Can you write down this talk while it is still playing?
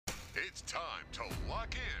It's time to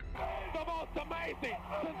lock in. The most amazing,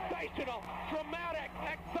 sensational, dramatic,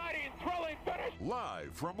 exciting, thrilling finish.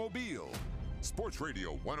 Live from Mobile, Sports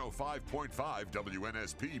Radio 105.5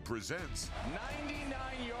 WNSP presents 99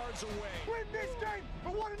 yards away. Win this game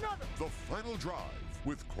for one another. The Final Drive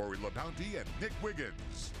with Corey LaBounty and Nick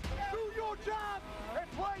Wiggins. Do your job and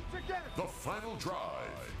play together. The Final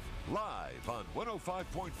Drive, live on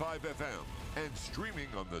 105.5 FM and streaming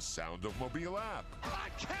on the Sound of Mobile app. I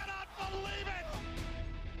cannot believe it.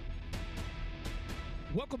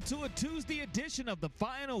 Welcome to a Tuesday edition of the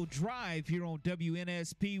Final Drive here on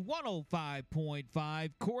WNSP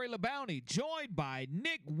 105.5. Corey LaBounty joined by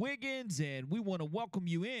Nick Wiggins, and we want to welcome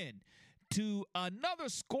you in to another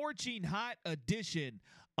scorching hot edition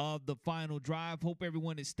of the Final Drive. Hope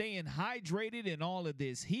everyone is staying hydrated in all of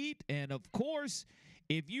this heat. And of course,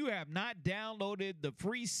 if you have not downloaded the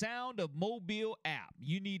free Sound of Mobile app,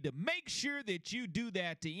 you need to make sure that you do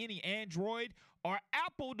that to any Android or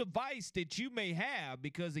Apple device that you may have,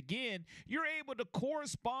 because again, you're able to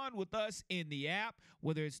correspond with us in the app,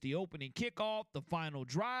 whether it's the opening kickoff, the final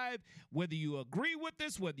drive, whether you agree with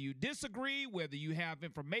us, whether you disagree, whether you have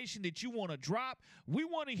information that you want to drop. We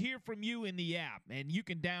want to hear from you in the app, and you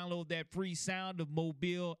can download that free Sound of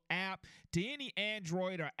Mobile app to any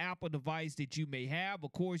Android or Apple device that you may have.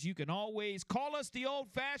 Of course, you can always call us the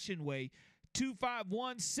old-fashioned way,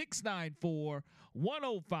 251-694-1055.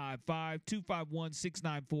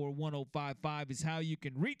 251-694-1055 is how you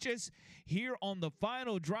can reach us here on the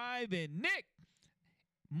Final Drive. And Nick,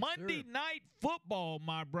 Monday Night Football,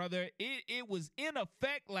 my brother, it was in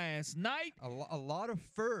effect last night. A lot of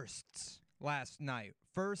firsts last night.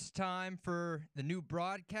 First time for the new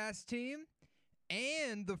broadcast team,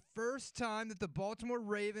 and the first time that the Baltimore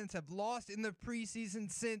Ravens have lost in the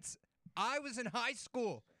preseason since I was in high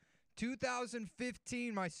school.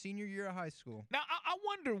 2015, my senior year of high school. Now, I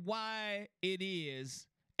wonder why it is,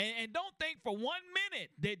 and don't think for 1 minute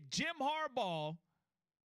that Jim Harbaugh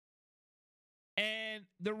and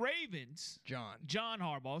the Ravens, John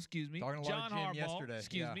Harbaugh, excuse me, Talking a lot of Jim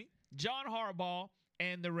yesterday. John Harbaugh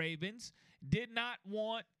and the Ravens did not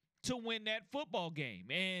want to win that football game.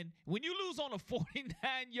 And when you lose on a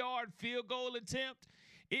 49-yard field goal attempt,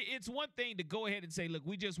 it's one thing to go ahead and say, look,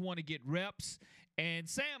 we just want to get reps. And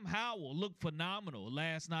Sam Howell looked phenomenal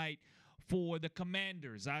last night for the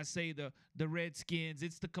Commanders. I say the Redskins.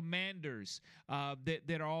 It's the Commanders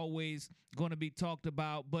that are always going to be talked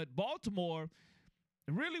about. But Baltimore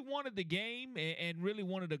really wanted the game and really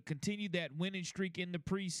wanted to continue that winning streak in the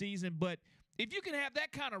preseason. But if you can have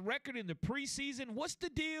that kind of record in the preseason, what's the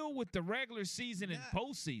deal with the regular season and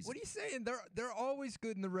postseason? What are you saying? They're always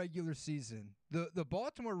good in the regular season. The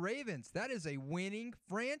Baltimore Ravens, that is a winning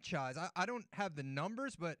franchise. I don't have the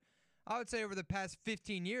numbers, but I would say over the past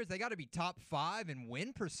 15 years, they got to be top 5 in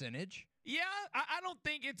win percentage. Yeah, I don't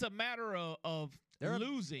think it's a matter of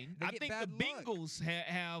losing. I think the Bengals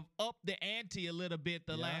have upped the ante a little bit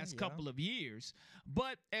the last couple of years.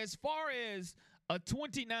 But as far as a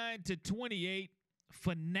 29-28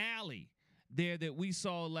 finale there that we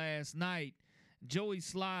saw last night, Joey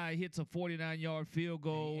Sly hits a 49-yard field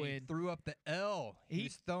goal and threw up the L.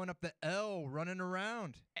 He's throwing up the L, running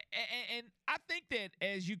around. And I think that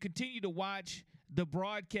as you continue to watch the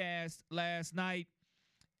broadcast last night,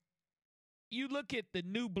 you look at the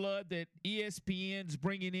new blood that ESPN's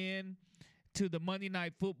bringing in to the Monday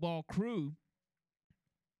Night Football crew.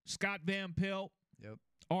 Scott Van Pelt,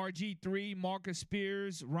 RG3, Marcus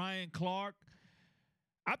Spears, Ryan Clark.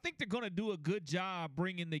 I think they're going to do a good job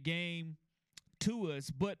bringing the game to us.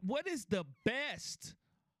 But what is the best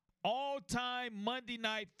all-time Monday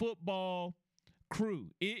Night Football crew?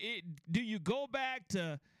 Do you go back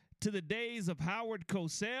to the days of Howard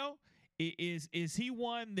Cosell? Is he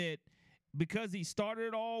one that, because he started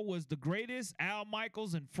it all, was the greatest, Al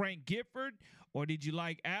Michaels and Frank Gifford? Or did you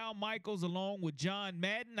like Al Michaels along with John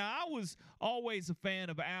Madden? Now, I was always a fan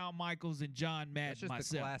of Al Michaels and John Madden myself. That's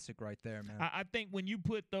just a classic right there, man. I think when you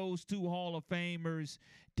put those two Hall of Famers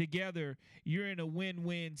together, you're in a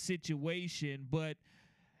win-win situation. But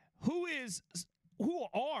who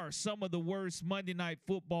are some of the worst Monday Night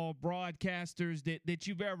Football broadcasters that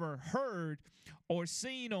you've ever heard or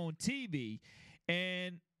seen on TV?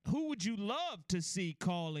 And who would you love to see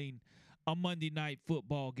calling a Monday Night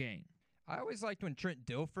Football game? I always liked when Trent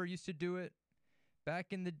Dilfer used to do it back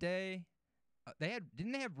in the day. They had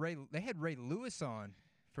Ray Lewis on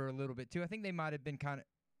for a little bit too. I think they might have been kind of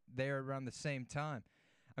there around the same time.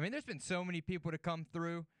 I mean, there's been so many people to come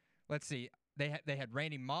through. Let's see. They had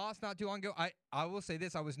Randy Moss not too long ago. I will say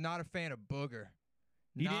this: I was not a fan of Booger.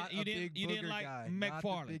 You didn't like guy. McFarland.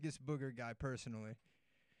 Not the biggest Booger guy personally.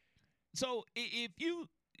 So if you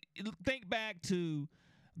think back to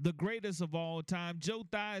the greatest of all time. Joe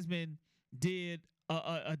Theismann did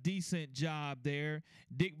a decent job there.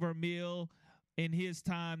 Dick Vermeil in his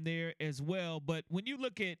time there as well. But when you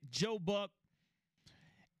look at Joe Buck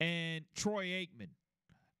and Troy Aikman,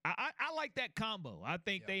 I like that combo. I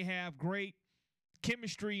think they have great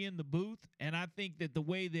chemistry in the booth, and I think that the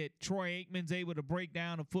way that Troy Aikman's able to break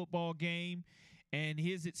down a football game and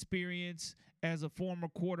his experience as a former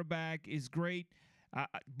quarterback is great.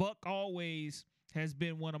 Buck always has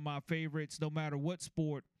been one of my favorites, no matter what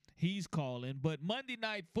sport he's calling. But Monday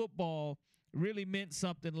Night Football really meant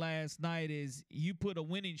something last night, is you put a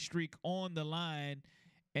winning streak on the line,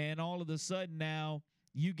 and all of a sudden now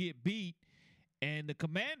you get beat. And the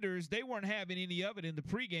Commanders, they weren't having any of it in the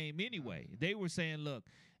pregame anyway. They were saying, look,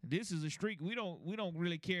 this is a streak. We don't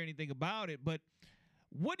really care anything about it. But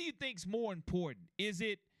what do you think's more important? Is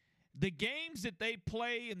it the games that they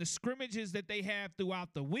play and the scrimmages that they have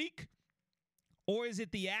throughout the week, or is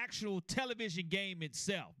it the actual television game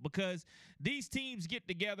itself? Because these teams get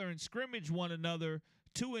together and scrimmage one another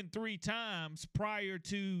 2 and 3 times prior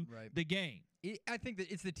to the game. I think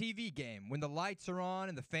that it's the TV game. When the lights are on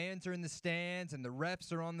and the fans are in the stands and the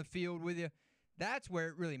refs are on the field with you, that's where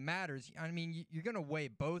it really matters. I mean, you're going to weigh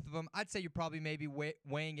both of them. I'd say you're probably maybe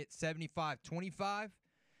weighing it 75-25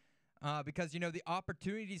 because, the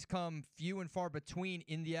opportunities come few and far between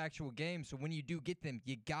in the actual game. So when you do get them,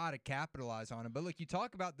 you got to capitalize on them. But, look, you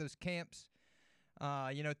talk about those camps,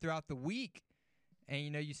 throughout the week,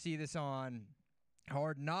 and, you see this on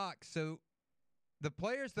Hard Knocks. So the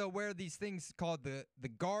players, they'll wear these things called the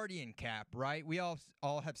Guardian cap, right? We all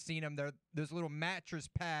have seen them. They're those little mattress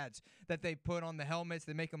pads that they put on the helmets.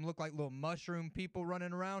 They make them look like little mushroom people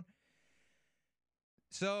running around.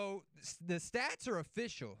 So the stats are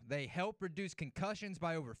official. They help reduce concussions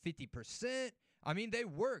by over 50%. I mean, they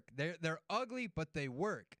work. They're ugly, but they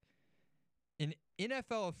work. An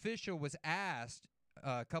NFL official was asked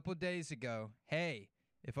a couple of days ago, hey,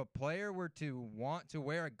 if a player were to want to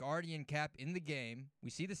wear a Guardian cap in the game,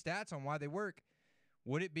 we see the stats on why they work,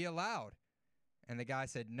 would it be allowed? And the guy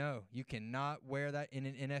said, no, you cannot wear that in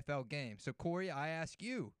an NFL game. So, Corey, I ask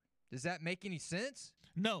you, does that make any sense?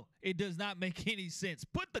 No, it does not make any sense.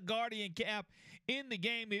 Put the Guardian cap in the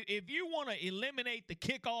game. If you want to eliminate the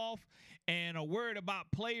kickoff and are worried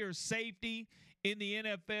about player safety in the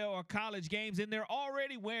NFL or college games, and they're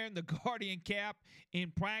already wearing the Guardian cap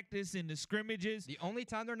in practice in the scrimmages. The only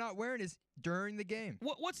time they're not wearing is during the game.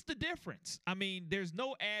 What's the difference? I mean, there's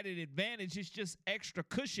no added advantage. It's just extra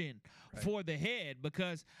cushion for the head,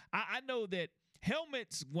 because I know that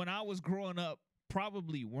helmets, when I was growing up,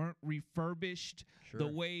 probably weren't refurbished the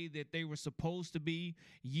way that they were supposed to be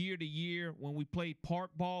year to year when we played park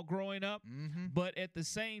ball growing up. But at the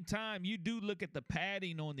same time, you do look at the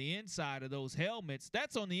padding on the inside of those helmets.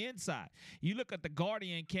 That's on the inside. You look at the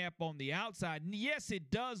Guardian cap on the outside. And yes,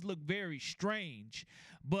 it does look very strange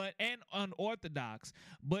and unorthodox.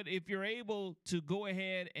 But if you're able to go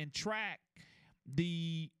ahead and track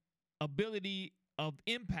the ability of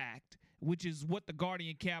impact, which is what the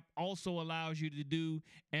Guardian cap also allows you to do,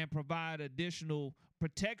 and provide additional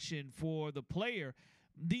protection for the player.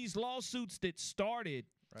 These lawsuits that started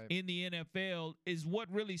in the NFL is what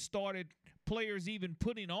really started players even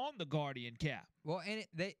putting on the Guardian cap. Well, and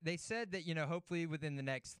they said that, hopefully within the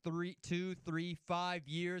next 2, 3, 5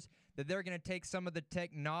 years, that they're going to take some of the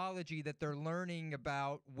technology that they're learning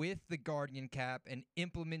about with the Guardian cap and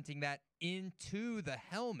implementing that into the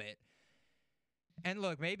helmet. And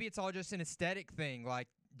look, maybe it's all just an aesthetic thing. Like,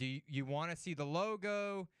 do you want to see the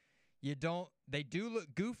logo? You don't. They do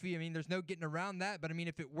look goofy. I mean, there's no getting around that. But, I mean,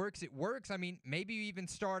 if it works, it works. I mean, maybe you even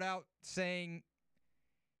start out saying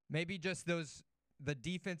maybe just the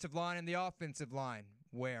defensive line and the offensive line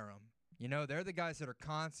wear them. They're the guys that are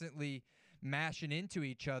constantly mashing into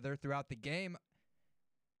each other throughout the game.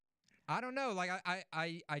 I don't know. Like,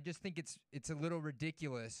 I just think it's a little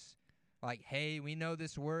ridiculous. Like, hey, we know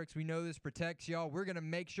this works. We know this protects y'all. We're going to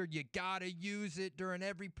make sure you got to use it during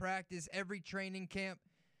every practice, every training camp.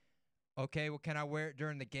 Okay, well, can I wear it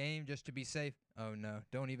during the game just to be safe? Oh, no.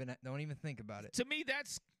 Don't even think about it. To me,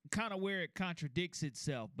 that's kind of where it contradicts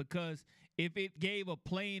itself, because if it gave a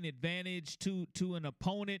playing advantage to an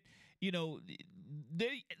opponent,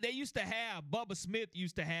 they used to have, Bubba Smith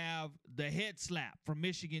used to have the head slap from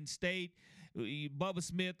Michigan State. Bubba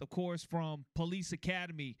Smith, of course, from Police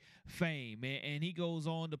Academy fame, and he goes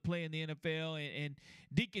on to play in the NFL. And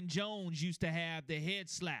Deacon Jones used to have the head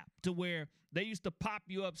slap, to where they used to pop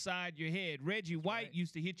you upside your head. Reggie White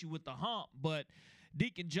used to hit you with the hump, but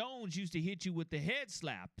Deacon Jones used to hit you with the head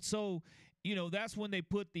slap. So, that's when they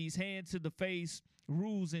put these hands to the face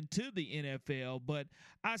rules into the NFL, but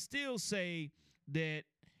I still say that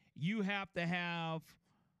you have to have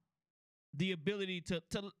the ability to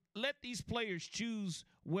let these players choose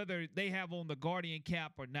whether they have on the Guardian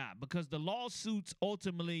cap or not, because the lawsuits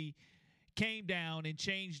ultimately came down and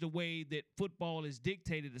changed the way that football is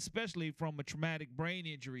dictated, especially from a traumatic brain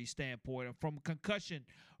injury standpoint or from a concussion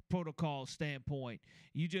protocol standpoint.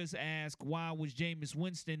 You just ask, why was Jameis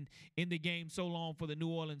Winston in the game so long for the New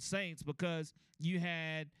Orleans Saints? Because you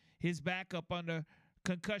had his backup under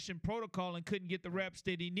concussion protocol and couldn't get the reps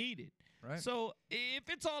that he needed. Right. So if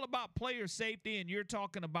it's all about player safety and you're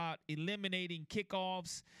talking about eliminating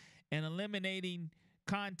kickoffs and eliminating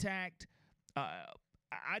contact,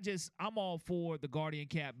 I'm all for the Guardian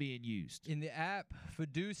cap being used. In the app,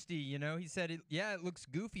 Fidusti, he said, it looks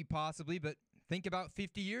goofy possibly, but think about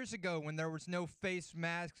 50 years ago when there was no face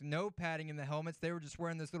masks, no padding in the helmets. They were just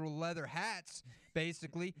wearing those little leather hats,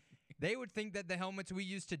 basically. They would think that the helmets we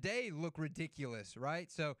use today look ridiculous,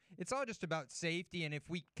 right? So it's all just about safety, and if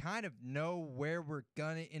we kind of know where we're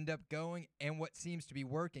going to end up going and what seems to be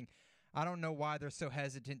working, I don't know why they're so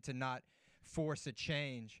hesitant to not force a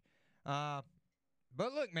change.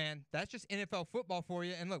 But look, man, that's just NFL football for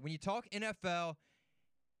you. And look, when you talk NFL,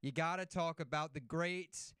 you got to talk about the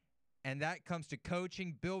greats, and that comes to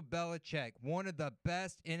coaching. Bill Belichick, one of the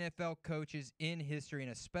best NFL coaches in history,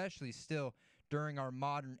 and especially still during our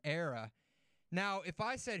modern era. Now, if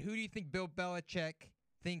I said, who do you think Bill Belichick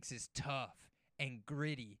thinks is tough and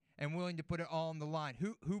gritty and willing to put it all on the line,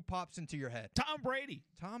 who pops into your head? Tom Brady.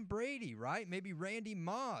 Tom Brady, right? Maybe Randy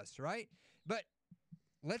Moss, right? But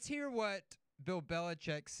let's hear what Bill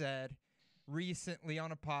Belichick said recently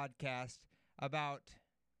on a podcast about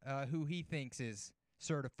who he thinks is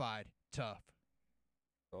certified tough.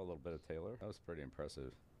 A little bit of Taylor. That was pretty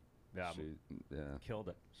impressive. Yeah, she killed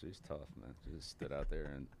it. She's tough, man. She just stood out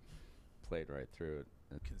there and played right through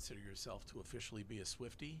it. Consider yourself to officially be a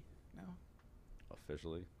Swiftie now?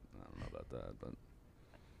 Officially? I don't know about that, but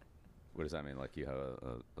what does that mean? Like you have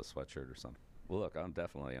a sweatshirt or something? Well, look, I'm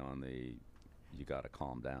definitely on the you got to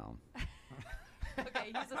calm down.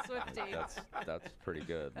 Okay, he's a Swiftie. That's pretty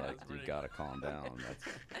good. Like you got to calm down.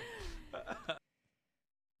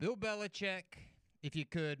 Bill Belichick, if you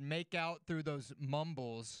could make out through those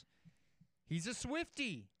mumbles, he's a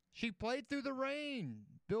Swiftie. She played through the rain.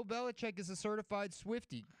 Bill Belichick is a certified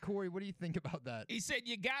Swiftie. Corey, what do you think about that? He said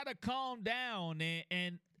you got to calm down,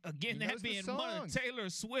 and again, that being one of Taylor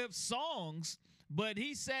Swift's songs, but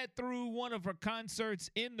he sat through one of her concerts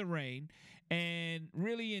in the rain and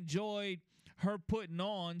really enjoyed her putting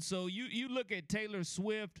on. So you look at Taylor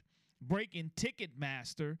Swift breaking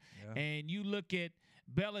Ticketmaster, and you look at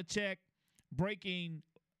Belichick breaking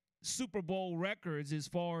Super Bowl records as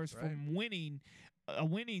far as from winning a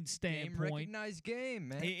winning standpoint. Game recognized game,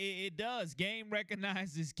 man. It does. Game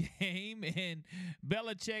recognizes game, and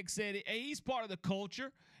Belichick said he's part of the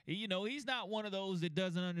culture. He's not one of those that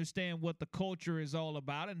doesn't understand what the culture is all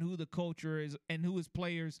about and who the culture is and who his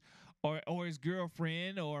players or his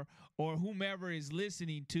girlfriend or whomever is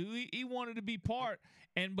listening to. He wanted to be part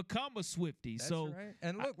and become a Swiftie. That's so right.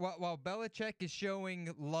 And look, while Belichick is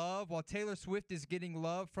showing love, while Taylor Swift is getting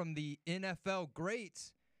love from the NFL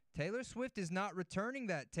greats, Taylor Swift is not returning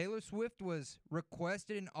that. Taylor Swift was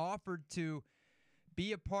requested and offered to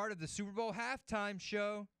be a part of the Super Bowl halftime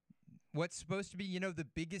show, what's supposed to be, the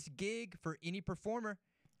biggest gig for any performer.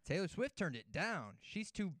 Taylor Swift turned it down.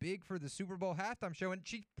 She's too big for the Super Bowl halftime show, and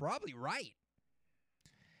she's probably right.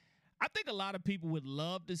 I think a lot of people would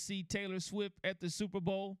love to see Taylor Swift at the Super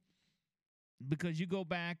Bowl because you go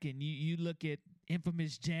back and you look at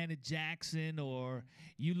infamous Janet Jackson, or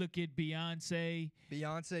you look at Beyonce,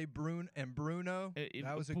 Bruno.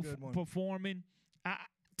 That was a good one. Performing.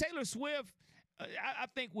 Taylor Swift, I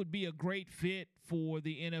think, would be a great fit for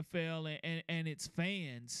the NFL and its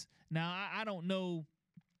fans. Now, I don't know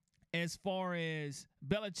as far as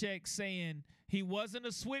Belichick saying he wasn't a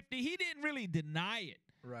Swiftie. He didn't really deny it.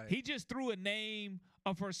 Right. He just threw a name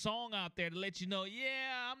of her song out there to let you know,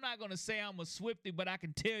 I'm not going to say I'm a Swiftie, but I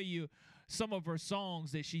can tell you some of her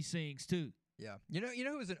songs that she sings too. Yeah. You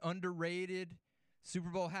know who was an underrated Super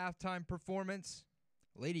Bowl halftime performance?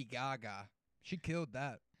 Lady Gaga. She killed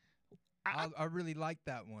that. I really like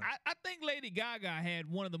that one. I think Lady Gaga had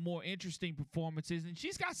one of the more interesting performances, and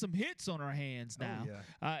she's got some hits on her hands now. Oh,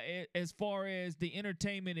 yeah. As far as the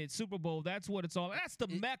entertainment at Super Bowl, that's what it's all. That's the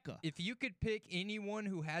Mecca. If you could pick anyone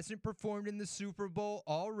who hasn't performed in the Super Bowl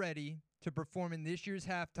already to perform in this year's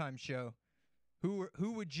halftime show, who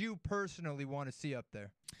would you personally want to see up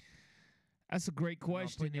there? That's a great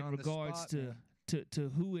question in regards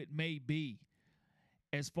to who it may be.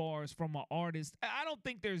 as far as from an artist. I don't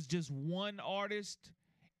think there's just one artist.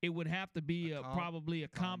 It would have to be probably a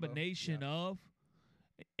combination of.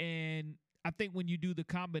 And I think when you do the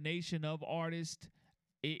combination of artists,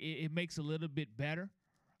 it makes a little bit better.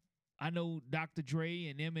 I know Dr. Dre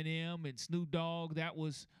and Eminem and Snoop Dogg, that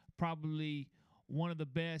was probably one of the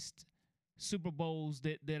best Super Bowls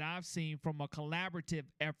that I've seen from a collaborative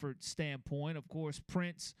effort standpoint. Of course,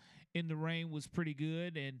 Prince in the Rain was pretty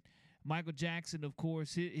good, and Michael Jackson, of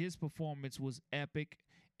course, his performance was epic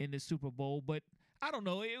in the Super Bowl. But I don't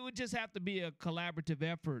know, it would just have to be a collaborative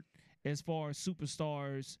effort as far as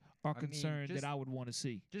superstars are concerned that I would want to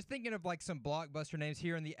see. Just thinking of like some blockbuster names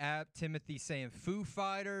here in the app, Timothy saying Foo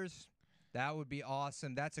Fighters. That would be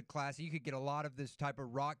awesome. That's a classic. You could get a lot of this type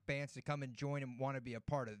of rock bands to come and join and want to be a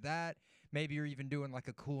part of that. Maybe you're even doing like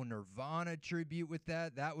a cool Nirvana tribute with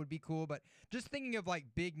that. That would be cool. But just thinking of like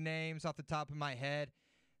big names off the top of my head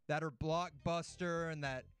that are blockbuster and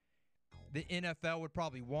that the NFL would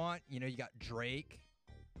probably want. You know, you got Drake.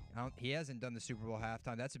 He hasn't done the Super Bowl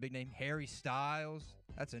halftime. That's a big name. Harry Styles.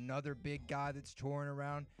 That's another big guy that's touring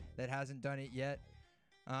around that hasn't done it yet.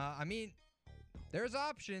 There's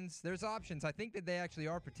options. There's options. I think that they actually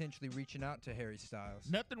are potentially reaching out to Harry Styles.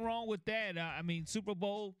 Nothing wrong with that. Super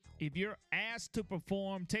Bowl, if you're asked to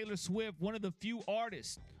perform, Taylor Swift, one of the few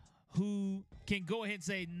artists who can go ahead and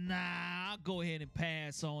say, nah, I'll go ahead and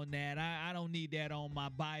pass on that. I don't need that on my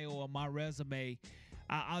bio or my resume.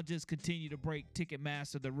 I'll just continue to break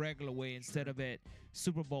Ticketmaster the regular way instead of at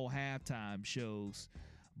Super Bowl halftime shows.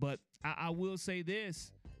 But I will say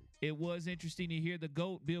this. It was interesting to hear the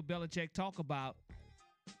GOAT, Bill Belichick, talk about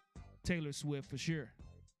Taylor Swift for sure.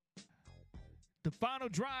 The Final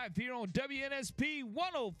Drive here on WNSP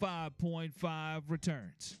 105.5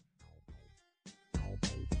 returns.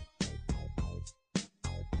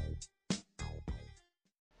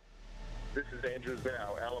 This is Andrew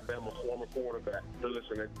Dow, Alabama former quarterback. You're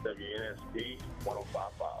listening to WNSP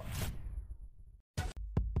 105.5.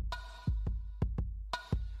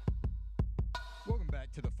 Welcome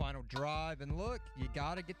back to the Final Drive. And look, you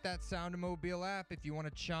got to get that Soundomobile app if you want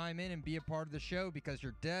to chime in and be a part of the show, because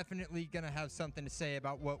you're definitely going to have something to say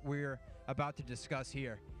about what we're about to discuss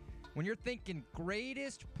here. When you're thinking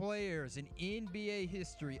greatest players in NBA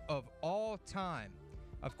history of all time,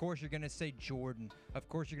 of course you're going to say Jordan. Of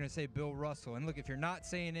course you're going to say Bill Russell. And look, if you're not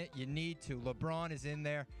saying it, you need to. LeBron is in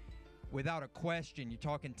there without a question. You're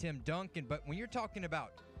talking Tim Duncan. But when you're talking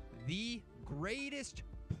about the greatest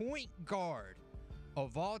point guard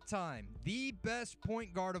of all time, the best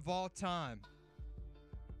point guard of all time,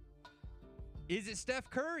 is it Steph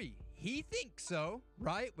Curry? He thinks so,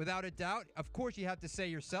 right? Without a doubt. Of course, you have to say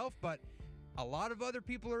yourself, but a lot of other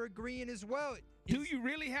people are agreeing as well. Do you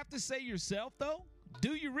really have to say yourself, though?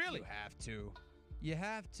 Do you really? You have to. You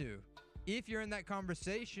have to. If you're in that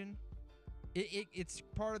conversation, it's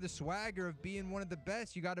part of the swagger of being one of the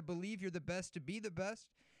best. You got to believe you're the best to be the best.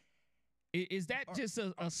 Is that just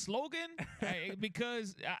a slogan?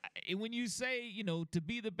 Because when you say, to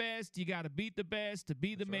be the best, you got to beat the best. To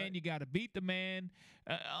be the man, right, you got to beat the man.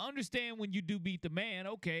 Understand when you do beat the man,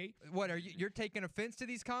 okay. What, you're taking offense to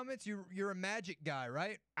these comments? You're a Magic guy,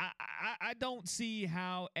 right? I don't see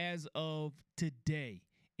how, as of today,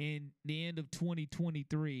 in the end of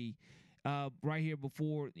 2023, right here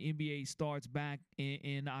before the NBA starts back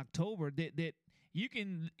in October, that you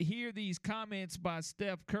can hear these comments by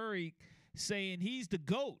Steph Curry saying he's the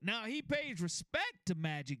GOAT. Now, he pays respect to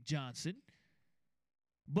Magic Johnson,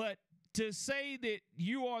 but to say that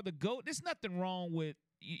you are the GOAT, there's nothing wrong with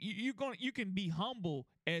you can be humble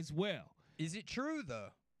as well. Is it true, though?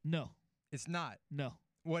 No. It's not? No.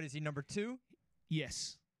 What, is he number 2?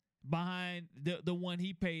 Yes. Behind the one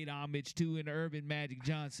he paid homage to in Irvin Magic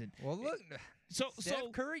Johnson. Well, look,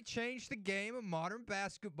 Steph Curry changed the game of modern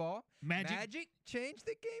basketball. Magic changed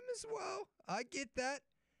the game as well. I get that.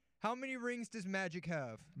 How many rings does Magic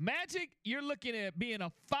have? Magic, you're looking at being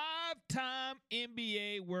a 5-time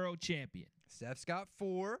NBA world champion. Steph's got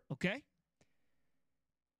 4. Okay.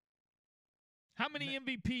 How many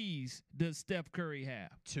MVPs does Steph Curry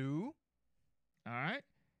have? 2. All right.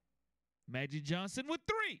 Magic Johnson with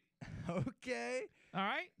 3. Okay. All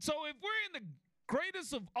right. So if we're in the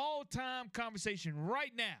greatest of all time conversation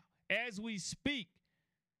right now, as we speak,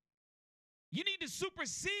 you need to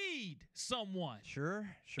supersede someone. Sure.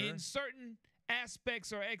 In certain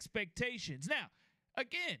aspects or expectations. Now,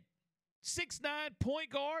 again, 6'9" point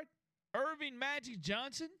guard, Irving Magic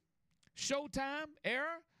Johnson, Showtime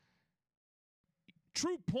era,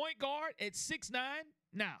 true point guard at 6'9".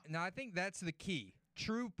 Now, I think that's the key.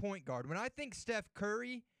 True point guard. When I think Steph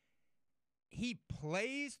Curry, he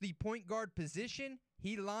plays the point guard position.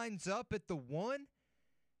 He lines up at the 1.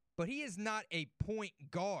 but he is not a point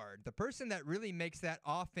guard. The person that really makes that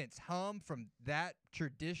offense hum from that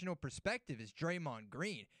traditional perspective is Draymond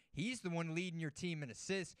Green. He's the one leading your team in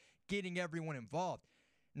assists, getting everyone involved.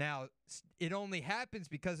 Now, it only happens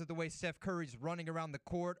because of the way Steph Curry's running around the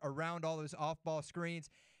court, around all those off-ball screens,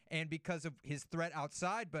 and because of his threat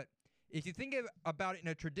outside. But if you think about it in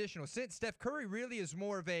a traditional sense, Steph Curry really is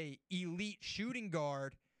more of a elite shooting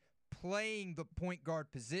guard playing the point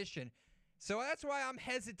guard position. So that's why I'm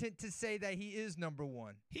hesitant to say that he is number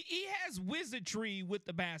one. He has wizardry with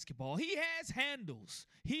the basketball. He has handles.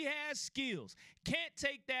 He has skills. Can't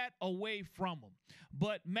take that away from him.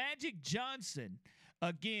 But Magic Johnson,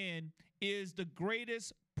 again, is the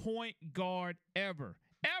greatest point guard ever.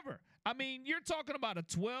 Ever. I mean, you're talking about a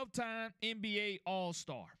 12-time NBA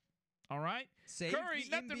All-Star. All right? Save Curry,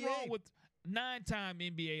 the nothing NBA. wrong with 9-time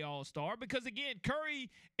NBA All-Star because, again, Curry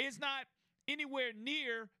is not anywhere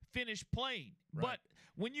near finished playing. Right. But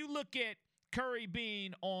when you look at Curry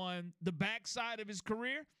being on the backside of his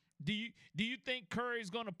career, do you think Curry's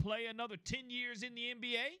going to play another 10 years in the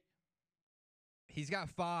NBA? He's got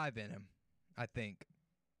 5 in him, I think.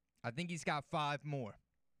 I think he's got 5 more.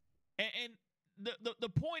 And the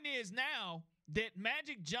point is now that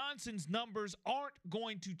Magic Johnson's numbers aren't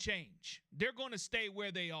going to change. They're going to stay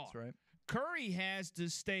where they are. That's right. Curry has to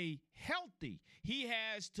stay healthy. He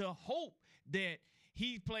has to hope that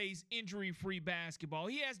he plays injury-free basketball.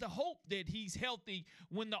 He has to hope that he's healthy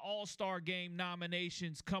when the All-Star game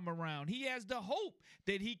nominations come around. He has to hope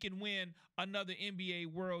that he can win another NBA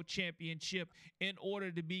World Championship in order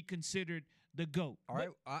to be considered the GOAT. All right,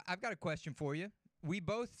 I've got a question for you. We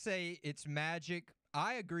both say it's Magic.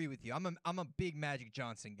 I agree with you. I'm a big Magic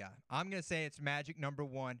Johnson guy. I'm going to say it's Magic number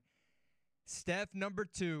 1. Steph number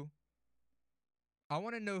 2. I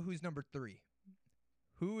want to know who's number 3.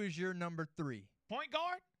 Who is your number 3? Point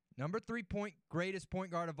guard? Number 3 greatest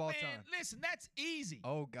point guard of all Man, time. listen, that's easy.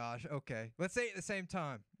 Oh, gosh. Okay. Let's say it at the same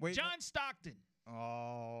time. Wait. John Stockton.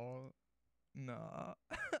 Oh, no.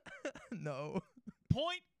 No.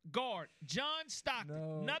 Point guard, John Stockton.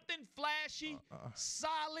 No. Nothing flashy,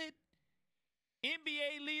 solid,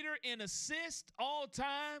 NBA leader in assist all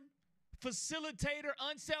time, facilitator,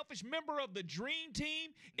 unselfish member of the Dream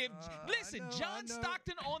Team. John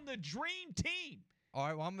Stockton on the Dream Team. All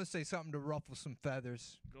right, well, I'm going to say something to ruffle some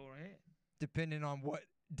feathers. Go ahead. Depending on what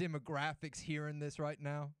demographics hearing this right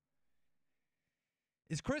now.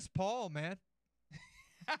 It's Chris Paul, man.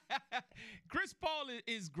 Chris Paul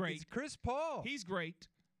is great. It's Chris Paul. He's great.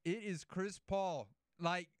 It is Chris Paul.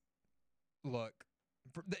 Like, look,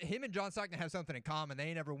 him and John Stockton have something in common. They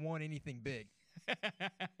ain't ever won anything big.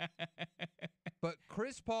 But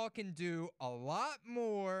Chris Paul can do a lot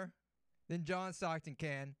more than John Stockton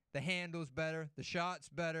can. The handle's better. The shot's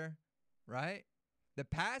better, right? The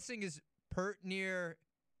passing is pert near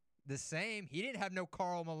the same. He didn't have no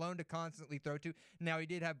Karl Malone to constantly throw to. Now, he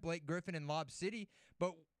did have Blake Griffin in Lob City,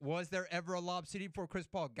 but was there ever a Lob City before Chris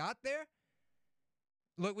Paul got there?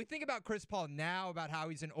 Look, we think about Chris Paul now, about how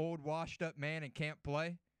he's an old, washed-up man and can't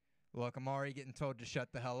play. Look, I'm already getting told to shut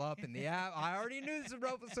the hell up in the app. I already knew this would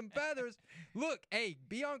ruffle some feathers. Look, hey,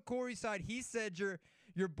 be on Corey's side. He said your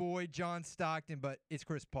boy John Stockton, but it's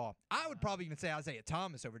Chris Paul. I would probably even say Isaiah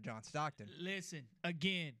Thomas over John Stockton. Listen,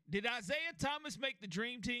 again, did Isaiah Thomas make the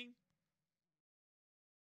Dream Team?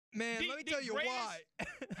 Man, let me tell you why.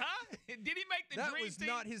 Huh? Did he make the that Dream was Team?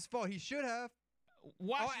 not his fault. He should have.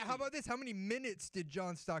 Why? How about this? How many minutes did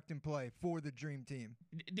John Stockton play for the Dream Team?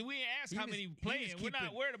 Do we ask how many playing? We're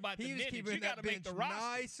not worried about the minutes. You got to make the roster.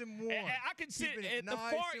 Nice and warm. And I can sit at the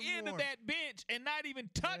far end of that bench and not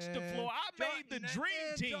even touch the floor. I made the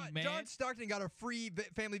Dream Team, man. John Stockton got a free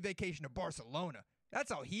family vacation to Barcelona.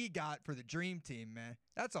 That's all he got for the Dream Team, man.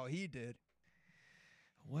 That's all he did.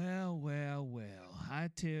 Well. I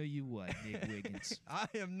tell you what, Nick Wiggins. I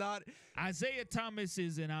am not. Isaiah Thomas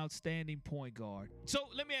is an outstanding point guard. So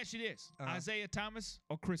let me ask you this. Isaiah Thomas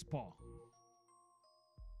or Chris Paul?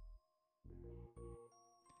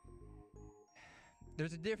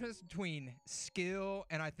 There's a difference between skill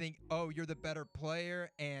and I think, oh, you're the better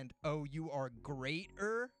player and, oh, you are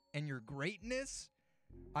greater and your greatness.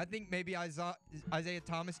 I think maybe Isaiah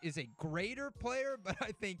Thomas is a greater player, but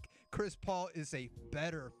I think Chris Paul is a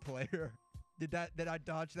better player. Did I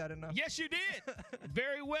dodge that enough? Yes, you did.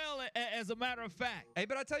 Very well, as a matter of fact. Hey,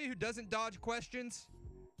 but I tell you who doesn't dodge questions?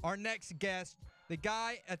 Our next guest, the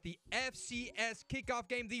guy at the FCS kickoff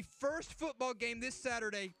game, the first football game this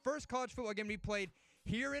Saturday, first college football game to be played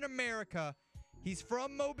here in America. He's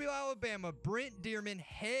from Mobile, Alabama. Brent Dearman,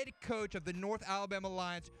 head coach of the North Alabama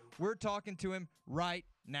Lions. We're talking to him right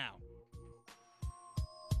now.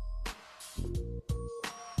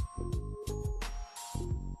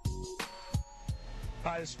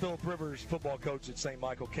 Hi, this is Philip Rivers, football coach at St.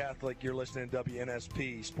 Michael Catholic. You're listening to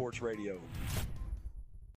WNSP Sports Radio.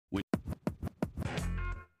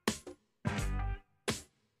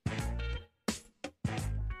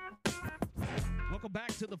 Welcome back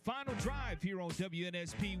to the final drive here on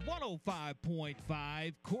WNSP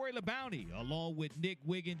 105.5. Corey LeBounty along with Nick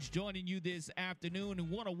Wiggins joining you this afternoon, and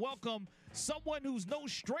want to welcome someone who's no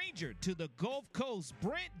stranger to the Gulf Coast,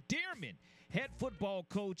 Brent Dearmon, head football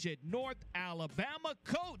coach at North Alabama.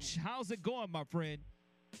 Coach, how's it going, my friend?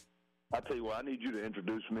 I tell you what, I need you to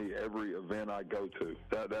introduce me every event I go to.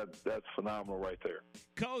 That's phenomenal right there.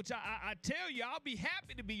 Coach, I tell you, I'll be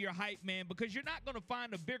happy to be your hype man, because you're not going to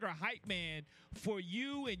find a bigger hype man for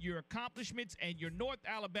you and your accomplishments and your North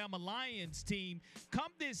Alabama Lions team.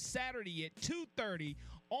 Come this Saturday at 2:30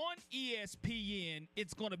 on ESPN.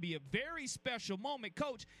 It's going to be a very special moment.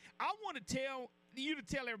 Coach, I want to tell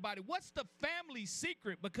everybody, what's the family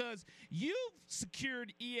secret? Because you've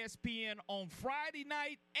secured ESPN on Friday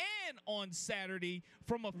night and on Saturday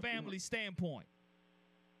from a family standpoint.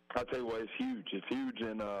 I'll tell you what, it's huge. It's huge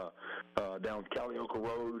in down Callioca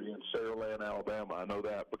Road in Saraland, Alabama. I know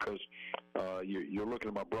that because you're looking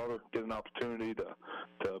at my brother get an opportunity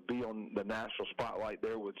to be on the national spotlight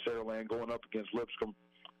there with Saraland going up against Lipscomb.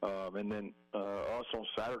 And then us on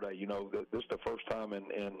Saturday, you know, this is the first time in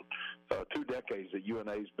 2 decades that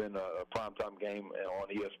UNA's been a primetime game on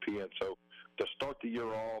ESPN. So to start the year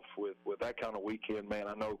off with that kind of weekend, man,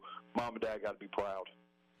 I know Mom and Dad got to be proud.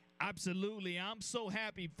 Absolutely. I'm so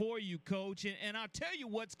happy for you, Coach. And I'll tell you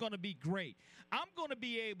what's going to be great. I'm going to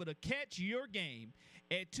be able to catch your game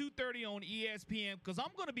at 2:30 on ESPN, because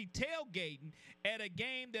I'm going to be tailgating at a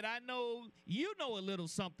game that I know you know a little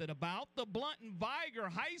something about, the Blunt-and-Viger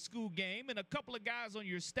high school game, and a couple of guys on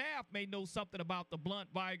your staff may know something about the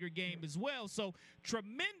Blunt-Viger game as well. So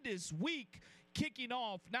tremendous week kicking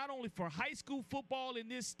off not only for high school football in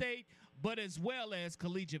this state, but as well as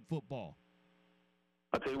collegiate football.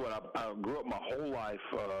 I tell you what, I grew up my whole life.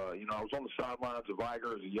 You know, I was on the sidelines of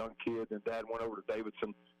Viger as a young kid, and Dad went over to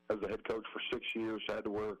Davidson as the head coach for 6 years. I had to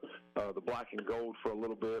wear the black and gold for a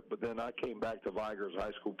little bit, but then I came back to Viger as a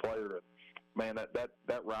high school player. And man,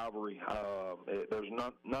 that rivalry, there's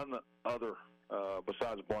none other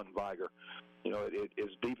besides Blunt and Viger. You know,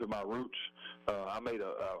 it's deep in my roots. I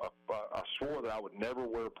swore that I would never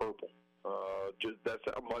wear purple. Just that's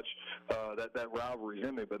how much that rivalry's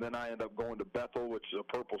in me. But then I end up going to Bethel, which is a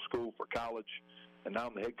purple school for college, and now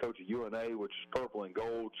I'm the head coach at UNA, which is purple and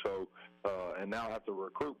gold. So, and now I have to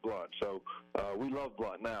recruit Blunt. So we love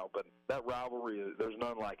Blunt now, but that rivalry, there's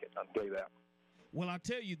none like it. I'll tell you that. Well, I'll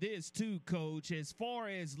tell you this, too, Coach, as far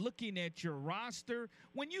as looking at your roster,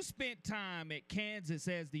 when you spent time at Kansas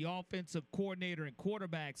as the offensive coordinator and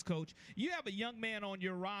quarterbacks coach, you have a young man on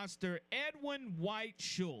your roster, Edwin White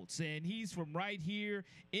Schultz, and he's from right here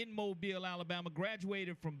in Mobile, Alabama,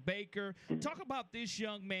 graduated from Baker. Talk about this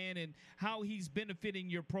young man and how he's benefiting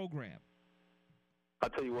your program. I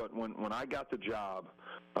tell you what, when I got the job,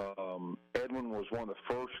 Edwin was one of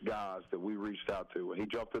the first guys that we reached out to. When he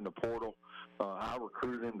jumped in the portal, I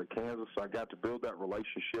recruited him to Kansas. I got to build that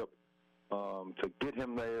relationship to get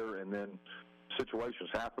him there, and then situations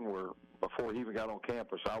happened where before he even got on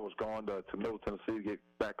campus, I was gone to Middle Tennessee to get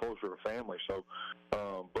back closer to family. So,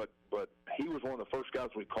 but he was one of the first guys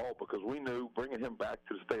we called because we knew bringing him back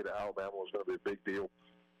to the state of Alabama was going to be a big deal.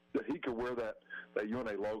 That he could wear that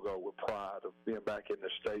UNA logo with pride of being back in the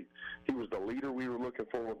state. He was the leader we were looking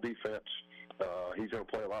for on defense. He's going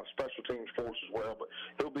to play a lot of special teams for us as well, but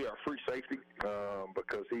he'll be our free safety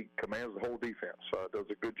because he commands the whole defense. Does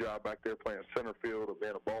a good job back there playing center field of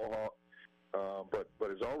being a ball hawk, but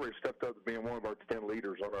has already stepped up to being one of our 10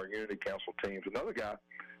 leaders on our Unity Council teams. Another guy,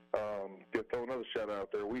 to throw another shout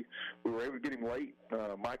out there, we were able to get him late.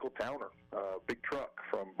 Michael Towner, big truck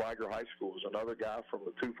from Viger High School, is another guy from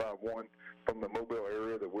the 251 from the Mobile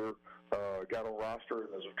area that we're got on roster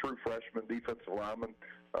as a true freshman defensive lineman.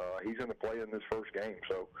 He's going to play in this first game,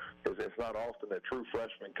 so it's not often that true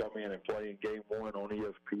freshmen come in and play in game one on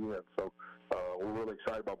ESPN. So we're really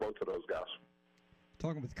excited about both of those guys.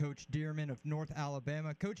 Talking with Coach Dearmon of North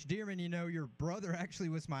Alabama. Coach Dearmon, you know, your brother actually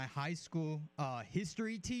was my high school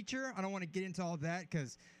history teacher. I don't want to get into all of that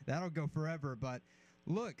because that'll go forever. But,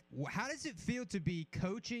 look, how does it feel to be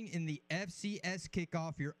coaching in the FCS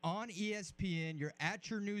kickoff? You're on ESPN. You're at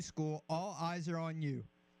your new school. All eyes are on you.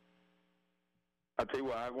 I tell you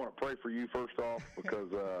what, I want to pray for you first off because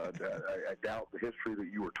I doubt the history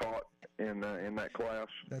that you were taught in that class.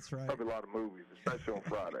 That's right. Probably a lot of movies, especially on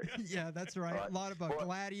Friday. Yeah, that's right. A lot about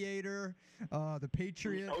Gladiator, the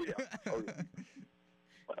Patriot. Oh yeah.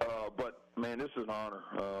 But man, this is an honor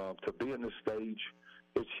to be in this stage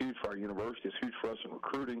it's huge for our university. It's huge for us in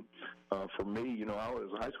recruiting. For me, I was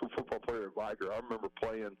a high school football player at Viger. I remember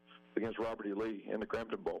playing against Robert E. Lee in the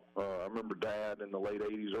Crampton Bowl. I remember Dad in the late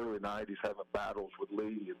 80s, early 90s having battles with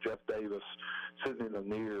Lee and Jeff Davis, Sidney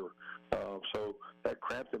Lanier. So that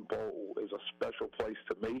Crampton Bowl is a special place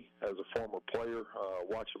to me as a former player,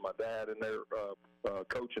 watching my dad in there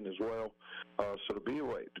coaching as well. So to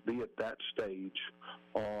be at that stage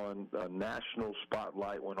on a national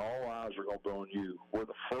spotlight when all eyes are going to be on you, we're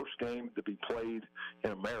the first game to be played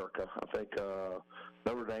in America. I think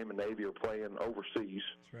Notre Dame and Navy are playing overseas.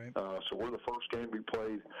 That's right. So we're the first game to be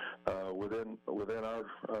played within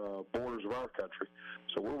our borders of our country.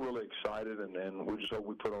 So we're really excited, and we just hope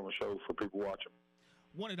we put on a show for people watching.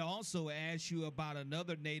 Wanted to also ask you about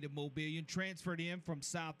another native Mobilian transferred in from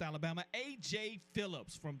South Alabama, A.J.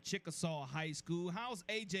 Phillips from Chickasaw High School. How's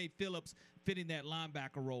A.J. Phillips fitting that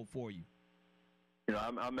linebacker role for you?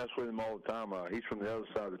 I mess with him all the time. He's from the other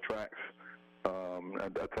side of the tracks. I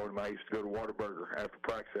told him I used to go to Whataburger after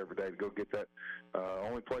practice every day to go get that.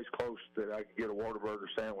 Only place close that I could get a Whataburger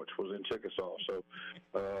sandwich was in Chickasaw. So,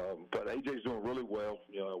 but AJ's doing really well.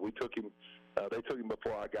 We took him. They took him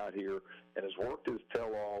before I got here, and has worked his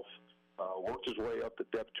tail off, worked his way up the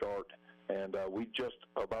depth chart. And we just,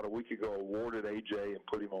 about a week ago, awarded A.J. and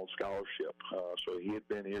put him on scholarship. So he had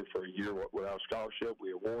been here for a year without scholarship.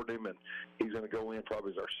 We awarded him, and he's going to go in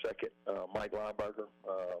probably as our second Mike linebacker,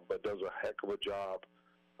 but does a heck of a job.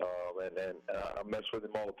 And I mess with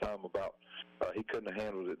him all the time about he couldn't have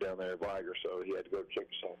handled it down there at Viger, so he had to go to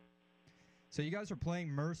Chickasaw. So you guys are playing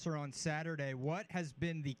Mercer on Saturday. What has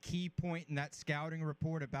been the key point in that scouting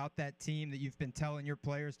report about that team that you've been telling your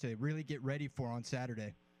players to really get ready for on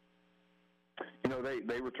Saturday?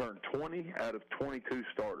 They returned 20 out of 22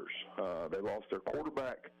 starters. They lost their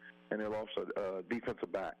quarterback, and they lost a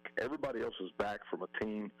defensive back. Everybody else is back from a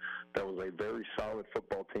team that was a very solid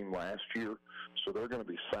football team last year, so they're going to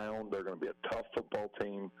be sound. They're going to be a tough football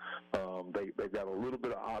team. They've got a little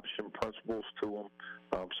bit of option principles to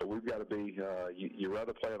them, so we've got to be you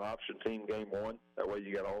rather play an option team game one. That way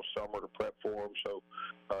you got all summer to prep for them, so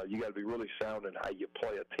you got to be really sound in how you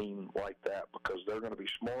play a team like that, because they're going to be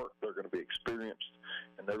smart, they're going to be experienced,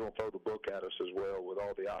 and they're going to throw the book at us as well with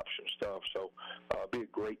all the option stuff. So it'll be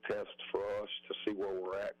a great test for us to see where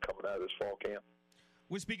we're at coming out of this fall camp.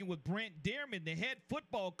 We're speaking with Brent Dearmon, the head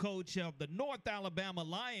football coach of the North Alabama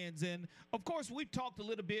Lions. And, of course, we've talked a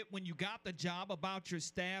little bit when you got the job about your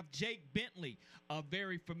staff. Jake Bentley, a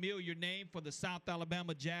very familiar name for the South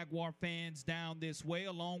Alabama Jaguar fans down this way,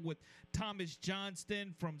 along with Thomas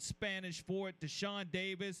Johnston from Spanish Fort, Deshaun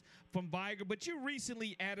Davis from Viger. But you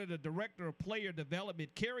recently added a director of player development,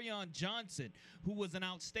 Kerryon Johnson, who was an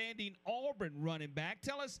outstanding Auburn running back.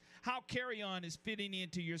 Tell us how Kerryon is fitting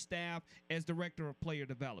into your staff as director of player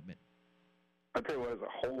development. I tell you what, as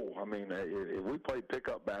a whole, I mean, if we played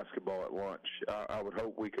pickup basketball at lunch, I would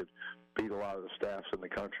hope we could beat a lot of the staffs in the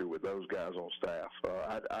country with those guys on staff.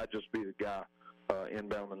 I'd just be the guy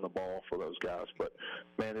inbounding the ball for those guys. But,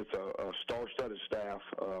 man, it's a star-studded staff.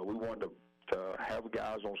 We wanted to have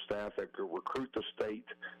guys on staff that could recruit the state,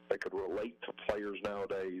 that could relate to players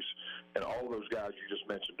nowadays, and all those guys you just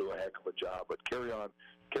mentioned do a heck of a job. But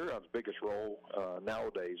Kerryon's biggest role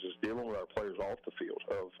nowadays is dealing with our players off the field,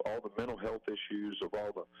 of all the mental health issues, of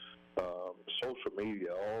all the social media,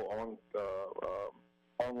 all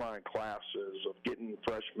online classes, of getting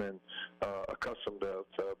freshmen accustomed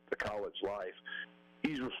to the college life.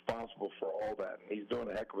 He's responsible for all that, and he's doing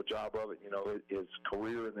a heck of a job of it. His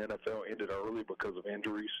career in the NFL ended early because of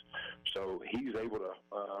injuries, so he's able to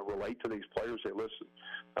relate to these players. Say,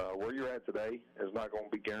 listen, where you're at today is not going to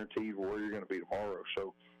be guaranteed where you're going to be tomorrow.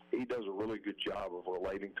 So he does a really good job of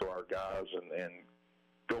relating to our guys and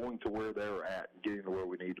going to where they're at and getting to where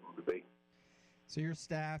we need them to be. So your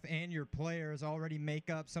staff and your players already make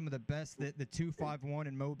up some of the best that the 251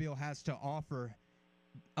 in Mobile has to offer.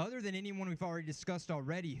 Other than anyone we've already discussed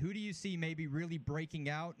already, who do you see maybe really breaking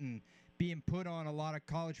out and being put on a lot of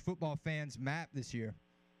college football fans' map this year?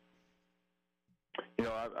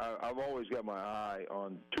 I've always got my eye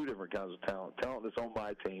on two different kinds of talent. Talent that's on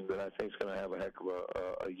my team that I think is going to have a heck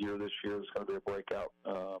of a year this year. It's going to be a breakout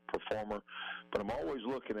performer. But I'm always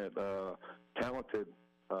looking at talented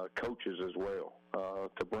coaches as well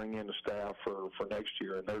to bring in the staff for next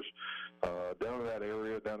year. And there's down in that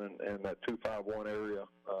area, down in that 251 area,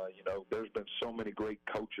 there's been so many great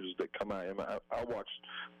coaches that come out. I watched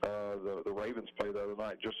the Ravens play the other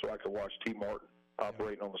night just so I could watch T. Martin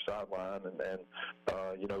operating on the sideline, and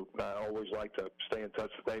I always like to stay in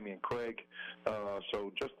touch with Damian Craig.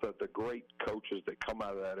 So just the great coaches that come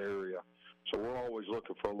out of that area. So we're always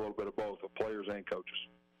looking for a little bit of both, of players and coaches.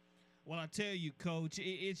 Well, I tell you, Coach,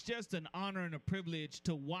 it's just an honor and a privilege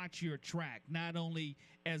to watch your track, not only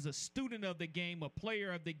as a student of the game, a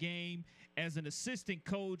player of the game, as an assistant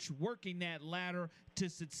coach, working that ladder to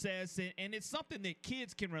success. And it's something that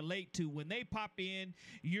kids can relate to when they pop in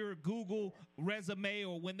your Google resume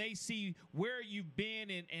or when they see where you've been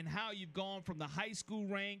and how you've gone from the high school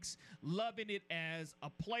ranks, loving it as a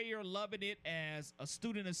player, loving it as a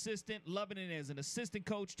student assistant, loving it as an assistant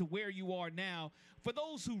coach to where you are now. For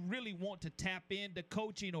those who really want to tap into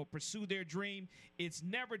coaching or pursue their dream, it's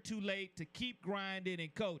never too late to keep grinding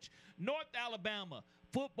and coach. North Alabama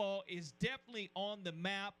football is definitely on the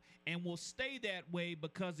map and will stay that way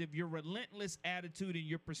because of your relentless attitude and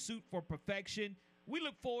your pursuit for perfection. We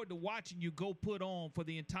look forward to watching you go put on for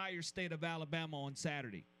the entire state of Alabama on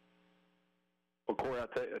Saturday. Well, Corey,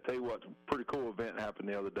 I tell you what, a pretty cool event happened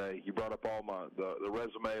the other day. You brought up all the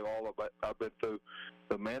resume, all of it I've been through.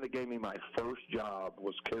 The man that gave me my first job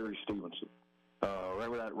was Kerry Stevenson.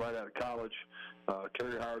 Right out of college,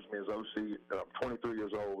 Kerry hires me as OC, and I'm 23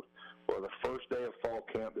 years old. Well, the first day of fall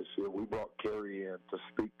camp this year, we brought Kerry in to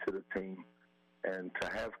speak to the team. And to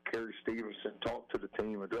have Kerry Stevenson talk to the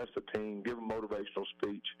team, address the team, give a motivational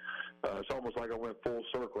speech, it's almost like I went full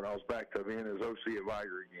circle and I was back to being his OC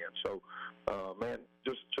advisor again. So, man,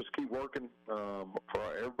 just keep working.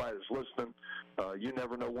 For everybody that's listening, you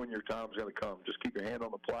never know when your time's going to come. Just keep your hand on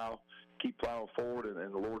the plow, keep plowing forward,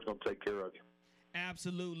 and the Lord's going to take care of you.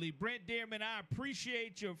 Absolutely. Brent Dearman, I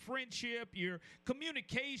appreciate your friendship, your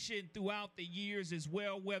communication throughout the years as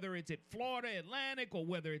well, whether it's at Florida Atlantic or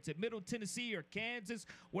whether it's at Middle Tennessee or Kansas.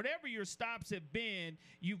 Whatever your stops have been,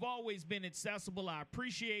 you've always been accessible. I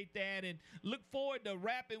appreciate that and look forward to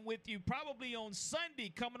rapping with you probably on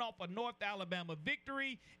Sunday coming off a North Alabama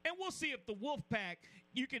victory. And we'll see if the Wolfpack,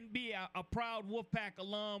 you can be a proud Wolfpack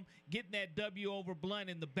alum, getting that W over Blunt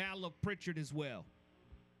in the Battle of Pritchard as well.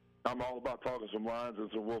 I'm all about talking some Lions and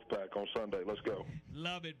some Wolfpack on Sunday. Let's go.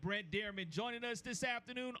 Love it. Brent Dearman joining us this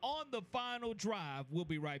afternoon on The Final Drive. We'll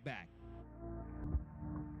be right back.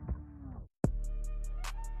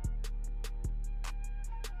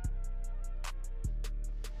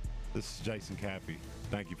 This is Jason Caffey.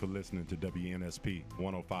 Thank you for listening to WNSP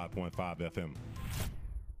 105.5 FM.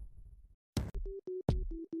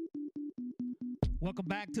 Welcome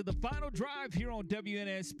back to The Final Drive here on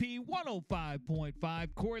WNSP 105.5.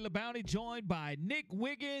 Corey LeBounty joined by Nick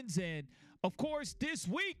Wiggins. And, of course, this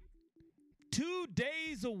week, 2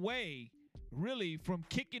 days away, really, from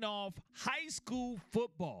kicking off high school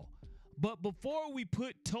football. But before we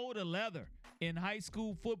put toe to leather in high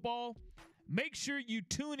school football, make sure you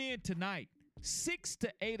tune in tonight, 6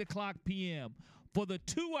 to 8 o'clock p.m. for the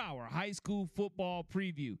 2-hour high school football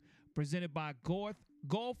preview presented by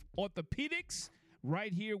Gulf Orthopedics.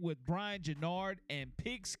 Right here with Brian Gennard and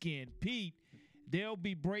Pigskin Pete. They'll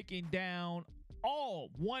be breaking down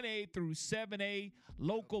all 1A through 7A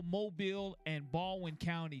local Mobile and Baldwin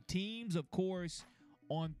County teams. Of course,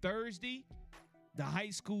 on Thursday, the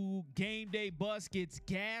high school game day bus gets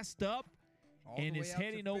gassed up and is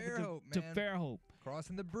heading over to Fairhope.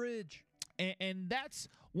 Crossing the bridge. And that's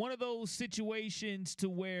one of those situations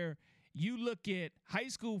to where you look at high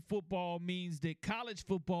school football means that college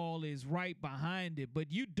football is right behind it,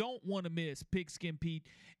 but you don't want to miss Pigskin Pete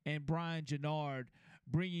and Brian Gennard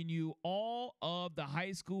bringing you all of the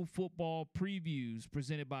high school football previews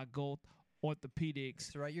presented by Gulf Orthopedics.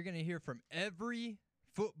 That's right. You're going to hear from every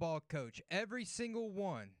football coach, every single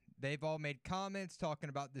one. They've all made comments talking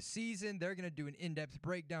about the season. They're going to do an in-depth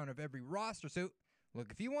breakdown of every roster. So,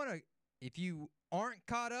 look, if you aren't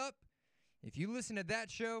caught up, if you listen to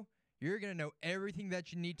that show, you're going to know everything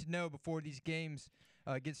that you need to know before these games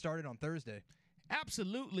get started on Thursday.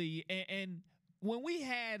 Absolutely. And when we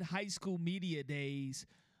had high school media days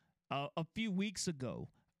a few weeks ago,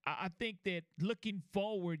 I think that looking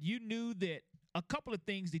forward, you knew that a couple of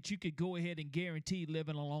things that you could go ahead and guarantee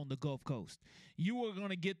living along the Gulf Coast. You were going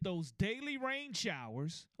to get those daily rain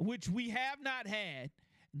showers, which we have not had.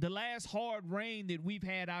 The last hard rain that we've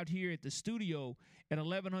had out here at the studio at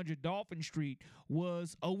 1100 Dolphin Street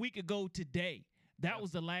was a week ago today. That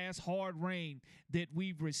was the last hard rain that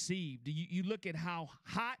we've received. You look at how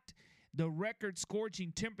hot the record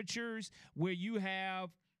scorching temperatures where you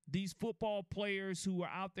have these football players who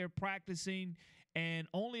are out there practicing, and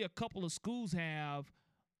only a couple of schools have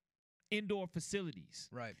indoor facilities.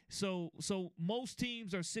 Right. So most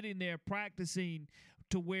teams are sitting there practicing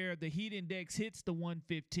to where the heat index hits the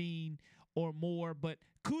 115 or more. But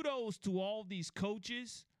kudos to all these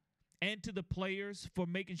coaches and to the players for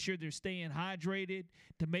making sure they're staying hydrated,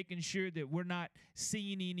 to making sure that we're not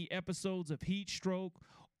seeing any episodes of heat stroke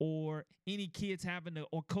or any kids having to,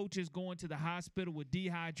 or coaches going to the hospital with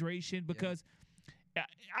dehydration, because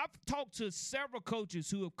I've talked to several coaches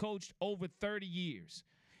who have coached over 30 years,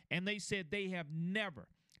 and they said they have never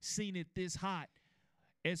seen it this hot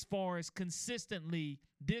as far as consistently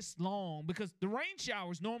this long, because the rain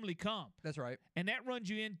showers normally come. That's right. And that runs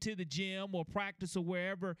you into the gym or practice or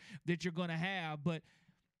wherever that you're going to have, but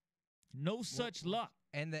no such luck.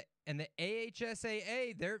 And the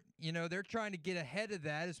AHSAA, they're trying to get ahead of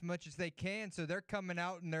that as much as they can, so they're coming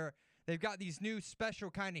out and they've got these new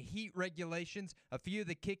special kind of heat regulations. A few of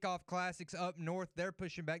the kickoff classics up north, they're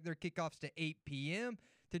pushing back their kickoffs to 8 p.m.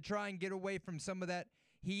 to try and get away from some of that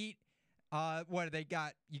heat. What do they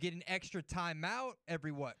got? You get an extra timeout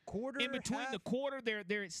every quarter? In between half? the quarter,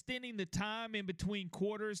 they're extending the time in between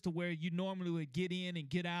quarters to where you normally would get in and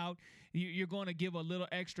get out. You're going to give a little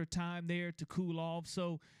extra time there to cool off.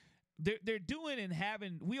 So they're doing and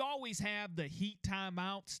having. We always have the heat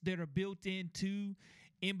timeouts that are built into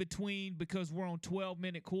in between because we're on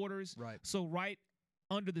 12-minute quarters. Right. So right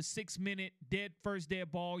under the 6-minute first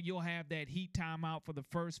dead ball, you'll have that heat timeout for the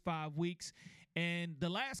first 5 weeks. And the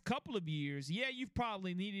last couple of years, you've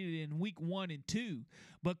probably needed it in week 1 and 2.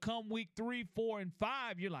 But come week 3, 4, and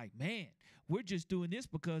 5, you're like, man, we're just doing this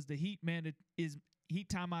because the heat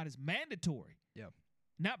timeout is mandatory. Yeah.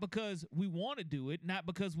 Not because we want to do it, not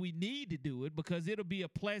because we need to do it, because it'll be a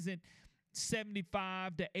pleasant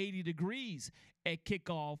 75 to 80 degrees at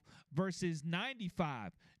kickoff versus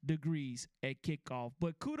 95 degrees at kickoff.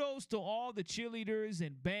 But kudos to all the cheerleaders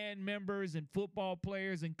and band members and football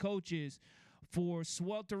players and coaches for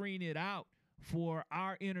sweltering it out for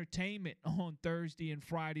our entertainment on Thursday and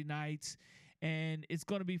Friday nights. And it's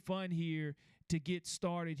going to be fun here to get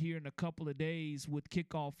started here in a couple of days with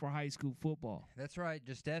kickoff for high school football. That's right.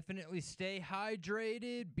 Just definitely stay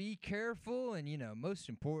hydrated, be careful, and, most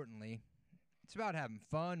importantly, it's about having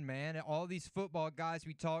fun, man. All these football guys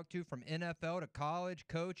we talk to, from NFL to college,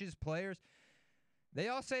 coaches, players, they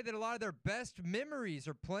all say that a lot of their best memories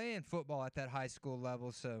are playing football at that high school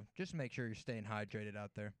level, so just make sure you're staying hydrated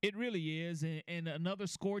out there. It really is, and another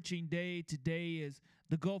scorching day today as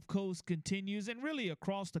the Gulf Coast continues, and really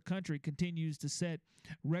across the country continues to set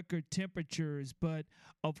record temperatures. But,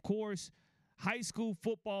 of course, high school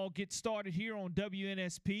football gets started here on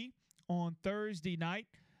WNSP on Thursday night.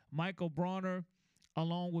 Michael Bronner,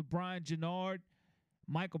 along with Brian Gennard.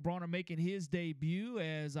 Michael Bronner making his debut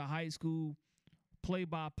as a high school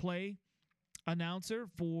play-by-play announcer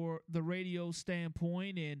for the radio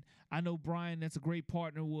standpoint, and I know Brian, that's a great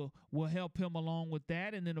partner, will help him along with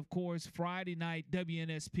that. And then, of course, Friday night,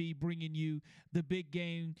 WNSP bringing you the big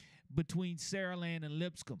game between Saraland and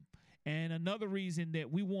Lipscomb. And another reason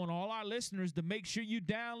that we want all our listeners to make sure you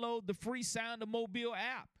download the free Sound of Mobile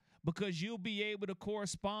app, because you'll be able to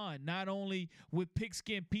correspond not only with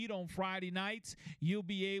Pigskin Pete on Friday nights, you'll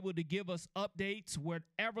be able to give us updates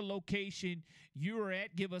wherever location you're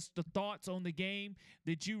at, give us the thoughts on the game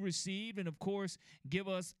that you received, and, of course, give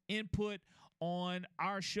us input on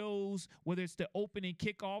our shows, whether it's the opening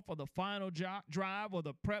kickoff or the final drive or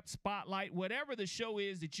the prep spotlight, whatever the show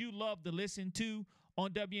is that you love to listen to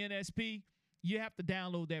on WNSP, you have to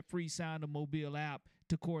download that free Sound of Mobile app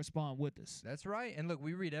to correspond with us. That's right. And look,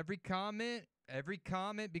 we read every comment. Every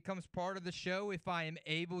comment becomes part of the show if I am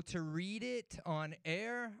able to read it on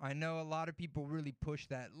air. I know a lot of people really push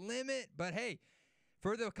that limit, but hey,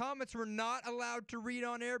 for the comments we're not allowed to read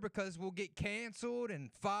on air because we'll get canceled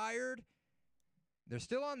and fired, they're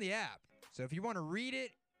still on the app. So if you want to read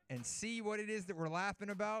it and see what it is that we're laughing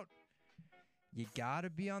about, you got to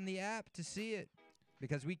be on the app to see it,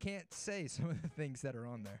 because we can't say some of the things that are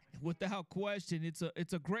on there. Without question,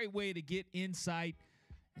 it's a great way to get insight,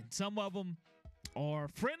 and some of them are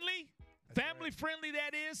friendly, family friendly,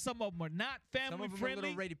 that is. Some of them are not family friendly. Some of them friendly. are a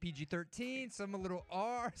little rated PG-13, some a little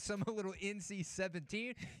R, some a little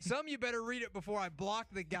NC-17. Some you better read it before I block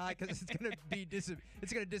the guy, because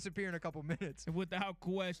it's going to disappear in a couple minutes. Without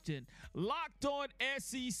question. Locked On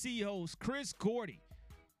SEC host Chris Gordy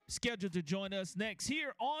scheduled to join us next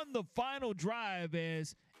here on the final drive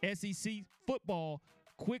as SEC football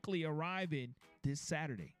quickly arriving this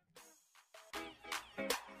Saturday.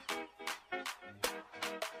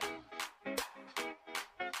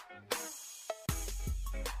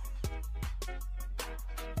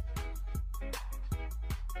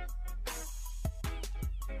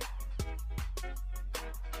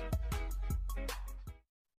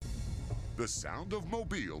 The Sound of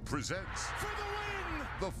Mobile presents For the win!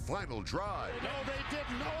 The Final Drive. No, they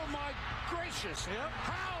didn't. Oh, my gracious.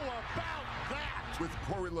 How about that? With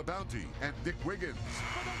Corey LeBounty and Nick Wiggins.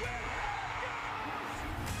 For the win!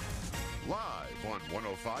 live on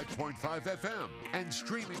 105.5 FM and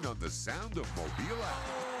streaming on the Sound of Mobile app.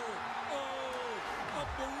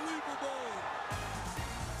 Unbelievable!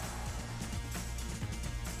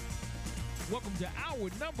 Welcome to hour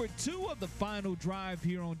number 2 of the final drive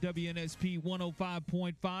here on WNSP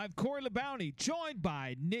 105.5. Corey LeBounty joined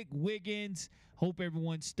by Nick Wiggins. Hope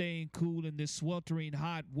everyone's staying cool in this sweltering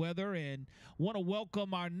hot weather, and want to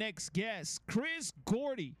welcome our next guest, Chris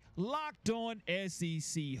Gordy, Locked On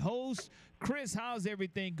SEC host. Chris, how's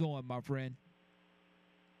everything going, my friend?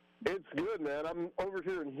 It's good, man. I'm over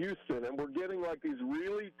here in Houston, and we're getting like these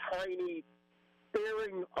really tiny,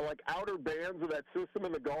 staring like outer bands of that system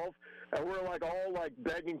in the Gulf, and we're like all like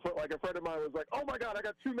begging for. Like a friend of mine was like, "Oh my God, I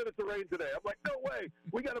got 2 minutes of rain today." I'm like, "No way,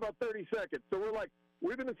 we got about 30 seconds." So we're like,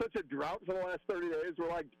 we've been in such a drought for the last 30 days. We're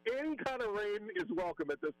like, any kind of rain is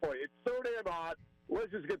welcome at this point. It's so damn hot.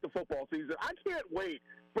 Let's just get the football season. I can't wait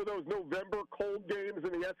for those November cold games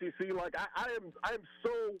in the SEC. Like I am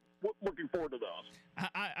so looking forward to those.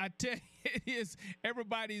 I tell you, it is,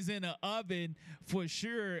 everybody's in an oven for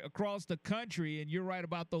sure across the country, and you're right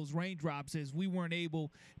about those raindrops, as we weren't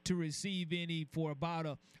able to receive any for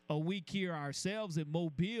about a week here ourselves in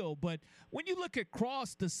Mobile. But when you look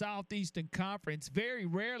across the Southeastern Conference, very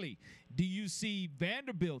rarely do you see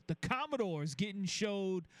Vanderbilt, the Commodores, getting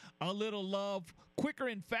showed a little love quicker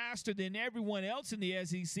and faster than everyone else in the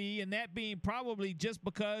SEC, and that being probably just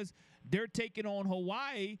because they're taking on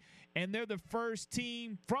Hawaii, and they're the first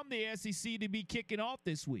team from the SEC to be kicking off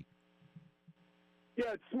this week.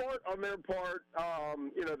 Yeah, it's smart on their part.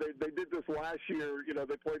 They did this last year. You know,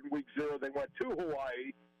 they played in week 0. They went to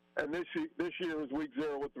Hawaii, and this year was week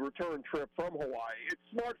 0 with the return trip from Hawaii. It's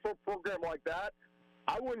smart for a program like that.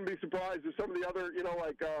 I wouldn't be surprised if some of the other,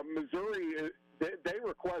 Missouri, they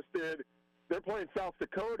requested, they're playing South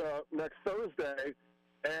Dakota next Thursday,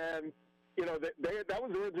 and that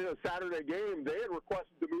was originally a Saturday game. They had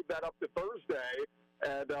requested to move that up to Thursday,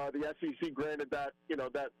 and the SEC granted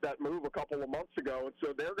that move a couple of months ago. And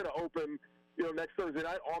so they're going to open, next Thursday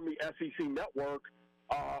night on the SEC network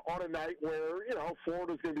on a night where,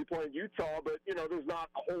 Florida's going to be playing Utah, but, there's not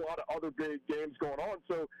a whole lot of other big games going on.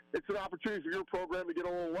 So it's an opportunity for your program to get a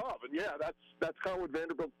little love. And, yeah, that's kind of what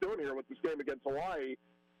Vanderbilt's doing here with this game against Hawaii.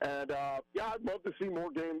 And, I'd love to see more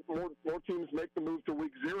teams make the move to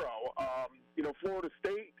week 0. Florida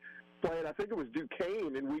State played, I think it was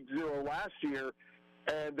Duquesne in week 0 last year,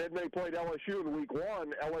 and then they played LSU in week 1.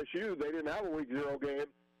 LSU, they didn't have a week 0 game.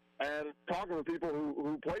 And talking to people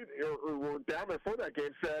who played or were down there for that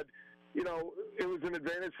game said, it was an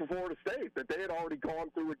advantage for Florida State that they had already gone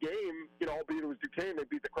through a game, albeit it was Duquesne, they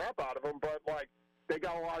beat the crap out of them, but, they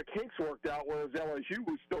got a lot of kinks worked out, whereas LSU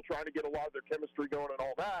was still trying to get a lot of their chemistry going and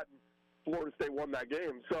all that, and Florida State won that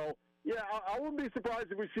game. So, yeah, I wouldn't be surprised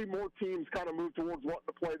if we see more teams kind of move towards wanting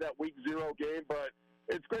to play that week 0 game, but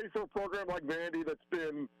it's great for a program like Vandy that's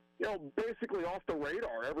been, basically off the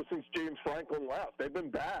radar ever since James Franklin left. They've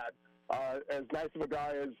been bad. As nice of a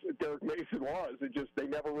guy as Derek Mason was, they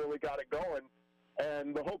never really got it going.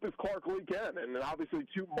 And the hope is Clark Lee can. And obviously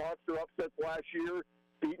 2 monster upsets last year,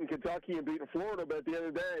 beating Kentucky and beating Florida, but at the end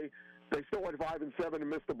of the day, they still went 5-7 and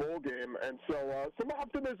missed the bowl game. And so some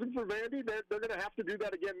optimism for Vandy. They're going to have to do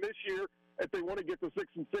that again this year if they want to get to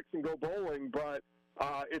 6-6 and go bowling. But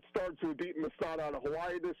it starts with beating the snot out of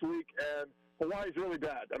Hawaii this week, and Hawaii's really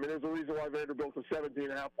bad. I mean, there's a reason why Vanderbilt's a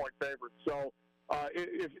 17.5-point favorite. So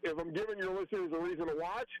if I'm giving your listeners a reason to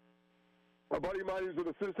watch, a buddy of mine who's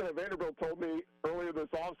an assistant at Vanderbilt told me earlier this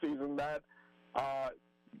offseason that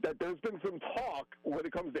there's been some talk when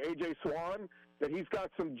it comes to A.J. Swan that he's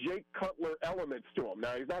got some Jake Cutler elements to him.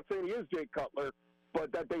 Now, he's not saying he is Jake Cutler,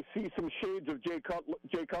 but that they see some shades of Jay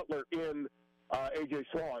Cutler in A.J.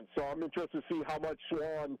 Swan. So I'm interested to see how much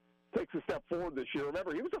Swan takes a step forward this year.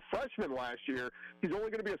 Remember, he was a freshman last year. He's only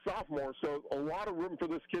going to be a sophomore, so a lot of room for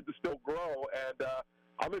this kid to still grow. And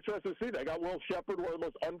I'm interested to see. They got Will Shepard, one of the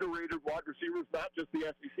most underrated wide receivers, not just the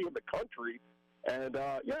SEC, in the country. And,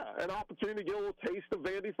 an opportunity to get a little taste of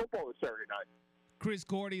Vandy football this Saturday night. Chris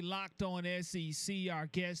Gordy, Locked On SEC, our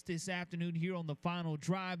guest this afternoon here on the Final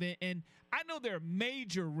Drive. And I know there are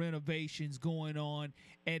major renovations going on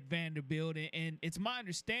at Vanderbilt, and it's my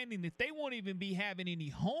understanding that they won't even be having any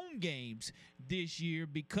home games this year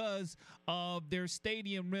because of their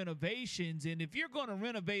stadium renovations. And if you're going to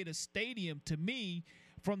renovate a stadium, to me,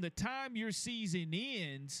 from the time your season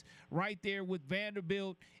ends, right there with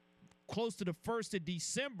Vanderbilt, close to the 1st of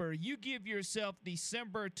December, you give yourself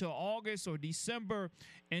December to August or December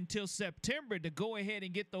until September to go ahead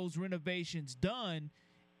and get those renovations done.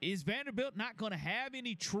 Is Vanderbilt not going to have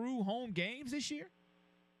any true home games this year?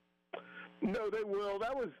 No, they will.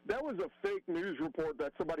 That was a fake news report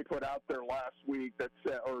that somebody put out there last week that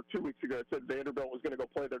said, or 2 weeks ago, that said Vanderbilt was going to go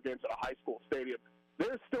play their games at a high school stadium.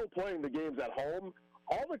 They're still playing the games at home.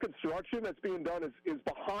 All the construction that's being done is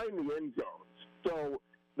behind the end zones. So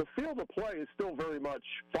the field of play is still very much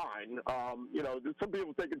fine. There's some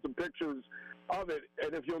people taking some pictures of it,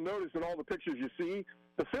 and if you'll notice in all the pictures you see,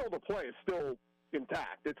 the field of play is still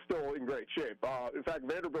intact. It's still in great shape. In fact,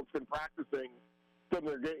 Vanderbilt's been practicing some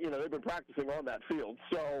of their, they've been practicing on that field.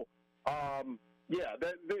 So,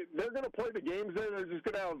 they're going to play the games there. They're just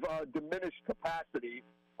going to have diminished capacity.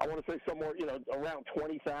 I want to say somewhere, around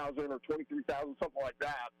 20,000 or 23,000, something like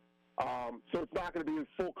that. So it's not going to be a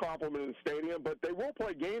full complement of the stadium, but they will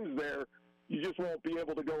play games there. You just won't be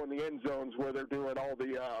able to go in the end zones where they're doing all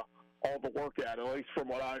the work at least from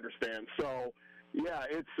what I understand. So, yeah,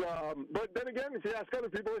 it's but then again, if you ask other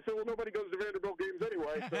people, they say, well, nobody goes to Vanderbilt games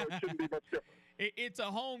anyway, so it shouldn't be much different. It's a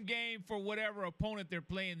home game for whatever opponent they're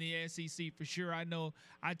playing in the SEC for sure. I know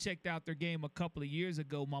I checked out their game a couple of years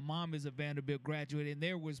ago. My mom is a Vanderbilt graduate, and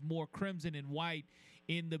there was more crimson and white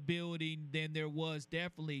in the building than there was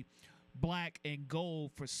definitely black and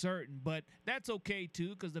gold for certain. But that's okay, too,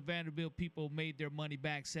 because the Vanderbilt people made their money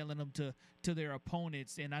back selling them to their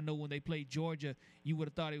opponents. And I know when they played Georgia, you would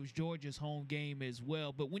have thought it was Georgia's home game as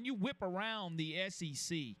well. But when you whip around the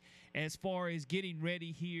SEC as far as getting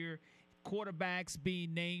ready here, quarterbacks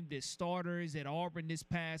being named as starters at Auburn this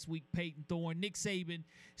past week, Peyton Thorne, Nick Saban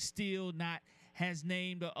still has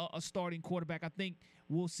named a starting quarterback. I think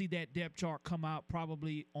we'll see that depth chart come out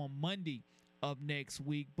probably on Monday of next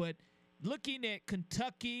week. But looking at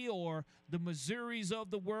Kentucky or the Missouris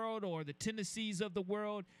of the world or the Tennessees of the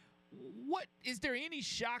world, what is there any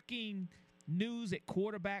shocking news at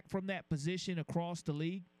quarterback from that position across the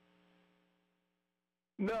league?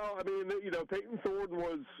 No, I mean, Peyton Thorne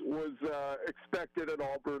was expected at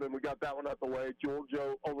Auburn, and we got that one out the way.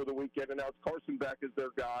 Georgia over the weekend announced Carson Beck as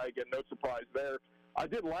their guy. Again, no surprise there. I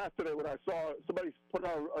did laugh today when I saw somebody put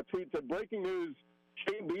out a tweet that breaking news: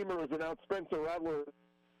 Shane Beamer has announced Spencer Rattler.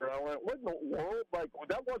 And I went, what in the world? Like,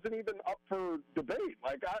 that wasn't even up for debate.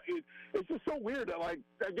 Like, it's just so weird that, I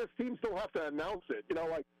guess teams still have to announce it.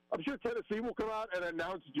 I'm sure Tennessee will come out and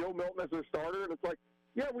announce Joe Milton as their starter, and it's like,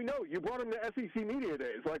 yeah, we know. You brought him to SEC Media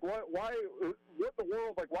Days. Like, what in the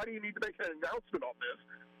world? Like, why do you need to make an announcement on this?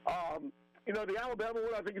 The Alabama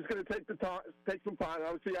one, I think, is going to take some time.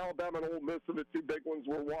 Obviously, Alabama and Ole Miss are the two big ones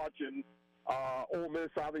we're watching. Ole Miss,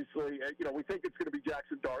 obviously, we think it's going to be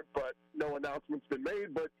Jackson Dart, but no announcement's been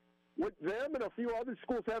made. But what them and a few other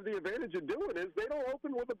schools have the advantage of doing is they don't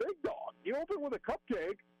open with a big dog. You open with a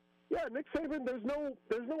cupcake. Yeah, Nick Saban, there's no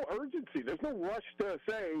urgency. There's no rush to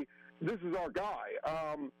say, this is our guy.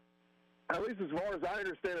 At least as far as I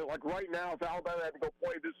understand it, like right now, if Alabama had to go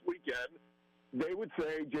play this weekend, they would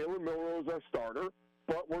say Jalen Milroe is our starter,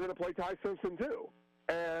 but we're going to play Ty Simpson too.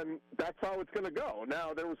 And that's how it's going to go.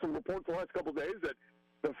 Now, there were some reports the last couple of days that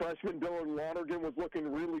the freshman Dylan Lonergan was looking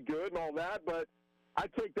really good and all that, but I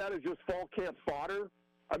take that as just fall camp fodder.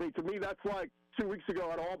 I mean, to me, that's like 2 weeks ago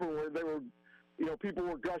at Auburn where they were, people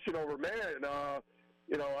were gushing over, the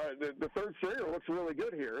third stringer looks really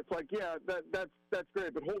good here. It's like, yeah, that's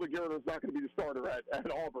great, but Holden Garrett is not going to be the starter at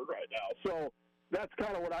Auburn right now. So that's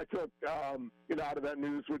kind of what I took, out of that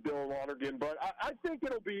news with Dylan Lonergan. But I think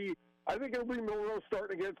it'll be Milroe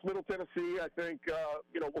starting against Middle Tennessee. I think,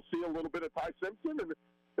 we'll see a little bit of Ty Simpson. And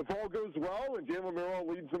if all goes well and Jalen Milroe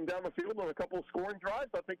leads them down the field on a couple of scoring drives,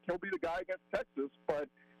 I think he'll be the guy against Texas. But,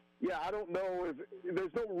 yeah, I don't know if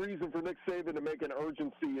there's no reason for Nick Saban to make an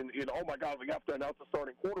urgency in oh, my God, we have to announce a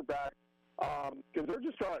starting quarterback. Because they're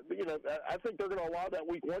just trying, I think they're going to allow that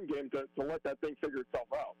week one game to let that thing figure itself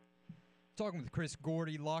out. Talking with Chris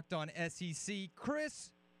Gordy, Locked On SEC.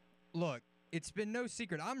 Chris, look, it's been no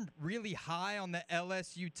secret. I'm really high on the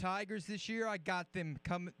LSU Tigers this year. I got them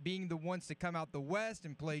being the ones to come out the West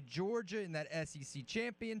and play Georgia in that SEC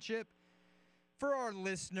championship. For our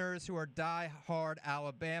listeners who are die-hard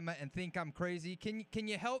Alabama and think I'm crazy, can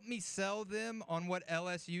you help me sell them on what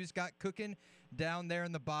LSU's got cooking down there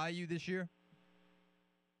in the Bayou this year?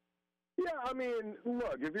 Yeah, I mean,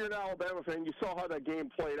 look, if you're an Alabama fan, you saw how that game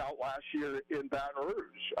played out last year in Baton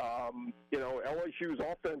Rouge. LSU's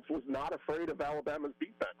offense was not afraid of Alabama's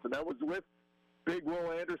defense, and that was with Big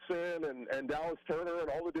Will Anderson and Dallas Turner and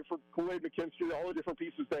all the different Kool-Aid McKinstry, all the different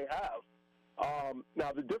pieces they have.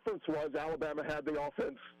 Now, the difference was Alabama had the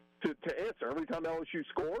offense to answer. Every time LSU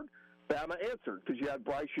scored, Bama answered because you had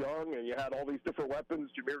Bryce Young and you had all these different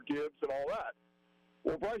weapons, Jahmyr Gibbs and all that.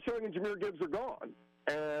 Well, Bryce Young and Jahmyr Gibbs are gone,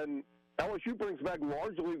 and LSU brings back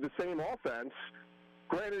largely the same offense.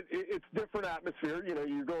 Granted, it's different atmosphere.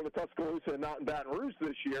 You're going to Tuscaloosa and not in Baton Rouge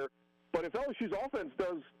this year. But if LSU's offense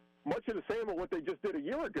does much of the same of what they just did a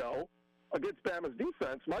year ago against Bama's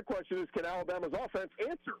defense, my question is, can Alabama's offense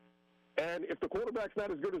answer? And if the quarterback's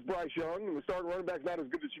not as good as Bryce Young and the starting running back's not as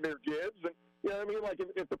good as Jahmyr Gibbs, and you know what I mean, like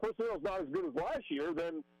if the personnel's not as good as last year,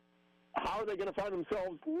 then how are they going to find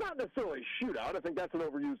themselves, not necessarily a shootout, I think that's an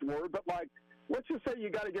overused word, but like, let's just say you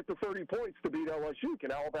got to get to 30 points to beat LSU.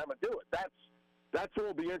 Can Alabama do it? That's what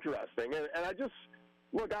will be interesting. And I just,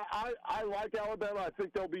 look, I like Alabama. I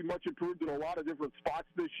think they'll be much improved in a lot of different spots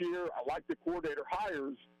this year. I like the coordinator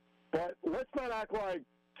hires, but let's not act like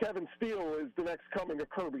Kevin Steele is the next coming of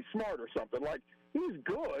Kirby Smart or something. Like, he's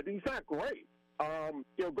good. He's not great. You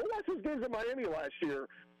know, go watch his games at Miami last year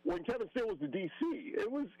when Kevin Steele was the DC. It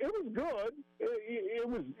was good.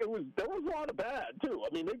 There was a lot of bad too.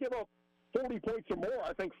 I mean, they gave up 40 points or more,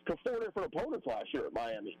 I think, to 4 different opponents last year at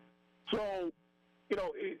Miami. So, you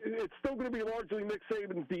know, it's still going to be largely Nick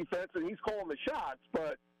Saban's defense, and he's calling the shots.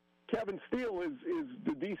 But Kevin Steele is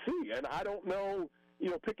the DC, and I don't know. You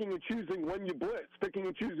know, picking and choosing when you blitz, picking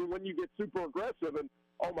and choosing when you get super aggressive, and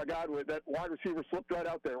oh my God, that wide receiver slipped right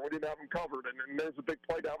out there, and we didn't have him covered, and there's a big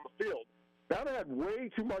play down the field. Bama had way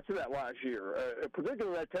too much of that last year,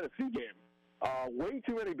 particularly that Tennessee game. Way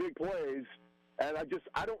too many big plays, and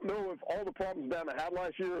I don't know if all the problems Bama had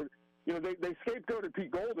last year. You know, they scapegoated Pete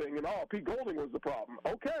Golding, and Pete Golding was the problem.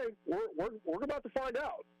 Okay, we're about to find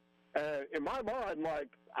out. In my mind, like,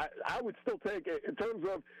 I would still take it in terms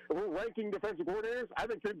of if we're ranking defensive coordinators. I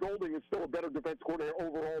think Pete Golding is still a better defensive coordinator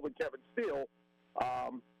overall than Kevin Steele.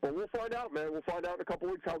 But we'll find out, man. We'll find out in a couple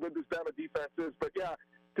weeks how good this Bama defense is. But yeah,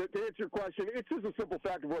 to answer your question, it's just a simple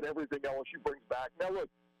fact of what everything LSU brings back. Now, look,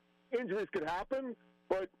 injuries could happen,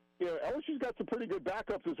 but you know, LSU's got some pretty good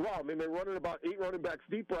backups as well. I mean, they're running about 8 running backs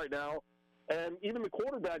deep right now. And even the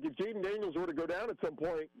quarterback, if Jaden Daniels were to go down at some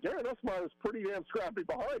point, Darren Nussmeier is pretty damn scrappy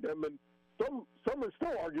behind him. And some are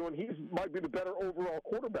still arguing he might be the better overall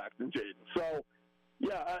quarterback than Jaden. So,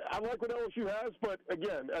 yeah, I like what LSU has. But,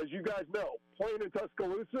 again, as you guys know, playing in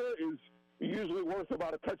Tuscaloosa is usually worth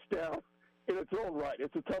about a touchdown in its own right.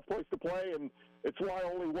 It's a tough place to play, and it's why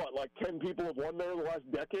only, 10 people have won there in the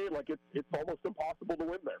last decade? Like, it's almost impossible to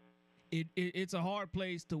win there. It's a hard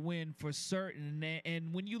place to win for certain,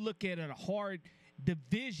 and when you look at a hard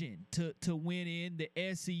division to win in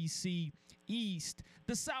the SEC East,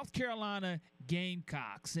 the South Carolina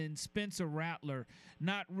Gamecocks and Spencer Rattler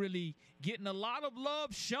not really getting a lot of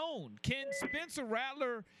love shown. Can Spencer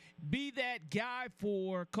Rattler be that guy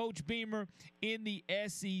for Coach Beamer in the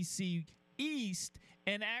SEC East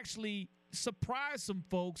and actually surprise some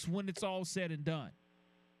folks when it's all said and done?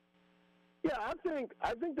 Yeah, I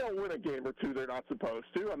think they'll win a game or two they're not supposed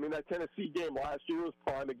to. I mean, that Tennessee game last year was a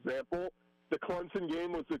prime example. The Clemson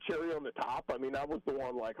game was the cherry on the top. I mean, that was the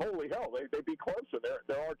one like, holy hell, they beat Clemson.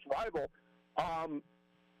 They're arch rival.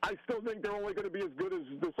 I still think they're only going to be as good as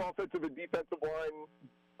this offensive and defensive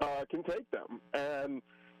line can take them. And,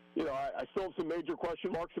 you know, I still have some major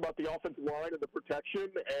question marks about the offensive line and the protection.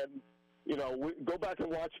 And, you know, go back and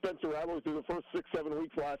watch Spencer Rattler through the first 6-7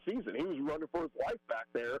 weeks last season. He was running for his life back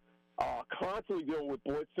there. Constantly dealing with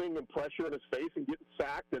blitzing and pressure in his face and getting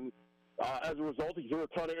sacked, and as a result, he threw a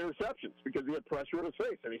ton of interceptions because he had pressure in his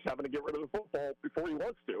face, and he's having to get rid of the football before he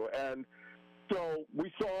wants to. And so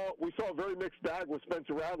we saw a very mixed bag with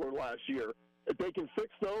Spencer Rattler last year. If they can fix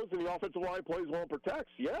those and the offensive line plays well and protects,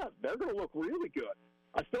 yeah, they're going to look really good.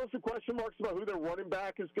 I still have some question marks about who their running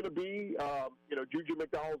back is going to be. You know, Juju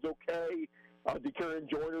McDonald's okay. DeCarrion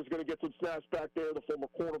Joyner is going to get some snaps back there, the former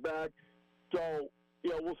quarterback. So, you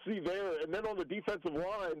know, we'll see there. And then on the defensive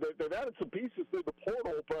line, they've added some pieces through the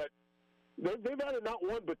portal, but they've added not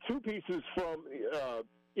one but 2 pieces from,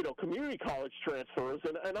 you know, community college transfers.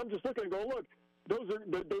 And I'm just looking and going, look,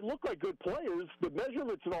 they look like good players. The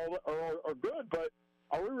measurements and all are good, but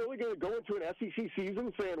are we really going to go into an SEC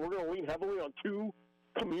season saying we're going to lean heavily on 2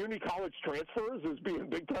 community college transfers as being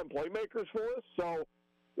big-time playmakers for us? So,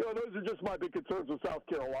 you know, those are just my big concerns with South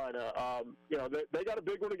Carolina. You know, they got a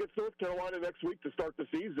big one against North Carolina next week to start the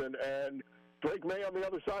season, and Drake May on the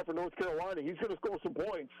other side for North Carolina, he's going to score some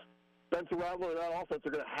points. Spencer Rattler and that offense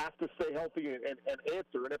are going to have to stay healthy and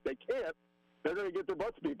answer, and if they can't, they're going to get their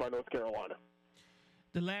butts beat by North Carolina.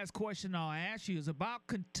 The last question I'll ask you is about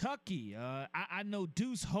Kentucky. I know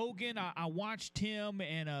Deuce Hogan. I watched him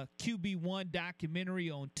in a QB1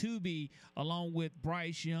 documentary on Tubi along with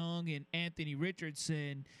Bryce Young and Anthony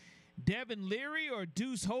Richardson. Devin Leary or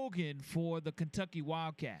Deuce Hogan for the Kentucky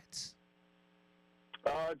Wildcats?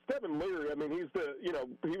 It's Devin Leary. I mean, he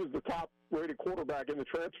was the top-rated quarterback in the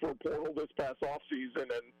transfer portal this past offseason,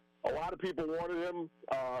 and a lot of people wanted him.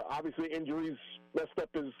 Obviously, injuries messed up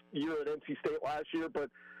his year at NC State last year, but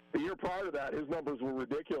The year prior to that, his numbers were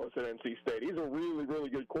ridiculous at NC State. He's a really, really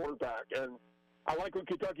good quarterback. And I like what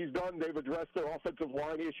Kentucky's done. They've addressed their offensive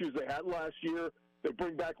line issues they had last year. They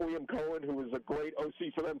bring back Liam Cohen, who was a great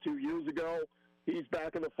OC for them 2 years ago. He's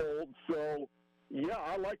back in the fold. So, yeah,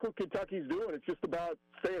 I like what Kentucky's doing. It's just about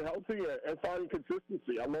staying healthy and finding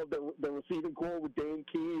consistency. I love the receiving core with Dane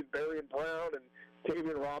Key and Varian Brown and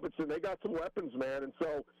Tavian Robinson. They got some weapons, man. And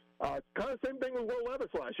so it's kind of the same thing with Will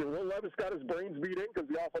Levis last year. Will Levis got his brains beat in because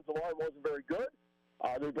the offensive line wasn't very good.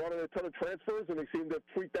 They brought in a ton of transfers, and they seem to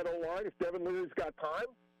tweak that O-line. If Devin Leary's got time,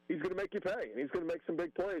 he's going to make you pay, and he's going to make some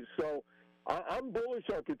big plays. So I'm bullish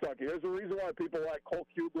on Kentucky. There's a reason why people like Cole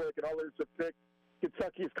Kubelik and others have picked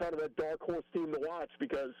Kentucky as kind of that dark horse team to watch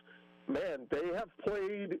because, man, they've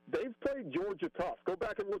played Georgia tough. Go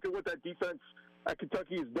back and look at what that defense at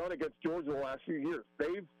Kentucky has done against Georgia the last few years.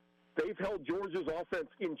 They've held Georgia's offense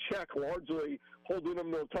in check largely, holding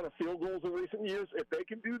them to a ton of field goals in recent years. If they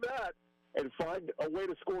can do that and find a way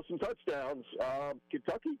to score some touchdowns,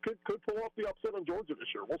 Kentucky could pull off the upset on Georgia this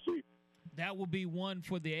year. We'll see. That will be one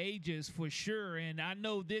for the ages for sure. And I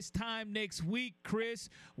know this time next week, Chris,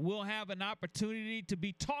 we'll have an opportunity to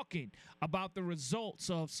be talking about the results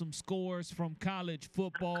of some scores from college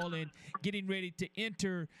football and getting ready to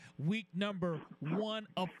enter week number 1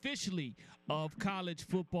 officially of college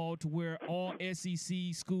football, to where all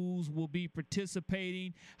SEC schools will be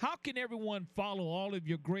participating. How can everyone follow all of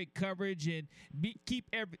your great coverage and keep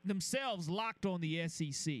themselves locked on the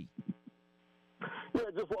SEC? Yeah,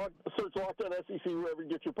 just search Locked On SEC wherever you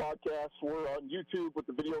get your podcasts. We're on YouTube with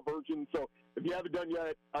the video version. So if you haven't done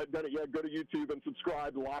it yet, go to YouTube and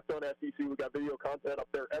subscribe. Locked On SEC. We've got video content up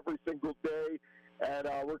there every single day. And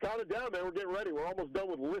we're counting down, man. We're getting ready. We're almost done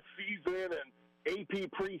with list season and AP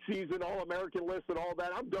preseason, All-American list and all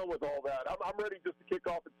that. I'm done with all that. I'm ready just to kick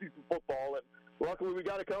off and see some football. And luckily we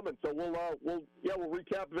got it coming. So we'll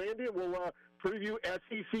recap Vandy and we'll preview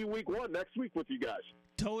SEC Week 1 next week with you guys.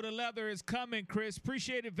 Total Leather is coming, Chris.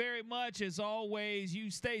 Appreciate it very much. As always,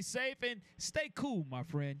 you stay safe and stay cool, my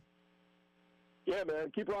friend. Yeah,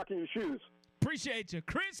 man. Keep rocking your shoes. Appreciate you.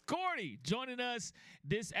 Chris Cordy joining us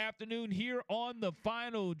this afternoon here on The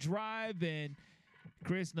Final Drive. And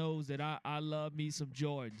Chris knows that I love me some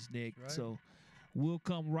Jordans, Nick. Right. So we'll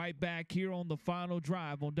come right back here on The Final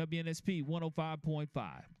Drive on WNSP 105.5.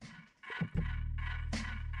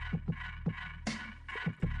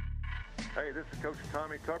 Hey, this is Coach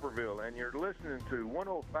Tommy Tuberville, and you're listening to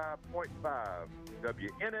 105.5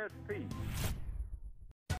 WNSP.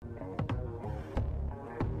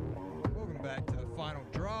 Welcome back to The Final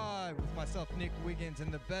Drive with myself, Nick Wiggins, and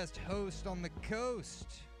the best host on the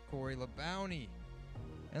coast, Corey LeBounty.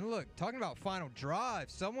 And look, talking about final drive,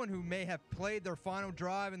 someone who may have played their final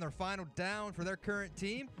drive and their final down for their current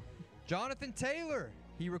team, Jonathan Taylor.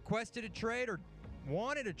 He requested a trade or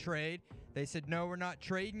wanted a trade. They said, no, we're not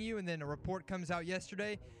trading you. And then a report comes out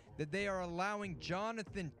yesterday that they are allowing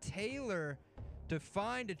Jonathan Taylor to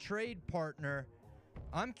find a trade partner.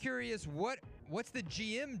 I'm curious, what's the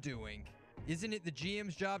GM doing? Isn't it the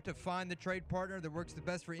GM's job to find the trade partner that works the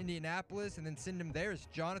best for Indianapolis and then send him there? Is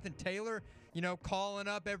Jonathan Taylor, calling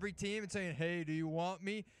up every team and saying, hey, do you want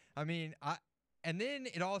me? I mean, and then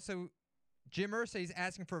it also, Jim Irsay is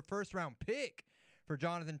asking for a first-round pick for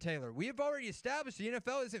Jonathan Taylor. We have already established the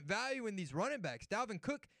NFL isn't valuing these running backs. Dalvin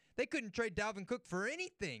Cook, they couldn't trade Dalvin Cook for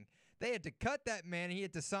anything. They had to cut that man. He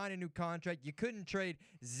had to sign a new contract. You couldn't trade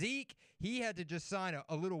Zeke. He had to just sign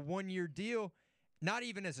a little one-year deal, not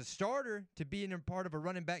even as a starter, to be in part of a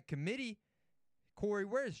running back committee. Corey,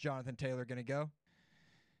 where is Jonathan Taylor going to go?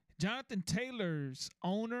 Jonathan Taylor's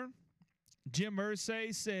owner, Jim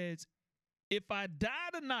Irsay, says, if I die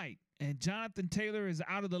tonight and Jonathan Taylor is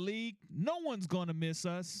out of the league, no one's going to miss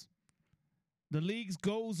us. The league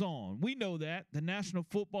goes on. We know that. The National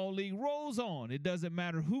Football League rolls on. It doesn't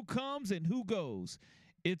matter who comes and who goes.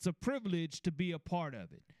 It's a privilege to be a part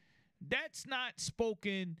of it. That's not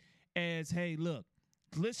spoken as, hey, look,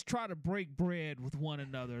 let's try to break bread with one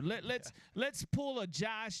another. Let's pull a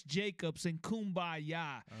Josh Jacobs and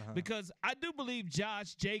kumbaya, because I do believe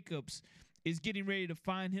Josh Jacobs is getting ready to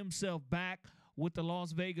find himself back with the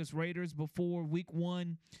Las Vegas Raiders before week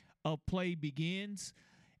 1 of play begins.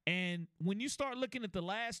 And when you start looking at the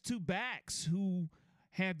last 2 backs who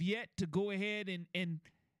have yet to go ahead and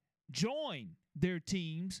join their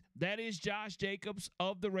teams, that is Josh Jacobs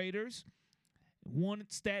of the Raiders,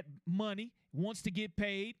 wants that money, wants to get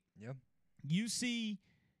paid. Yep. You see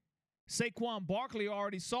Saquon Barkley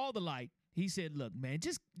already saw the light. He said, look, man,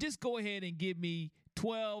 just go ahead and give me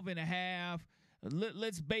 12 and a half.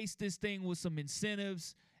 Let's base this thing with some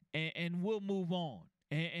incentives, and we'll move on.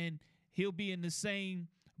 And he'll be in the same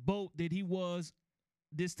boat that he was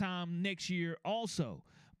this time next year also.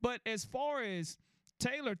 But as far as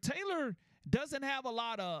Taylor doesn't have a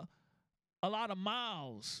lot of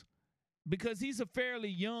miles because he's a fairly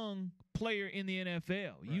young player in the NFL.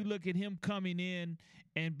 Right. You look at him coming in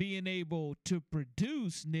and being able to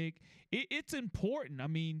produce, Nick, it's important. I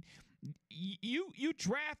mean, you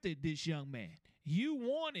drafted this young man. You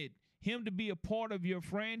wanted him to be a part of your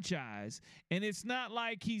franchise, and it's not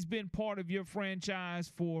like he's been part of your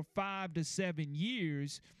franchise for 5 to 7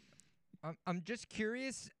 years. I'm just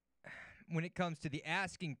curious when it comes to the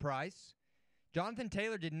asking price. Jonathan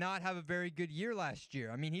Taylor did not have a very good year last year.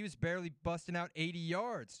 I mean, he was barely busting out 80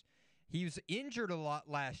 yards. He was injured a lot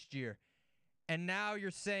last year. And now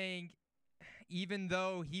you're saying, even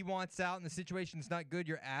though he wants out and the situation's not good,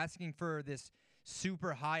 you're asking for this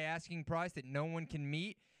super high asking price that no one can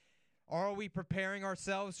meet. Are we preparing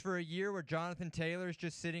ourselves for a year where Jonathan Taylor is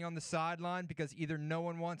just sitting on the sideline because either no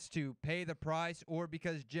one wants to pay the price or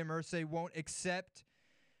because Jim Irsay won't accept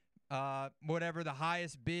whatever the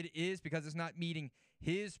highest bid is because it's not meeting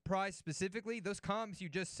his price specifically? Those comments you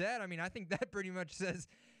just said, I mean, I think that pretty much says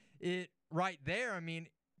it right there. I mean,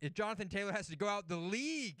 if Jonathan Taylor has to go out the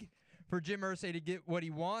league for Jim Irsay to get what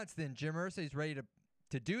he wants, then Jim Irsay is ready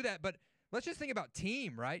to do that. But let's just think about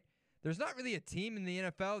team, right? There's not really a team in the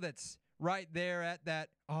NFL that's right there at that,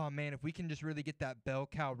 oh, man, if we can just really get that bell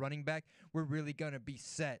cow running back, we're really going to be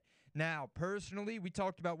set. Now, personally, we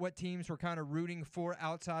talked about what teams we're kind of rooting for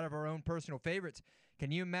outside of our own personal favorites.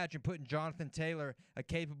 Can you imagine putting Jonathan Taylor, a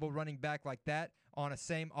capable running back like that, on a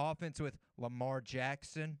same offense with Lamar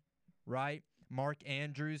Jackson, right? Mark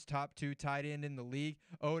Andrews, top 2 tight end in the league,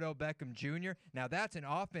 Odell Beckham Jr. Now that's an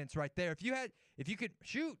offense right there. If you could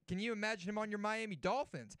shoot, can you imagine him on your Miami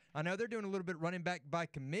Dolphins? I know they're doing a little bit running back by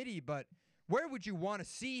committee, but where would you want to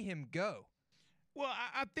see him go? Well,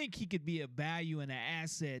 I think he could be a value and an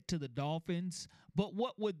asset to the Dolphins, but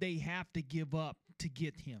what would they have to give up to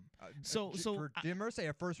get him? So for Jim Irsay,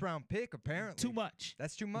 a first-round pick, apparently. Too much.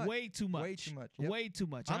 That's too much. Way too much. Way too much. Yep. Way too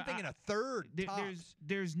much. I'm thinking a third tops.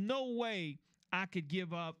 There's no way I could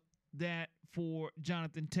give up that for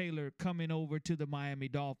Jonathan Taylor coming over to the Miami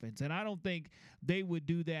Dolphins. And I don't think they would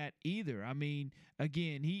do that either. I mean,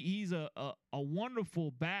 again, he's a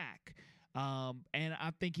wonderful back. And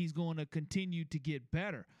I think he's going to continue to get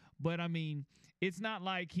better. But, I mean, it's not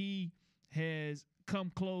like he has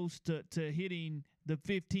come close to hitting the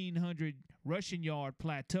 1,500 rushing yard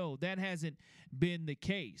plateau. That hasn't been the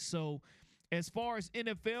case. So, as far as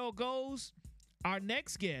NFL goes, our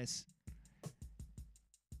next guest,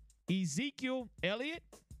 Ezekiel Elliott.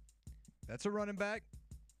 That's a running back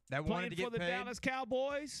that wanted to get paid. Playing for the Dallas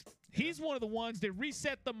Cowboys. Yeah. He's one of the ones that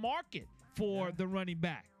reset the market for the running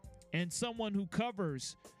back. And someone who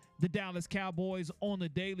covers the Dallas Cowboys on a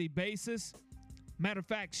daily basis. Matter of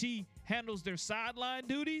fact, she handles their sideline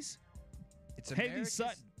duties. It's Haley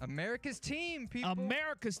Sutton. America's team, people.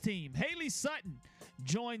 America's team. Haley Sutton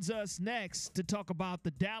joins us next to talk about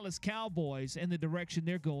the Dallas Cowboys and the direction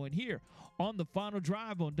they're going here on the Final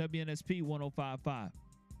Drive on WNSP 105.5.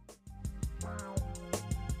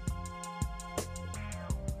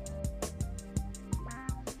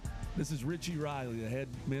 This is Richie Riley, the head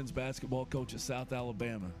men's basketball coach at South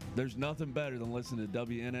Alabama. There's nothing better than listening to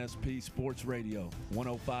WNSP Sports Radio,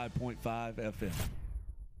 105.5 FM.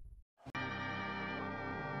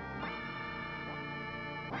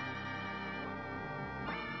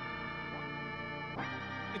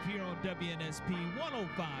 Here on WNSP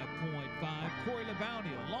 105.5, Corey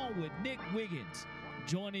LeBounty along with Nick Wiggins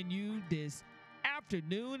joining you this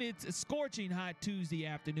afternoon. It's a scorching hot Tuesday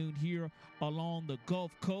afternoon here along the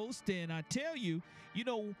Gulf Coast. And I tell you,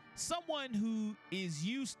 someone who is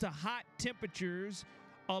used to hot temperatures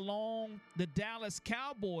along the Dallas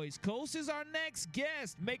Cowboys coast is our next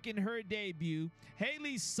guest, making her debut,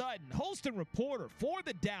 Haley Sutton, host and reporter for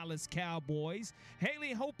the Dallas Cowboys.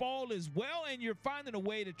 Haley, hope all is well and you're finding a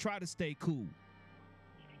way to try to stay cool.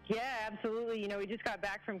 Yeah, absolutely. We just got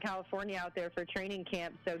back from California out there for training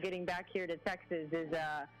camp, so getting back here to Texas is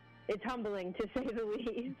it's humbling, to say the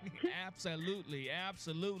least.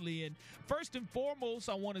 Absolutely. And first and foremost,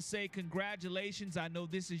 I want to say congratulations. I know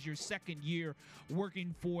this is your second year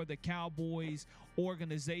working for the Cowboys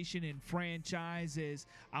organization and franchise. As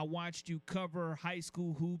I watched you cover high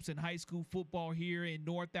school hoops and high school football here in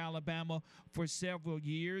North Alabama for several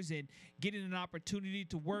years, and getting an opportunity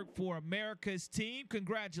to work for America's team.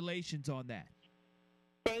 Congratulations on that.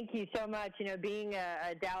 Thank you so much. Being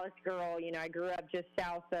a Dallas girl, I grew up just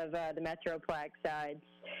south of the Metroplex.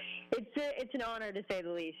 It's an honor, to say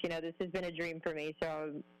the least. This has been a dream for me, so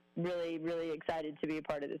I'm really, really excited to be a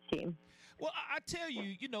part of this team. Well, I tell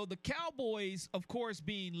you, the Cowboys, of course,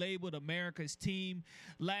 being labeled America's team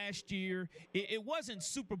last year, it wasn't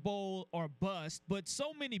Super Bowl or bust, but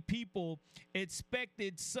so many people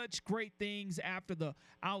expected such great things after the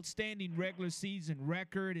outstanding regular season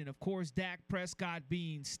record, and of course, Dak Prescott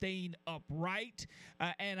staying upright.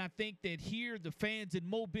 And I think that here, the fans in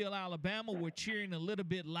Mobile, Alabama, were cheering a little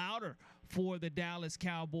bit louder for the Dallas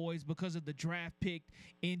Cowboys because of the draft pick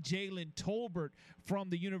in Jalen Tolbert from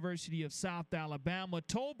the University of South Alabama.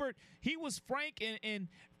 Tolbert, he was frank and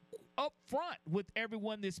up front with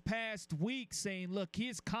everyone this past week, saying, look,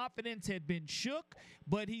 his confidence had been shook,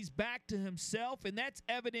 but he's back to himself, and that's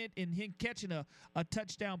evident in him catching a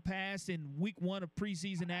touchdown pass in week 1 of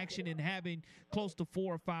preseason action and having close to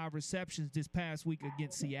 4 or 5 receptions this past week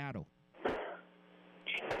against Seattle.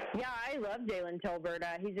 Yeah, I love Jalen Tolbert.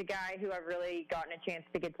 He's a guy who I've really gotten a chance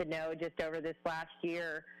to get to know just over this last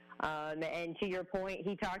year. And to your point,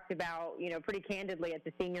 he talked about, pretty candidly at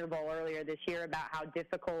the Senior Bowl earlier this year about how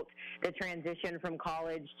difficult the transition from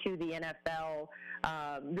college to the NFL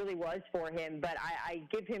really was for him. But I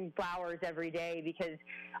give him flowers every day because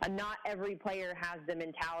not every player has the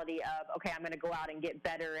mentality of, okay, I'm going to go out and get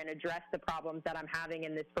better and address the problems that I'm having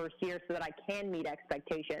in this first year so that I can meet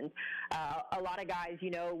expectations. A lot of guys,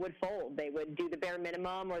 would fold. They would do the bare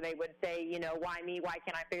minimum, or they would say, why me? Why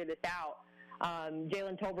can't I figure this out?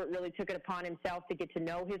 Jalen Tolbert really took it upon himself to get to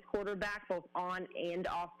know his quarterback both on and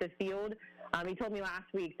off the field. He told me last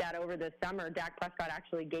week that over the summer, Dak Prescott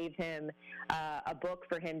actually gave him a book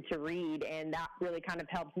for him to read, and that really kind of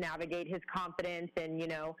helped navigate his confidence. And,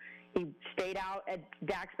 he stayed out at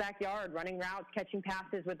Dak's backyard, running routes, catching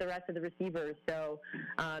passes with the rest of the receivers. So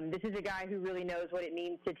this is a guy who really knows what it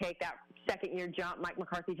means to take that second-year jump. Mike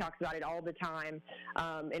McCarthy talks about it all the time,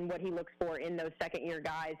 and what he looks for in those second-year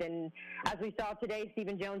guys. And as we saw today,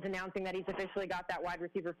 Stephen Jones announcing that he's officially got that wide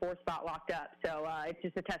receiver 4 spot locked up. So it's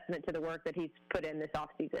just a testament to the work that he's put in this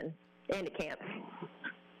offseason and at camp.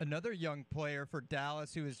 Another young player for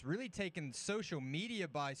Dallas who has really taken social media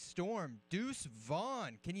by storm, Deuce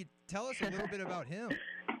Vaughn. Can you tell us a little bit about him?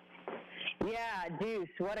 Yeah, Deuce,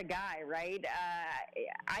 what a guy, right?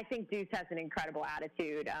 I think Deuce has an incredible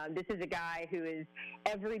attitude. This is a guy who is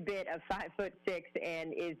every bit of 5'6"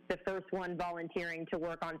 and is the first one volunteering to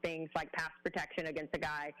work on things like pass protection against a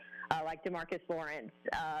guy like DeMarcus Lawrence.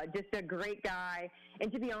 Just a great guy.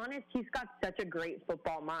 And to be honest, he's got such a great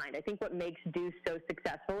football mind. I think what makes Deuce so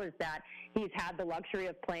successful is that he's had the luxury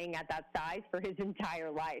of playing at that size for his entire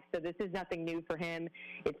life. So this is nothing new for him.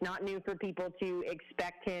 It's not new for people to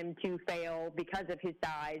expect him to fail because of his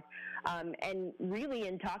size. And really,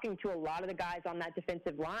 in talking to a lot of the guys on that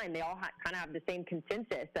defensive line, they all kind of have the same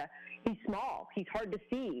consensus. He's small. He's hard to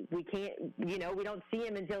see. We can't, we don't see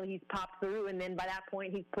him until he's popped through, and then by that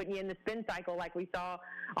point, he's putting you in the spin cycle like we saw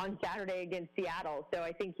on Saturday against Seattle. So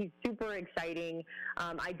I think he's super exciting.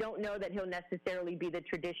 I don't know that he'll necessarily be the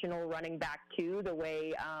traditional running back 2, the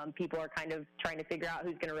way people are kind of trying to figure out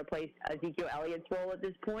who's going to replace Ezekiel Elliott's role at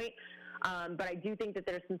this point. But I do think that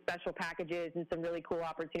there's some special packages and some really cool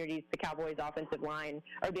opportunities the Cowboys offensive line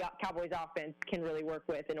or the Cowboys offense can really work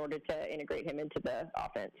with in order to integrate him into the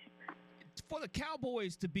offense. For the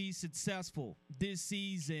Cowboys to be successful this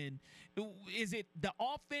season, is it the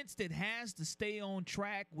offense that has to stay on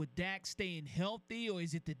track with Dak staying healthy, or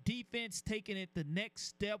is it the defense taking it the next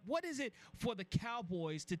step? What is it for the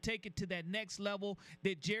Cowboys to take it to that next level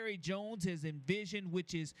that Jerry Jones has envisioned,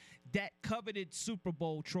 which is that coveted Super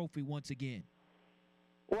Bowl trophy once again?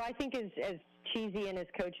 Well, I think as cheesy and as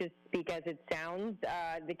coaches speak as it sounds,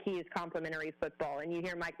 the key is complementary football. And you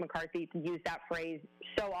hear Mike McCarthy use that phrase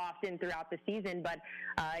so often throughout the season, but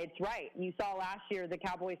it's right. You saw last year the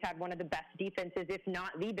Cowboys had one of the best defenses, if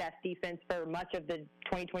not the best defense, for much of the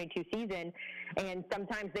 2022 season. And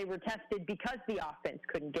sometimes they were tested because the offense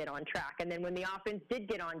couldn't get on track. And then when the offense did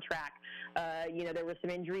get on track, there were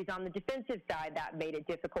some injuries on the defensive side that made it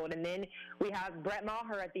difficult. And then we have Brett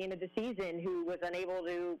Maher at the end of the season who was unable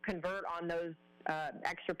to convert on those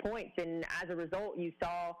extra points. And as a result, you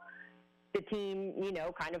saw the team,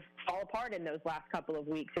 kind of fall apart in those last couple of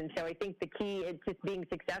weeks. And so I think the key is just being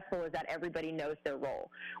successful is that everybody knows their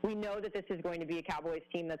role. We know that this is going to be a Cowboys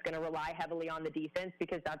team that's going to rely heavily on the defense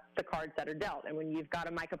because that's the cards that are dealt. And when you've got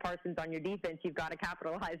a Micah Parsons on your defense, you've got to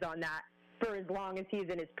capitalize on that. for as long as he's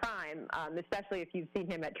in his prime, especially if you've seen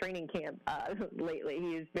him at training camp lately.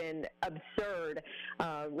 He's been absurd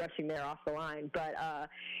rushing there off the line. But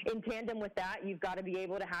in tandem with that, you've got to be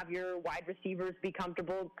able to have your wide receivers be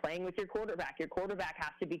comfortable playing with your quarterback. Your quarterback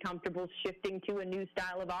has to be comfortable shifting to a new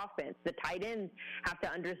style of offense. The tight ends have to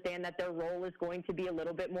understand that their role is going to be a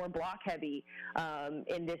little bit more block heavy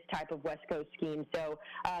in this type of West Coast scheme. So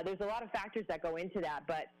there's a lot of factors that go into that.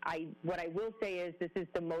 But what I will say is this is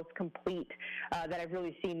the most complete that I've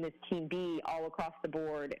really seen this team be all across the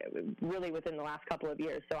board, really within the last couple of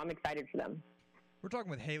years. So I'm excited for them. We're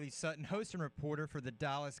talking with Haley Sutton, host and reporter for the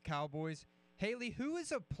Dallas Cowboys. Haley, who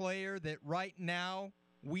is a player that right now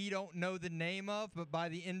we don't know the name of, but by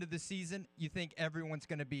the end of the season, you think everyone's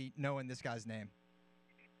going to be knowing this guy's name?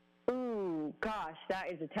 Ooh, gosh,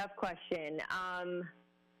 that is a tough question. I'm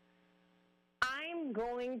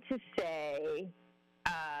going to say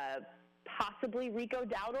possibly Rico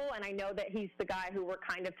Dowdle, and I know that he's the guy who we're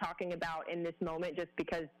kind of talking about in this moment just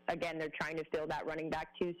because, again, they're trying to fill that running back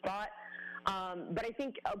 2 spot. But I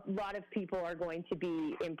think a lot of people are going to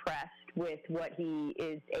be impressed with what he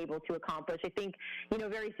is able to accomplish. I think,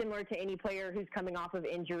 very similar to any player who's coming off of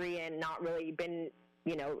injury and not really been,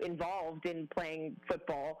 involved in playing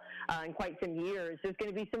football in quite some years, there's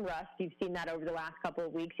going to be some rust. You've seen that over the last couple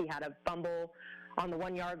of weeks. He had a fumble on the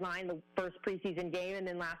 1-yard line the first preseason game, and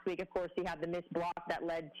then last week, of course, he had the missed block that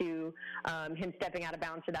led to him stepping out of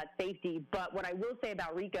bounds for that safety. But what I will say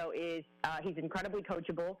about Rico is he's incredibly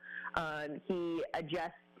coachable. He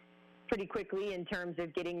adjusts pretty quickly in terms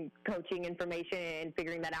of getting coaching information and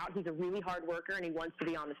figuring that out. He's a really hard worker, and he wants to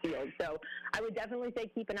be on the field. So I would definitely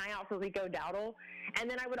say keep an eye out for Rico Dowdle. And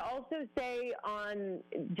then I would also say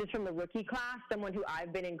just from the rookie class, someone who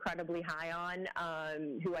I've been incredibly high on,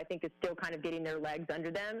 who I think is still kind of getting their legs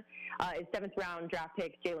under them, is 7th-round draft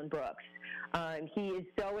pick Jalen Brooks. He is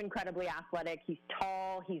so incredibly athletic. He's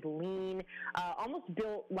tall. He's lean, almost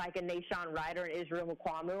built like a Nahshon Ryder and Israel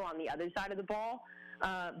Mukuamu on the other side of the ball.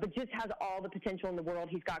 But just has all the potential in the world.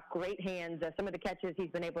 He's got great hands. Some of the catches he's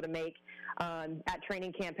been able to make at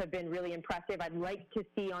training camp have been really impressive. I'd like to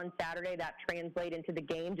see on Saturday that translate into the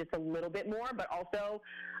game just a little bit more, but also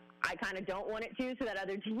I kind of don't want it to so that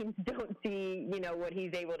other teams don't see, what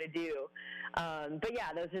he's able to do. But,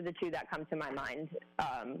 yeah, those are the 2 that come to my mind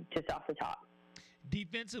just off the top.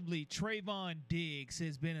 Defensively, Trayvon Diggs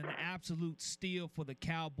has been an absolute steal for the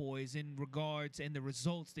Cowboys in regards and the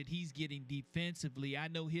results that he's getting defensively. I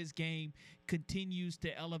know his game continues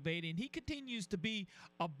to elevate, and he continues to be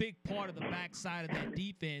a big part of the backside of that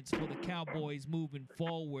defense for the Cowboys moving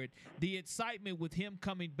forward. The excitement with him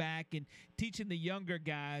coming back and teaching the younger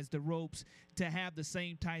guys the ropes to have the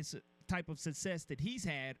same type of success that he's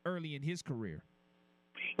had early in his career.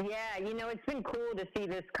 Yeah, it's been cool to see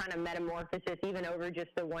this kind of metamorphosis even over just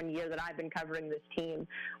the 1 year that I've been covering this team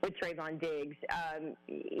with Trayvon Diggs.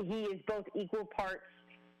 He is both equal parts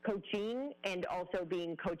coaching and also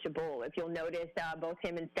being coachable. If you'll notice, both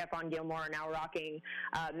him and Stephon Gilmore are now rocking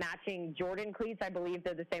matching Jordan cleats. I believe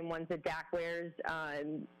they're the same ones that Dak wears.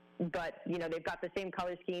 But, they've got the same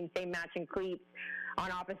color scheme, same matching cleats on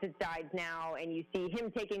opposite sides now, and you see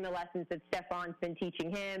him taking the lessons that Stephon's been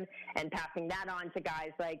teaching him and passing that on to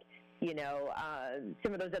guys like,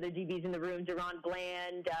 some of those other DBs in the room, Deron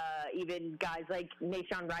Bland, even guys like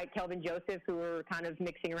Nahshon Wright, Kelvin Joseph, who are kind of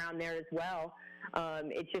mixing around there as well.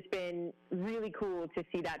 It's just been really cool to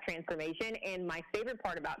see that transformation. And my favorite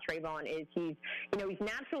part about Trayvon is he's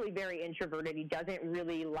naturally very introverted. He doesn't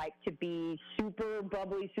really like to be super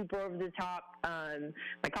bubbly, super over the top.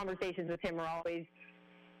 My conversations with him are always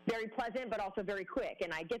very pleasant, but also very quick.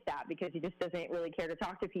 And I get that because he just doesn't really care to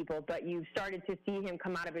talk to people. But you've started to see him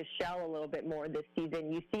come out of his shell a little bit more this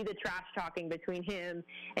season. You see the trash talking between him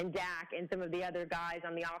and Dak and some of the other guys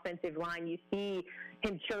on the offensive line. You see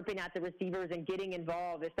him chirping at the receivers and getting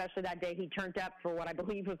involved, especially that day he turned up for what I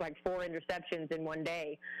believe was like 4 interceptions in one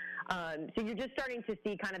day. So you're just starting to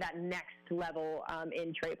see kind of that next level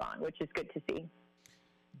in Trayvon, which is good to see.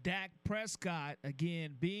 Dak Prescott,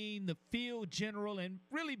 again, being the field general and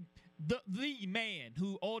really the man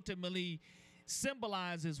who ultimately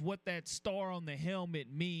symbolizes what that star on the helmet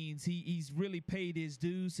means. He's really paid his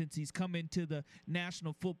dues since he's come into the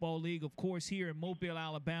National Football League. Of course, here in Mobile,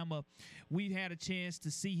 Alabama, we've had a chance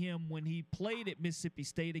to see him when he played at Mississippi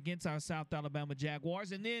State against our South Alabama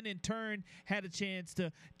Jaguars, and then in turn had a chance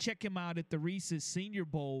to check him out at the Reese's Senior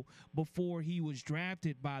Bowl before he was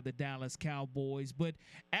drafted by the Dallas Cowboys. But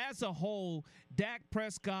as a whole, Dak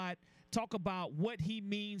Prescott, talk about what he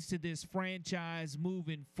means to this franchise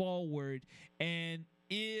moving forward. And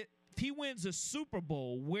if he wins a Super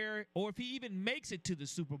Bowl, or if he even makes it to the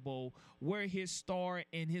Super Bowl, where his star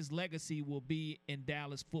and his legacy will be in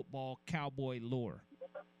Dallas football Cowboy lore?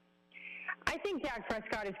 I think Dak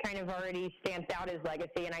Prescott has kind of already stamped out his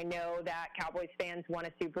legacy, and I know that Cowboys fans won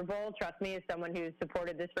a Super Bowl. Trust me, as someone who's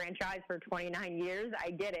supported this franchise for 29 years,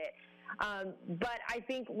 I get it. But I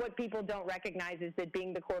think what people don't recognize is that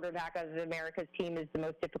being the quarterback of America's team is the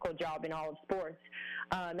most difficult job in all of sports.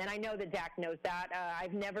 And I know that Dak knows that.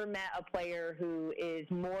 I've never met a player who is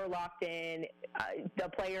more locked in, the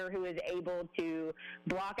player who is able to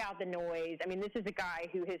block out the noise. I mean, this is a guy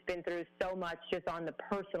who has been through so much just on the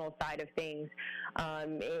personal side of things,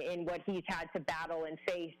 in what he's had to battle and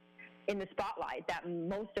face in the spotlight that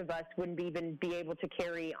most of us wouldn't even be able to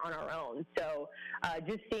carry on our own. So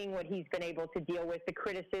just seeing what he's been able to deal with, the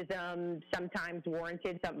criticism, sometimes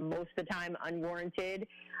warranted, most of the time unwarranted,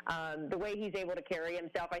 the way he's able to carry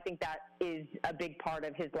himself, I think that is a big part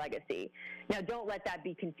of his legacy. Now, don't let that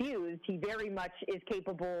be confused. He very much is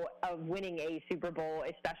capable of winning a Super Bowl,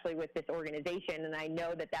 especially with this organization, and I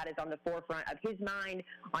know that that is on the forefront of his mind,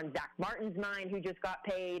 on Zach Martin's mind, who just got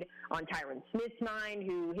paid, on Tyron Smith's mind,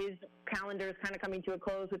 who his calendar is kind of coming to a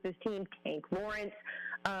close with his team, Tank Lawrence.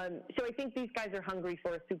 So I think these guys are hungry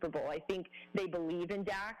for a Super Bowl. I think they believe in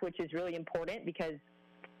Dak, which is really important because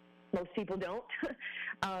most people don't.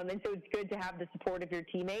 And so it's good to have the support of your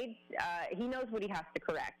teammates. He knows what he has to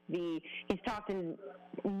correct. He's talked in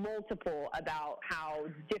multiple about how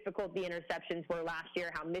difficult the interceptions were last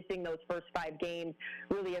year, how missing those first 5 games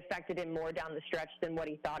really affected him more down the stretch than what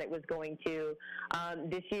he thought it was going to.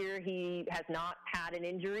 This year, he has not had an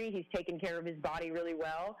injury. He's taken care of his body really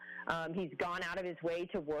well. He's gone out of his way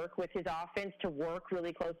to work with his offense, to work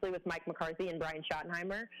really closely with Mike McCarthy and Brian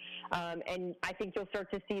Schottenheimer. And I think you'll start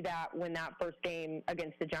to see that when that first game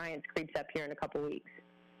against the Giants creeps up here in a couple weeks.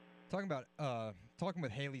 Talking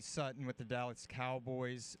with Haley Sutton with the Dallas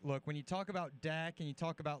Cowboys. Look, when you talk about Dak and you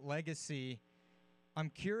talk about legacy, I'm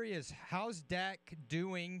curious, how's Dak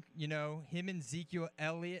doing? You know, him and Ezekiel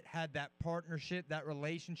Elliott had that partnership, that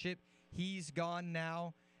relationship. He's gone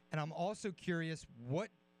now. And I'm also curious, what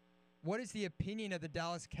is the opinion of the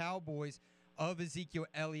Dallas Cowboys of Ezekiel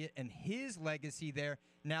Elliott and his legacy there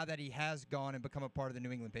now that he has gone and become a part of the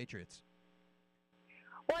New England Patriots?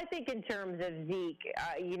 Well, I think in terms of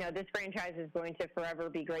Zeke, this franchise is going to forever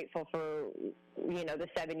be grateful for, the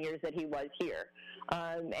 7 years that he was here.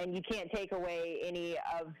 And you can't take away any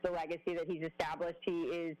of the legacy that he's established. He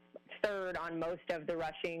is third on most of the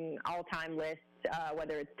rushing all-time lists,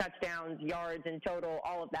 whether it's touchdowns, yards in total,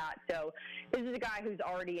 all of that. So this is a guy who's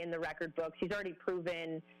already in the record books. He's already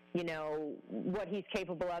proven what he's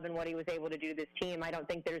capable of and what he was able to do to this team. I don't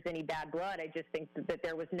think there's any bad blood. I just think that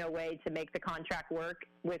there was no way to make the contract work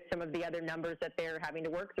with some of the other numbers that they're having to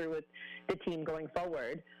work through with the team going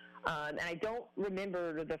forward. And I don't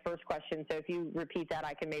remember the first question, so if you repeat that,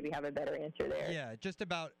 I can maybe have a better answer there. Yeah, just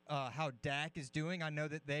about how Dak is doing. I know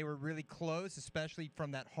that they were really close, especially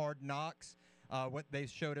from that Hard Knocks, what they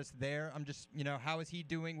showed us there. I'm just, how is he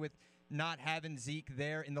doing with not having Zeke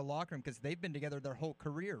there in the locker room, because they've been together their whole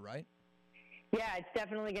career, right? Yeah, it's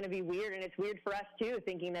definitely going to be weird, and it's weird for us, too,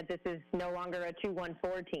 thinking that this is no longer a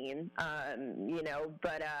 2-1-4 team,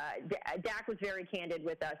 But Dak was very candid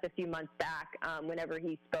with us a few months back whenever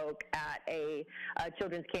he spoke at a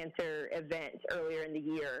children's cancer event earlier in the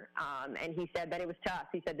year, and he said that it was tough.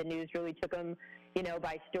 He said the news really took him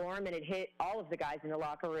by storm, and it hit all of the guys in the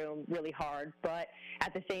locker room really hard. But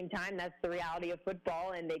at the same time, that's the reality of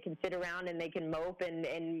football, and they can sit around and they can mope and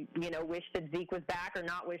wish that Zeke was back or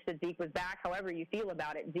not wish that Zeke was back. However you feel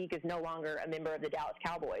about it, Zeke is no longer a member of the Dallas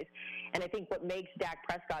Cowboys. And I think what makes Dak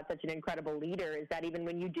Prescott such an incredible leader is that even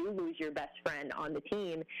when you do lose your best friend on the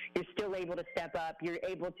team, you're still able to step up. You're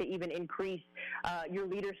able to even increase your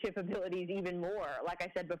leadership abilities even more. Like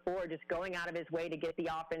I said before, just going out of his way to get the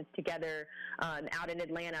offense together out in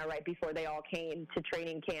Atlanta right before they all came to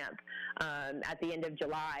training camp at the end of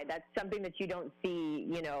July. That's something that you don't see,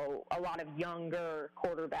 a lot of younger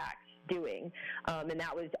quarterbacks doing. And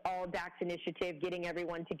that was all Dak's initiative, getting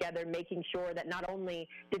everyone together, making sure that not only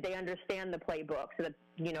did they understand the playbook so that,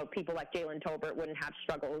 people like Jalen Tolbert wouldn't have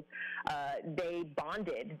struggles, they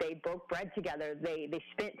bonded, they broke bread together, they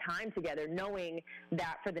spent time together knowing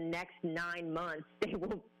that for the next 9 months they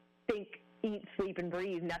will think, eat, sleep, and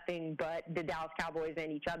breathe nothing but the Dallas Cowboys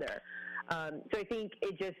and each other. So I think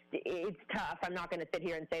it's tough. I'm not going to sit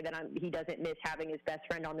here and say that he doesn't miss having his best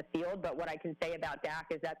friend on the field, but what I can say about Dak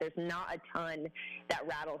is that there's not a ton that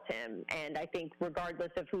rattles him, and I think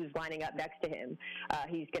regardless of who's lining up next to him,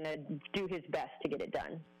 he's going to do his best to get it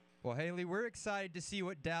done. Well, Haley, we're excited to see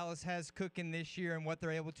what Dallas has cooking this year and what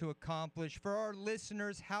they're able to accomplish. For our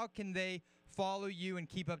listeners, how can they follow you and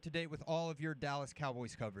keep up to date with all of your Dallas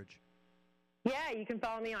Cowboys coverage? Yeah, you can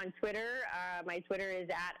follow me on Twitter. My Twitter is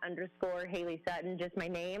 @_Haley Sutton, just my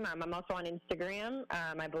name. I'm also on Instagram.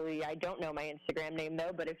 I don't know my Instagram name,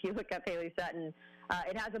 though, but if you look up Haley Sutton,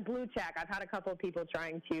 it has a blue check. I've had a couple of people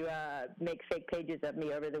trying to make fake pages of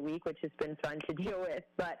me over the week, which has been fun to deal with.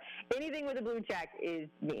 But anything with a blue check is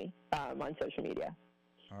me on social media.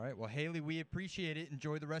 All right. Well, Haley, we appreciate it.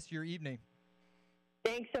 Enjoy the rest of your evening.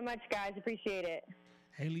 Thanks so much, guys. Appreciate it.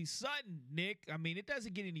 Haley Sutton, Nick. I mean, it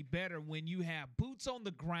doesn't get any better when you have boots on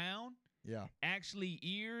the ground. Yeah. Actually,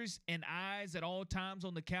 ears and eyes at all times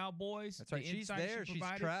on the Cowboys. That's right. She's there. She's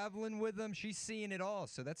traveling with them. She's seeing it all.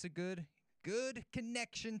 So that's a good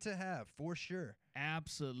connection to have for sure.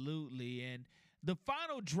 Absolutely. And the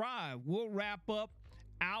final drive, we'll wrap up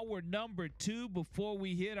hour number 2 before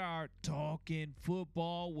we hit our Talking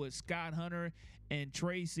Football with Scott Hunter and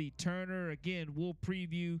Tracy Turner. Again, we'll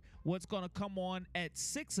preview what's going to come on at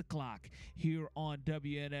 6 o'clock here on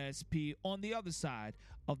WNSP on the other side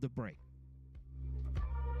of the break.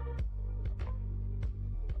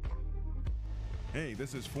 Hey,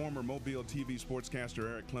 this is former Mobile TV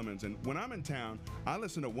sportscaster Eric Clemens, and when I'm in town, I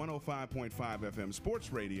listen to 105.5 FM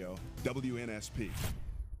Sports Radio, WNSP.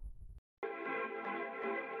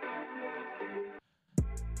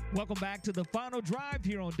 Welcome back to the final drive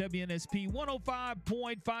here on WNSP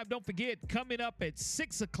 105.5. Don't forget, coming up at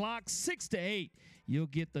 6 o'clock, 6 to 8, you'll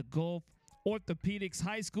get the Gulf Orthopedics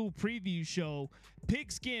High School Preview Show.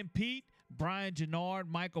 Pigskin Pete, Brian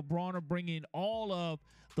Gennard, Michael Bronner bringing all of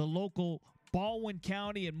the local Baldwin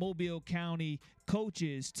County and Mobile County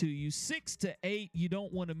coaches to you. 6 to 8, you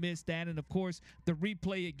don't want to miss that. And, of course, the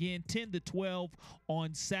replay again 10 to 12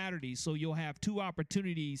 on Saturday. So you'll have 2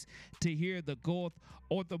 opportunities to hear the Gulf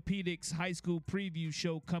Orthopedics High School Preview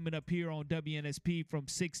Show coming up here on WNSP from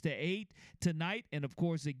 6 to 8 tonight. And, of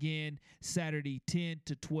course, again, Saturday 10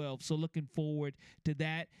 to 12. So looking forward to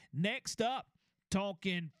that. Next up,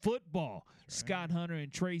 Talking Football. Scott Hunter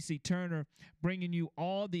and Tracy Turner bringing you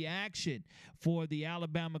all the action for the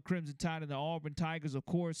Alabama Crimson Tide and the Auburn Tigers. Of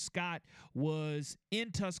course, Scott was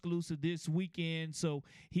in Tuscaloosa this weekend, so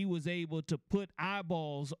he was able to put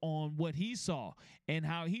eyeballs on what he saw and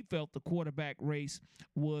how he felt the quarterback race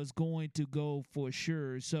was going to go for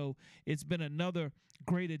sure. So it's been another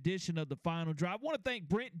great edition of the final drive. I want to thank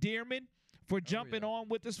Brent Dearman for jumping on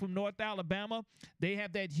with us from North Alabama. They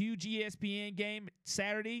have that huge ESPN game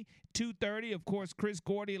Saturday, 2:30. Of course, Chris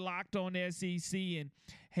Gordy locked on SEC and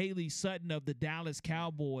Haley Sutton of the Dallas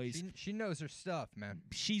Cowboys. She knows her stuff, man.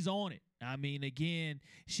 She's on it. I mean, again,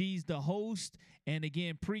 she's the host and,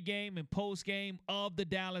 again, pregame and postgame of the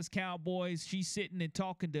Dallas Cowboys. She's sitting and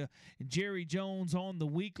talking to Jerry Jones on the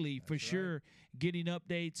weekly for sure, getting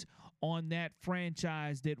updates on that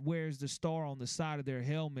franchise that wears the star on the side of their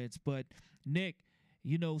helmets. But, Nick,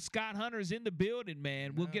 you know, Scott Hunter's in the building,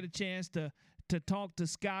 man. We'll get a chance to talk to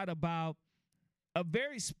Scott about a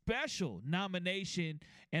very special nomination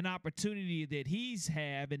and opportunity that he's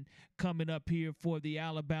having coming up here for the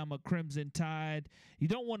Alabama Crimson Tide. You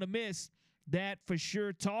don't want to miss that for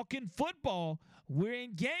sure. Talking football, we're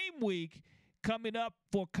in game week coming up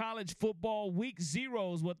for college football. Week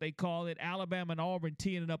 0 is what they call it. Alabama and Auburn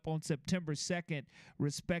teeing it up on September 2nd,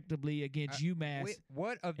 respectively, against UMass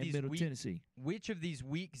and Middle Tennessee. Which of these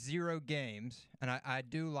Week 0 games, and I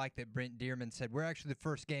do like that Brent Dearman said, we're actually the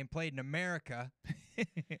first game played in America.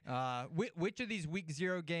 Which of these Week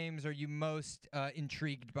 0 games are you most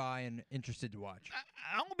intrigued by and interested to watch?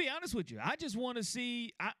 I'm going to be honest with you. I just want to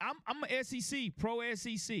see I'm a SEC, pro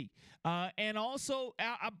SEC. And also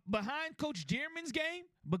behind Coach Dearman's game,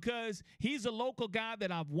 because he's a local guy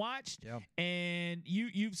that I've watched, and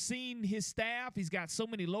you've seen his staff. He's got so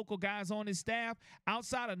many local guys on his staff.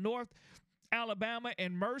 Outside of North Alabama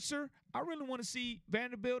and Mercer, I really want to see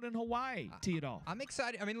Vanderbilt and Hawaii tee it off. I'm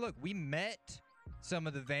excited. I mean, look, we met some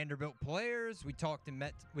of the Vanderbilt players. We talked and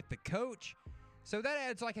met with the coach. So that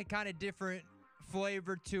adds like a kind of different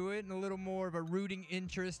flavor to it and a little more of a rooting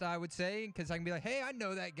interest, I would say, because I can be like, hey, I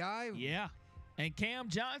know that guy. Yeah. And Cam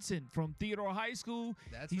Johnson from Theodore High School,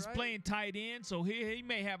 he's playing tight end, so he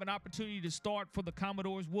may have an opportunity to start for the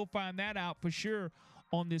Commodores. We'll find that out for sure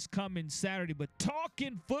on this coming Saturday. But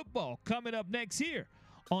Talking Football coming up next here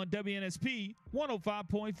on WNSP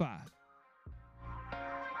 105.5.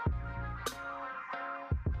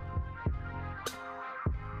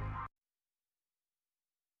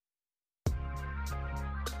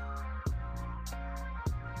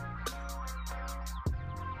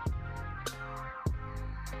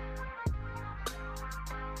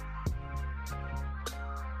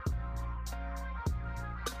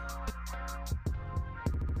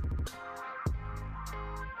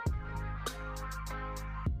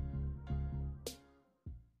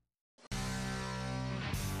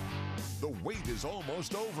 The wait is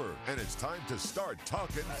almost over, and it's time to start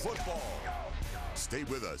talking football. Stay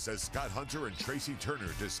with us as Scott Hunter and Tracy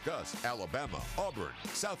Turner discuss Alabama, Auburn,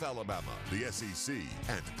 South Alabama, the SEC,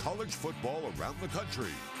 and college football around the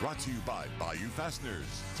country. Brought to you by Bayou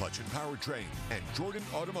Fasteners, Clutch and Powertrain, and Jordan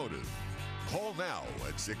Automotive. Call now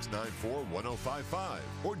at 694-1055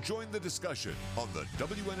 or join the discussion on the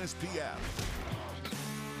WNSP app.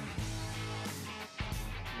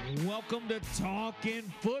 Welcome to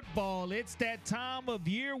Talking Football. It's that time of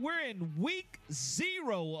year. We're in week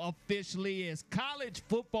 0 officially as college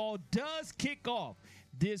football does kick off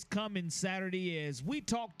this coming Saturday as we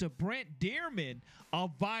talked to Brent Dearmon, a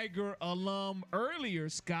Viger alum earlier,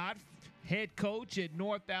 Scott, head coach at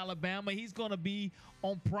North Alabama. He's going to be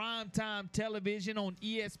on primetime television on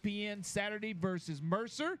ESPN Saturday versus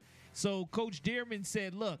Mercer. So Coach Dearmon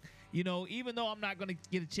said, look, you know, even though I'm not going to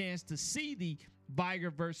get a chance to see the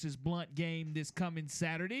Viger versus Blunt game this coming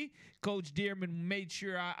Saturday, Coach Dearmon made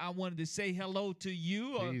sure I wanted to say hello to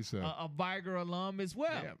you, a Viger alum as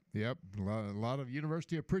well. Yep. A lot of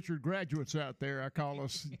University of Pritchard graduates out there. I call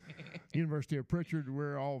us University of Pritchard.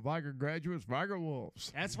 We're all Viger graduates, Viger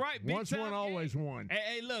Wolves. That's right. Once won, always won.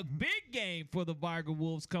 Hey, look, big game for the Viger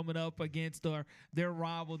Wolves coming up against their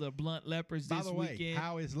rival, the Blunt Leopards, this weekend. By the way,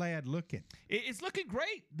 how is Ladd looking? It's looking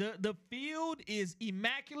great. The field is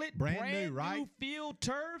immaculate. Brand new, right? Field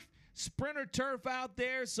turf, sprinter turf out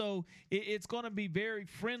there, so it's going to be very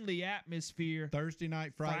friendly atmosphere. Thursday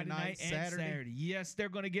night, Friday night, Saturday. Yes, they're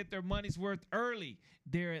going to get their money's worth early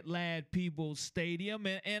there at Ladd-Peebles Stadium.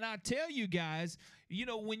 And I tell you guys, you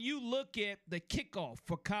know, when you look at the kickoff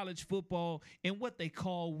for college football and what they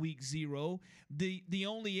call week 0, the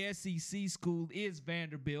only SEC school is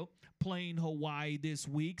Vanderbilt playing Hawaii this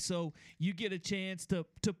week. So you get a chance to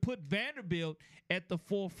put Vanderbilt at the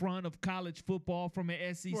forefront of college football from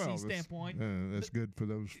an SEC standpoint. That's good for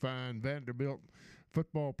those fine Vanderbilt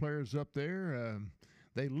football players up there.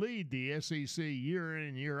 They lead the SEC year in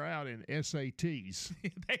and year out in SATs.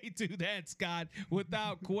 They do that, Scott,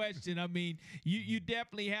 without question. I mean, you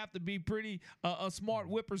definitely have to be pretty a smart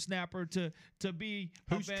whippersnapper to be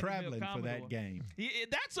who's traveling for that game.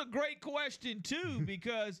 That's a great question too,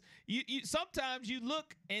 because you sometimes you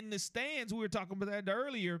look in the stands. We were talking about that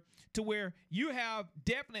earlier, to where you have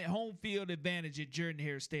definite home field advantage at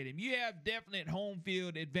Jordan-Hare Stadium. You have definite home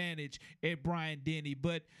field advantage at Bryant-Denny,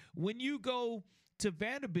 but when you go to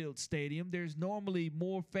Vanderbilt Stadium, there's normally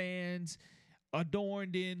more fans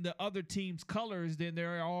adorned in the other team's colors than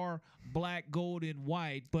there are black, gold, and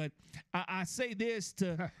white. But I say this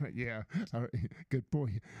to... Yeah, good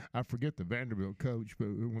point. I forget the Vanderbilt coach, but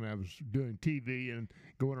when I was doing TV and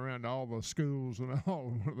going around to all the schools and all,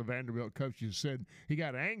 one of the Vanderbilt coaches said he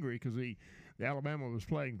got angry because Alabama was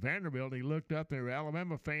playing Vanderbilt. He looked up, there were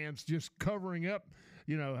Alabama fans just covering up,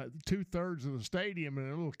 2/3 of the stadium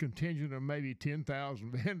and a little contingent of maybe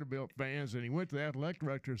 10,000 Vanderbilt fans. And he went to the athletic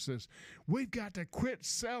director and says, "We've got to quit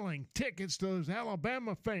selling tickets to those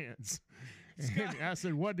Alabama fans." And I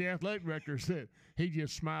said, "What the athletic director said?" He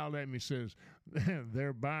just smiled at me and says,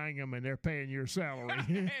 "They're buying them and they're paying your salary."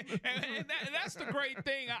 and that's the great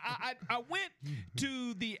thing. I went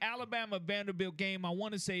to the Alabama-Vanderbilt game, I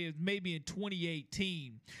want to say it was maybe in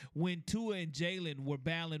 2018, when Tua and Jalen were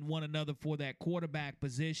battling one another for that quarterback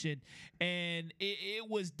position. And it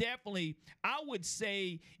was definitely, I would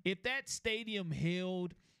say, if that stadium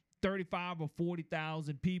held 35 or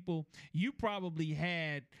 40,000 people, you probably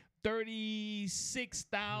had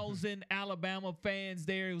 36,000 Alabama fans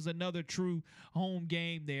there. It was another true home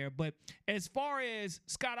game there. But as far as,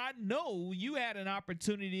 Scott, I know you had an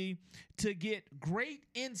opportunity to get great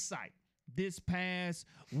insight this past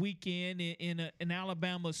weekend in an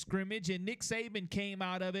Alabama scrimmage, and Nick Saban came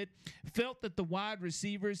out of it, felt that the wide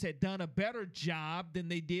receivers had done a better job than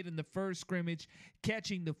they did in the first scrimmage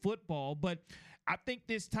catching the football. But I think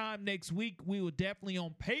this time next week, we will definitely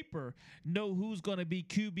on paper know who's going to be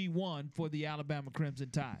QB1 for the Alabama Crimson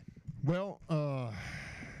Tide. Well,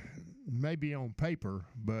 maybe on paper,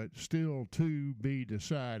 but still to be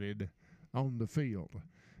decided on the field.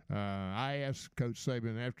 I asked Coach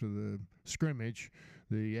Saban after the scrimmage,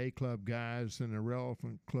 the A-Club guys and the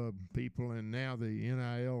relevant club people, and now the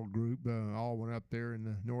NIL group all went up there in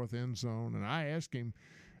the north end zone, and I asked him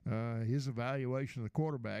his evaluation of the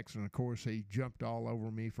quarterbacks, and of course he jumped all over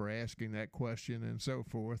me for asking that question and so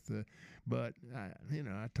forth. But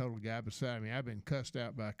I told the guy beside me, I've been cussed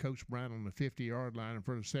out by Coach Brown on the 50-yard line in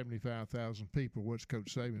front of 75,000 people. What's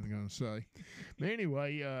Coach Saban going to say? But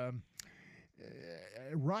anyway,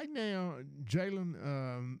 right now,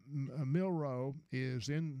 Jalen Milroe is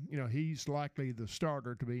in. He's likely the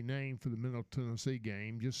starter to be named for the Middle Tennessee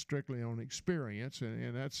game, just strictly on experience,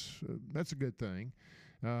 and that's a good thing.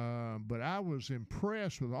 But I was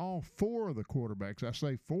impressed with all four of the quarterbacks. I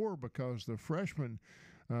say four because the freshman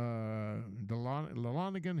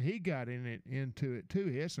Lalonigan, he got into it too.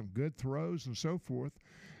 He had some good throws and so forth,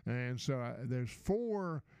 and so there's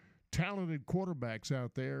four talented quarterbacks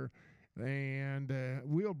out there. And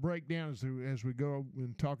we'll break down as we go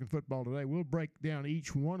in talking football today. We'll break down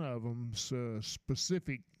each one of them's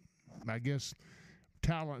specific, I guess,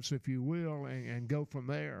 talents, if you will, and go from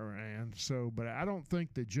there. And so, but I don't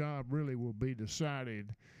think the job really will be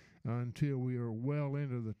decided until we are well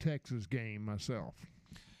into the Texas game myself.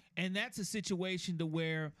 And that's a situation to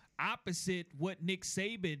where, opposite what Nick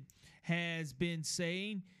Saban has been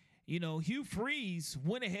saying, Hugh Freeze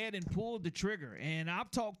went ahead and pulled the trigger. And I've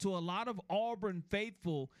talked to a lot of Auburn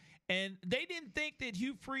faithful, and they didn't think that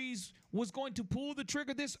Hugh Freeze was going to pull the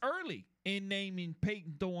trigger this early in naming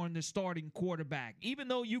Peyton Thorne the starting quarterback. Even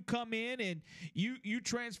though you come in and you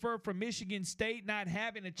transfer from Michigan State, not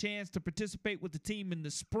having a chance to participate with the team in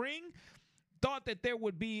the spring, thought that there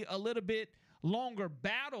would be a little bit longer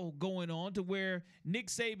battle going on to where Nick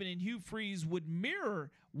Saban and Hugh Freeze would mirror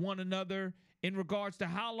one another in regards to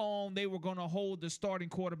how long they were going to hold the starting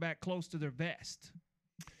quarterback close to their vest.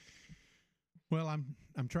 Well,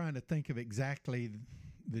 I'm trying to think of exactly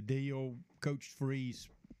the deal. Coach Freeze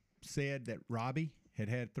said that Robbie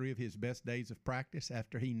had 3 of his best days of practice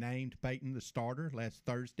after he named Peyton the starter last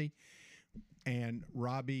Thursday. And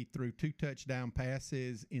Robbie threw 2 touchdown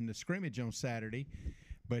passes in the scrimmage on Saturday,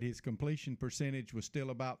 but his completion percentage was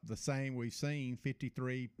still about the same we've seen,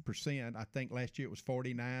 53%. I think last year it was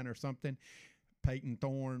 49 or something. Peyton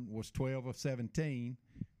Thorne was 12 of 17.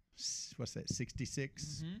 What's that,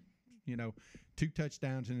 66? Mm-hmm. 2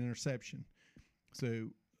 touchdowns and an interception. So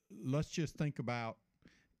let's just think about,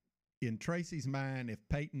 in Tracy's mind, if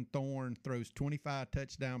Peyton Thorne throws 25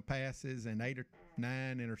 touchdown passes and 8 or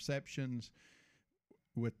 9 interceptions,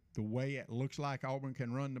 with the way it looks like Auburn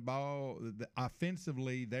can run the ball,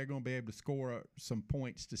 offensively, they're going to be able to score some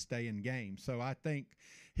points to stay in games. So I think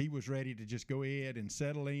he was ready to just go ahead and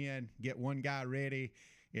settle in, get one guy ready.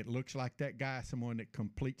 It looks like that guy, someone that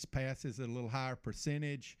completes passes at a little higher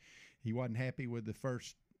percentage. He wasn't happy with the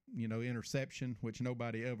first, interception, which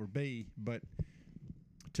nobody ever be, but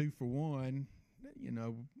 2 for 1,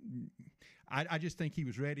 I just think he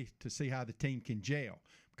was ready to see how the team can gel,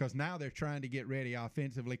 because now they're trying to get ready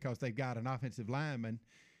offensively because they've got an offensive lineman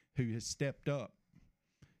who has stepped up,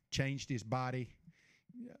 changed his body,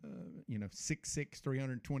 6'6",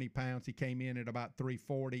 320 pounds. He came in at about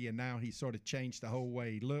 340, and now he sort of changed the whole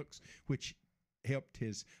way he looks, which helped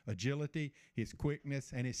his agility, his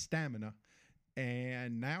quickness, and his stamina.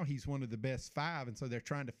 And now he's one of the best 5, and so they're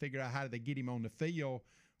trying to figure out how do they get him on the field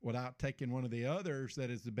without taking one of the others that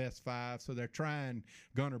is the best 5. So they're trying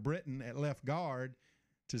Gunnar Britton at left guard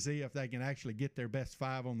to see if they can actually get their best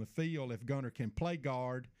 5 on the field, if Gunnar can play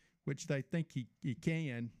guard, which they think he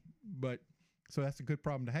can. But so that's a good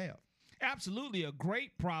problem to have. Absolutely a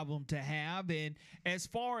great problem to have. And as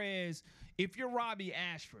far as if you're Robbie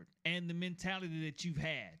Ashford and the mentality that you've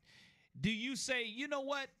had, do you say, you know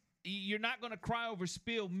what? You're not going to cry over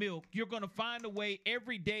spilled milk. You're going to find a way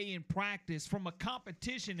every day in practice from a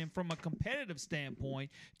competition and from a competitive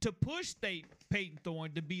standpoint to push Peyton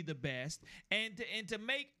Thorne to be the best and to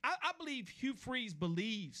make – I believe Hugh Freeze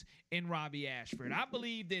believes in Robbie Ashford. I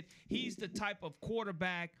believe that he's the type of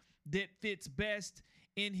quarterback that fits best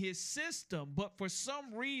in his system. But for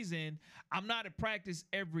some reason, I'm not at practice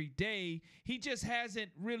every day. He just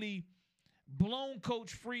hasn't really blown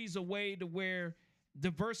Coach Freeze away to where – the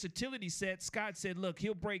versatility set, Scott said, look,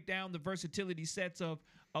 he'll break down the versatility sets of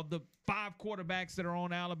the 5 quarterbacks that are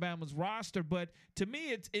on Alabama's roster. But to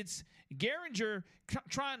me, it's Gehringer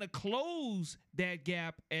trying to close that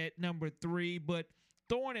gap at number 3. But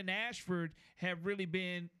Thorne and Ashford have really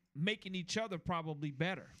been making each other probably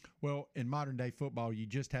better. Well, in modern-day football, you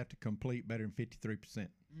just have to complete better than 53%.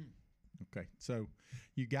 Okay, so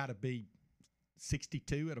you got to be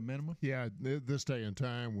 62 at a minimum? Yeah, this day and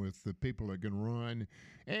time with the people that can run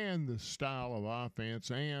and the style of offense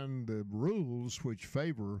and the rules which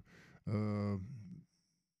favor the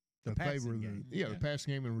passing game. The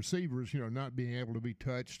passing game and receivers, not being able to be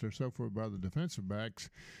touched or so forth by the defensive backs,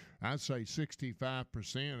 I'd say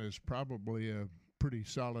 65% is probably a pretty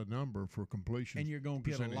solid number for completion. And you're going to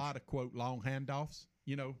get a lot of, quote, long handoffs?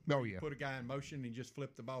 You know, you put a guy in motion and just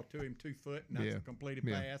flip the ball to him 2 foot, and that's a completed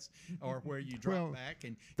pass, or where you drop back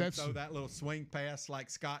and you throw that little swing pass like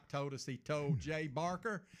Scott told us he told Jay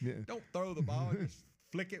Barker. Don't throw the ball, just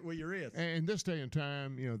flick it with your wrist. And this day and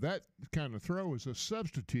time, that kind of throw is a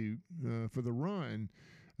substitute for the run.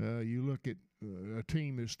 You look at a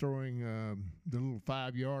team that's throwing the little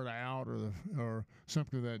 5-yard out or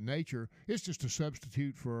something of that nature. It's just a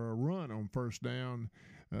substitute for a run on first down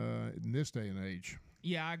in this day and age.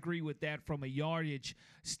 Yeah, I agree with that from a yardage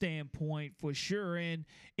standpoint for sure. And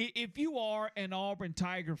if you are an Auburn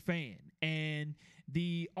Tiger fan and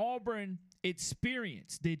the Auburn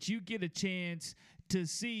experience that you get a chance to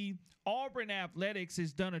see, Auburn Athletics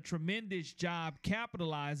has done a tremendous job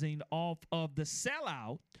capitalizing off of the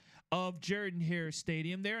sellout of Jordan-Hare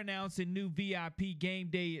Stadium. They're announcing new VIP game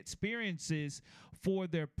day experiences for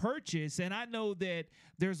their purchase. And I know that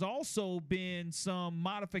there's also been some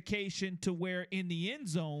modification to where in the end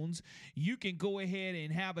zones, you can go ahead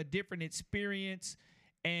and have a different experience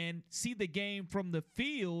and see the game from the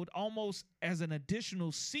field almost as an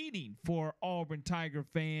additional seating for Auburn Tiger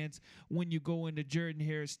fans when you go into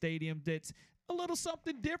Jordan-Hare Stadium. That's a little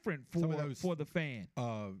something different for the fan.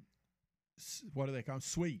 What do they call them?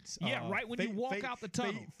 Suites? Yeah, right when you walk out the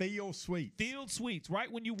tunnel. Field suites. Field suites.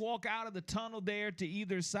 Right when you walk out of the tunnel there to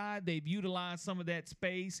either side, they've utilized some of that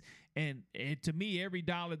space. And to me, every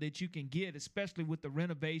dollar that you can get, especially with the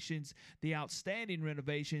renovations, the outstanding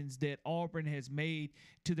renovations that Auburn has made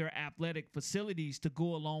to their athletic facilities to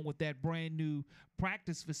go along with that brand new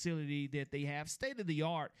practice facility that they have,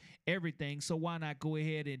 state-of-the-art, everything. So why not go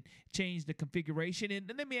ahead and change the configuration?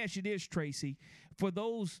 And let me ask you this, Tracy. For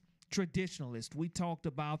those traditionalists, we talked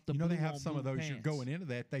about the they have some of those. You're going into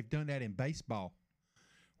that. They've done that in baseball,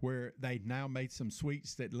 where they now made some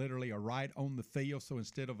suites that literally are right on the field. So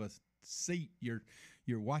instead of a seat, you're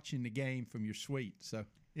watching the game from your suite. So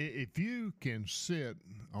if you can sit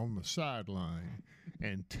on the sideline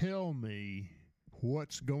and tell me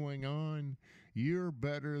what's going on, you're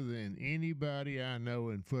better than anybody I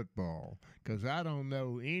know in football, because I don't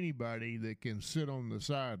know anybody that can sit on the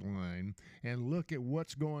sideline and look at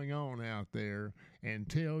what's going on out there and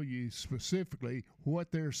tell you specifically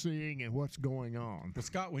what they're seeing and what's going on. Well,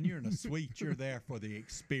 Scott, when you're in a suite, you're there for the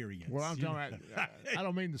experience. Well, I'm talking about, I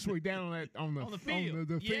don't mean the suite down on the field,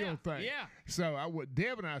 the field thing. Yeah. So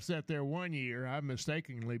Deb and I sat there one year. I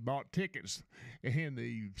mistakenly bought tickets in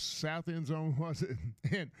the south end zone, was it?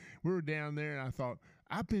 And we were down there, and I thought,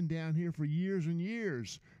 I've been down here for years and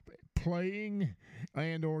years playing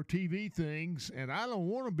and or TV things, and I don't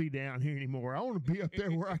want to be down here anymore. I want to be up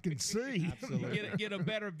there where I can see. Absolutely. Get a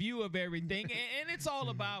better view of everything. And it's all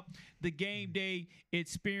about the game day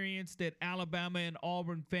experience that Alabama and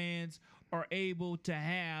Auburn fans are able to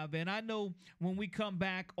have. And I know when we come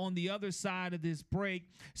back on the other side of this break,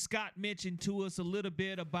 Scott mentioned to us a little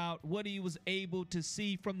bit about what he was able to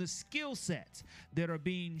see from the skill sets that are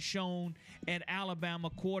being shown at Alabama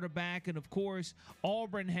quarterback. And of course,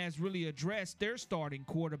 Auburn has really addressed their starting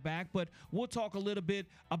quarterback, but we'll talk a little bit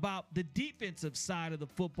about the defensive side of the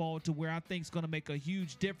football, to where I think is going to make a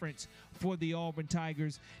huge difference for the Auburn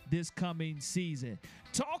Tigers this coming season.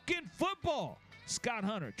 Talking football. Scott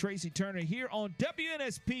Hunter, Tracy Turner here on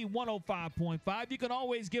WNSP 105.5. You can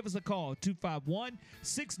always give us a call,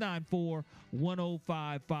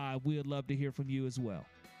 251-694-1055. We'd love to hear from you as well.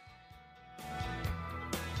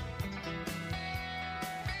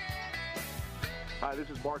 Hi, this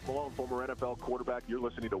is Mark Malone, former NFL quarterback. You're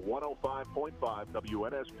listening to 105.5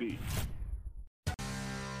 WNSP.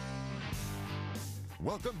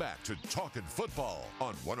 Welcome back to Talkin' Football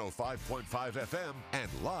on 105.5 FM and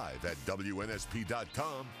live at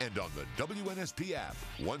WNSP.com and on the WNSP app.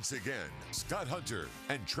 Once again, Scott Hunter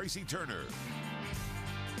and Tracy Turner.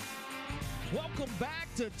 Welcome back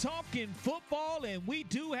to Talkin' Football, and we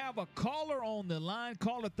do have a caller on the line.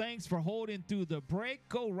 Caller, thanks for holding through the break.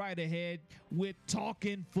 Go right ahead with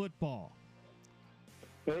Talkin' Football.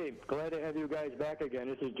 Hey, glad to have you guys back again.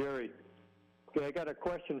 This is Jerry. Okay, I got a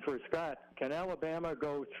question for Scott. Can Alabama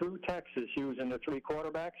go through Texas using the three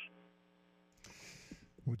quarterbacks?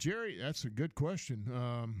 Well, Jerry, that's a good question.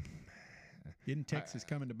 Isn't Texas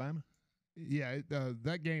coming to Bama? Yeah,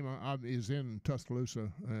 that game is in Tuscaloosa,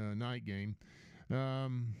 night game.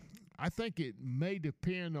 I think it may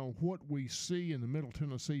depend on what we see in the Middle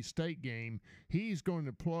Tennessee State game. He's going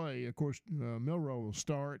to play. Of course, Milroe will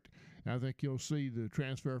start. I think you'll see the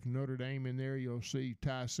transfer from Notre Dame in there. You'll see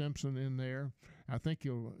Ty Simpson in there. I think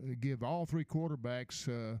you'll give all three quarterbacks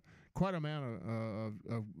quite an amount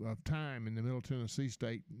of time in the Middle Tennessee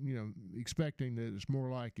State, expecting that it's more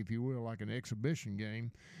like, if you will, like an exhibition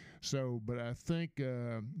game. So, but I think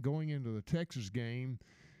going into the Texas game,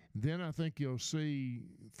 then I think you'll see,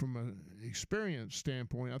 from an experience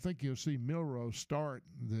standpoint, I think you'll see Milroe start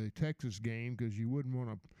the Texas game, because you wouldn't want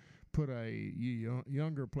to put a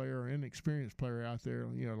younger player, inexperienced player out there,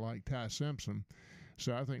 like Ty Simpson.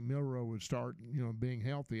 So I think Milroe would start, being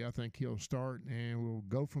healthy. I think he'll start, and we'll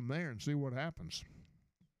go from there and see what happens.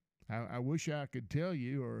 I wish I could tell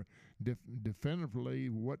you or definitively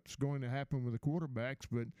what's going to happen with the quarterbacks,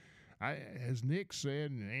 but as Nick said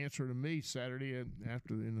in answer to me Saturday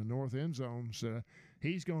after in the north end zones,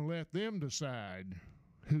 he's going to let them decide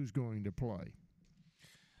who's going to play.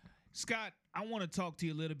 Scott, I want to talk to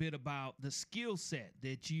you a little bit about the skill set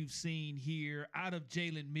that you've seen here out of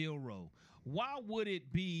Jalen Milroe. Why would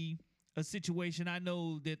it be a situation? I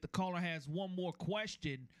know that the caller has one more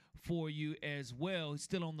question for you as well. He's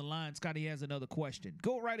still on the line. Scotty has another question.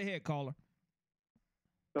 Go right ahead, caller.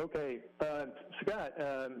 Okay. Scott,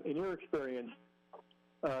 in your experience,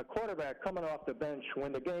 quarterback coming off the bench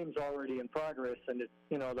when the game's already in progress and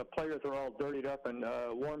the players are all dirtied up and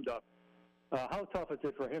warmed up, how tough is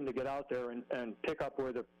it for him to get out there and pick up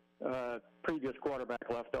where the previous quarterback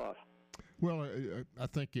left off? Well, I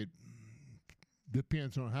think it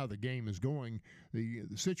depends on how the game is going. The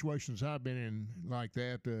situations I've been in like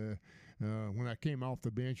that, when I came off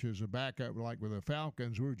the bench as a backup, like with the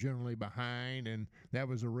Falcons, we were generally behind, and that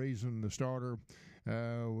was the reason the starter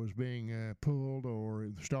was being pulled or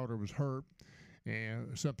the starter was hurt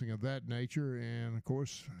and something of that nature. And, of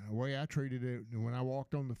course, the way I treated it when I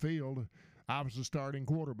walked on the field, I was the starting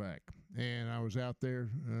quarterback, and I was out there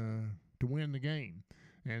to win the game.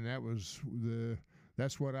 And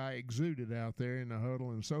that's what I exuded out there in the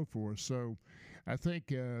huddle and so forth. So I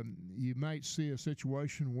think you might see a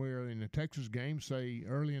situation where in the Texas game, say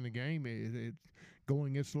early in the game, it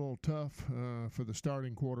going gets a little tough for the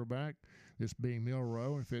starting quarterback, this being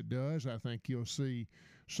Milroe. If it does, I think you'll see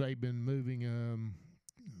Saban moving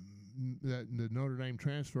the Notre Dame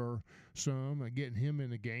transfer some, getting him in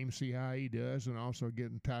the game, see how he does, and also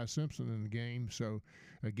getting Ty Simpson in the game. So,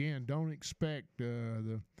 again, don't expect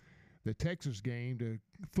the Texas game to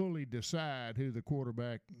fully decide who the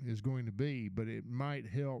quarterback is going to be, but it might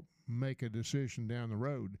help make a decision down the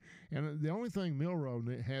road. And the only thing Milroe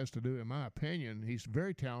has to do, in my opinion, he's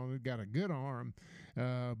very talented, got a good arm,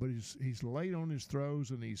 but he's late on his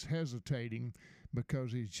throws and he's hesitating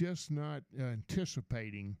because he's just not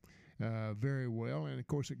anticipating very well. And, of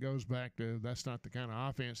course, it goes back to that's not the kind of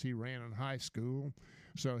offense he ran in high school,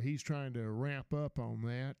 so he's trying to ramp up on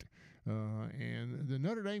that. And the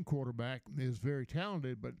Notre Dame quarterback is very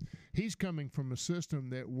talented, but he's coming from a system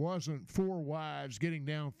that wasn't four wides, getting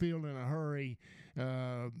downfield in a hurry,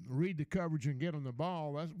 read the coverage and get on the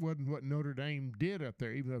ball. That wasn't what Notre Dame did up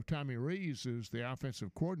there. Even though Tommy Rees is the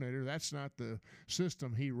offensive coordinator, that's not the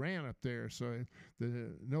system he ran up there. So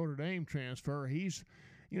the Notre Dame transfer, he's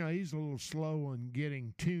a little slow in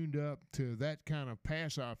getting tuned up to that kind of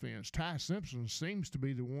pass offense. Ty Simpson seems to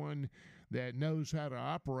be the one that knows how to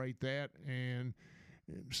operate that and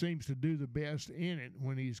seems to do the best in it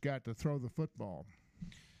when he's got to throw the football.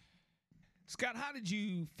 Scott, how did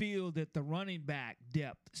you feel that the running back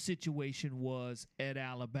depth situation was at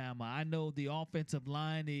Alabama? I know the offensive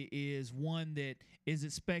line is one that is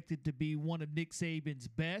expected to be one of Nick Saban's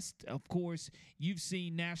best. Of course, you've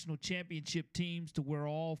seen national championship teams to where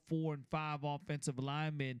all 4 and 5 offensive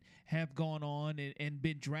linemen have gone on and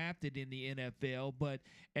been drafted in the NFL. But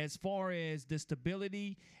as far as the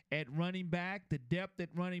stability at running back, the depth at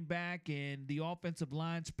running back, and the offensive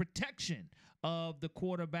line's protection of the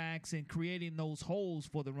quarterbacks and creating those holes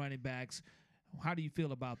for the running backs, how do you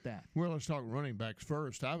feel about that? Well, let's talk running backs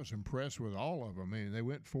first. I was impressed with all of them. I mean, they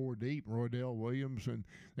went 4 deep, Roydell Williams, and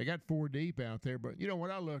they got 4 deep out there. But,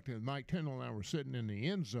 when I looked at Mike Tindall and I were sitting in the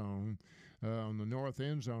end zone, on the north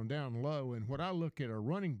end zone down low, and what I look at a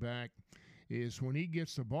running back is when he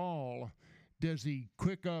gets the ball, does he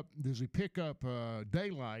pick up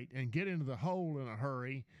daylight and get into the hole in a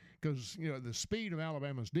hurry? Because, the speed of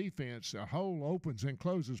Alabama's defense, a hole opens and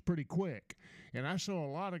closes pretty quick. And I saw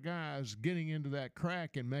a lot of guys getting into that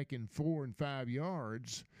crack and making 4 and 5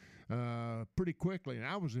 yards pretty quickly. And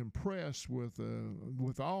I was impressed with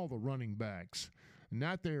all the running backs.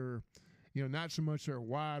 Not so much their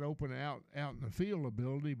wide open out in the field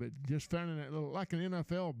ability, but just finding that little, like an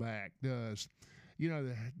NFL back does.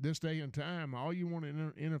 This day and time, all you want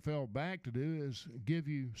an NFL back to do is give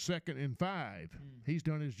you 2nd and 5. He's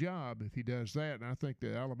done his job if he does that, and I think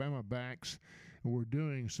the Alabama backs were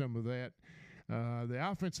doing some of that. The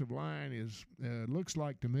offensive line looks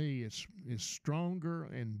like to me is stronger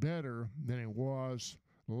and better than it was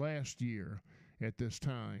last year at this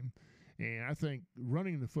time. And I think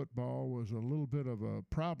running the football was a little bit of a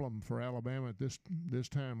problem for Alabama at this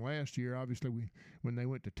time last year. Obviously, when they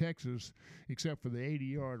went to Texas, except for the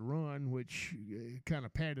 80-yard run, which kind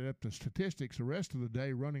of padded up the statistics, the rest of the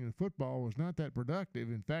day running the football was not that productive.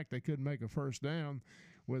 In fact, they couldn't make a first down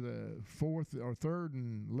with a fourth or third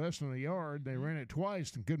and less than a yard. They ran it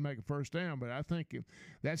twice and couldn't make a first down. But I think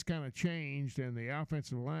that's kind of changed, and the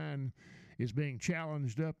offensive line is being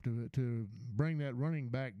challenged up to bring that running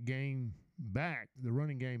game back.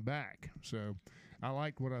 So I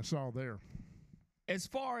like what I saw there. As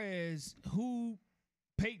far as who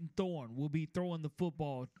Peyton Thorne will be throwing the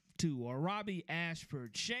football to, or Robbie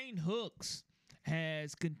Ashford, Shane Hooks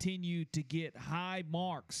has continued to get high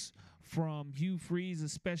marks from Hugh Freeze,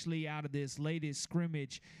 especially out of this latest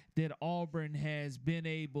scrimmage that Auburn has been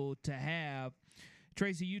able to have.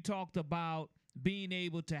 Tracy, you talked about being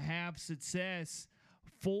able to have success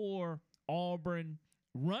for Auburn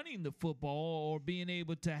running the football or being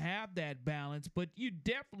able to have that balance, but you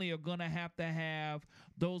definitely are going to have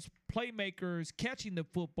those playmakers catching the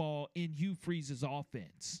football in Hugh Freeze's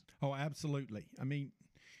offense. Oh, absolutely. I mean,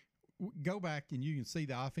 go back and you can see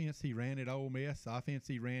the offense he ran at Ole Miss, the offense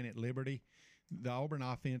he ran at Liberty. The Auburn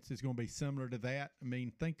offense is going to be similar to that. I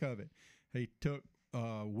mean, think of it. He took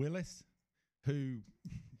Willis, who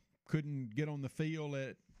couldn't get on the field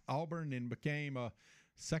at Auburn and became a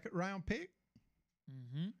second-round pick.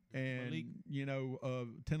 Mm-hmm.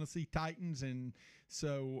 And, Tennessee Titans. And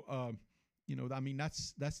so, I mean,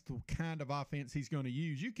 that's the kind of offense he's going to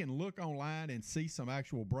use. You can look online and see some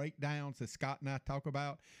actual breakdowns that Scott and I talk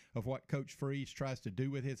about of what Coach Freeze tries to do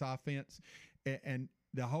with his offense. And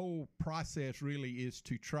the whole process really is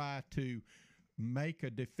to try to make a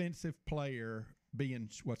defensive player be in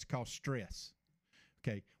what's called stress.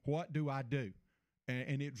 Okay, what do I do?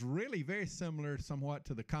 And it's really very similar somewhat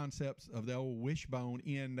to the concepts of the old wishbone,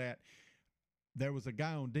 in that there was a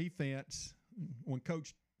guy on defense when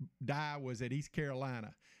Coach Dye was at East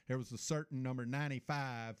Carolina. There was a certain number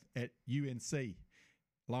 95 at UNC,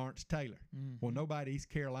 Lawrence Taylor. Mm-hmm. Well, nobody at East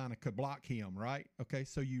Carolina could block him, right? Okay,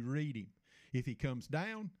 so you read him. If he comes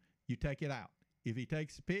down, you take it out. If he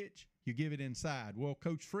takes the pitch, you give it inside. Well,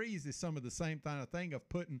 Coach Freeze is some of the same kind of thing of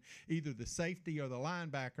putting either the safety or the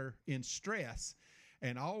linebacker in stress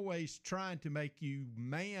and always trying to make you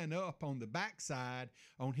man up on the backside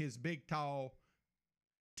on his big, tall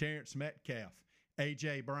Terrence Metcalf,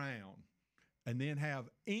 A.J. Brown, and then have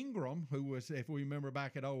Ingram, who was, if we remember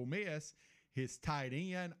back at Ole Miss, his tight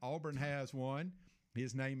end. Auburn has one.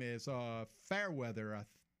 His name is Fairweather,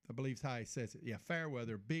 I believe is how he says it. Yeah,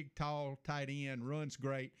 Fairweather, big, tall, tight end, runs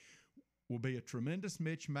great. Will be a tremendous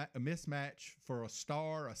mismatch for a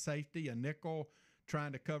star, a safety, a nickel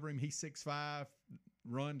trying to cover him. He's 6'5",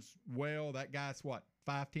 runs well. That guy's what,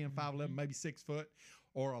 5'10", 5'11", maybe 6 foot.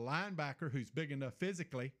 Or a linebacker who's big enough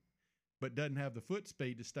physically but doesn't have the foot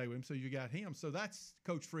speed to stay with him. So you got him. So that's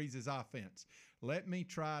Coach Freeze's offense. Let me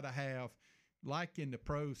try to have, like in the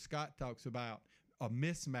pros Scott talks about, a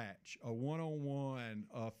mismatch, a one-on-one,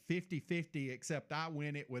 a 50-50, except I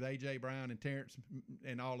win it with A.J. Brown and Terrence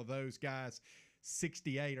and all of those guys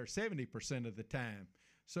 68 or 70% of the time.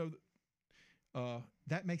 So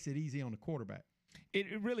that makes it easy on the quarterback.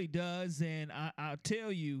 It really does, and I'll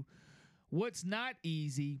tell you, what's not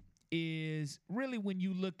easy is really when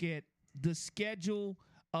you look at the schedule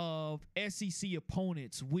of SEC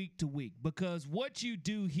opponents week to week, because what you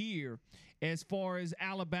do here as far as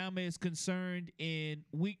Alabama is concerned in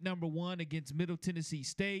week number 1 against Middle Tennessee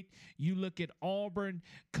State, you look at Auburn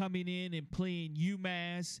coming in and playing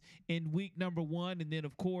UMass in week number 1, and then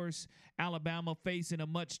of course Alabama facing a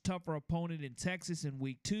much tougher opponent in Texas in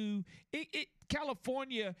week 2.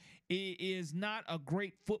 California is not a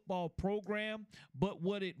great football program, but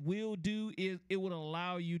what it will do is it will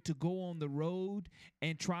allow you to go on the road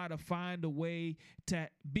and try to find a way to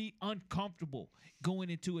be uncomfortable going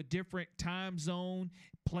into a different time zone,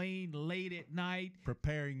 playing late at night,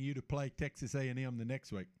 preparing you to play Texas A&M the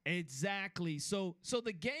next week. Exactly. So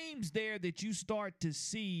the games there that you start to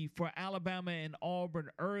see for Alabama and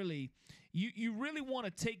Auburn early, you really want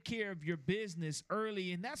to take care of your business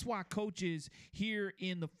early, and that's why coaches here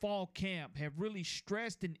in the fall camp have really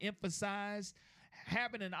stressed and emphasized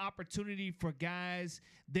having an opportunity for guys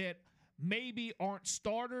that maybe aren't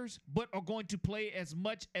starters but are going to play as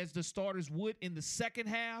much as the starters would in the second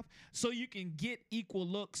half, so you can get equal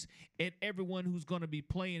looks at everyone who's going to be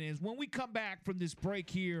playing. As when we come back from this break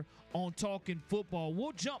here on Talking Football,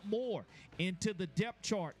 we'll jump more into the depth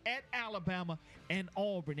chart at Alabama and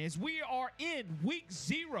Auburn as we are in week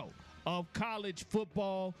 0 of college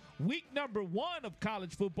football, week number 1 of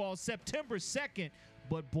college football, September 2nd,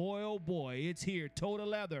 but boy, oh boy, it's here, toe to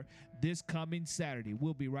leather, this coming Saturday.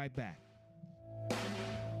 We'll be right back.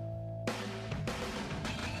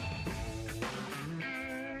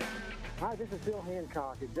 Hi, this is Bill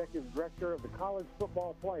Hancock, Executive Director of the College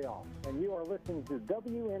Football Playoff, and you are listening to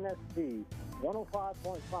WNSP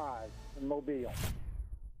 105.5 in Mobile.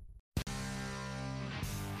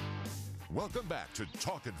 Welcome back to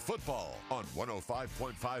Talkin' Football on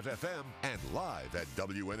 105.5 FM and live at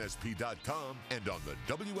WNSP.com and on the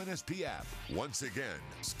WNSP app. Once again,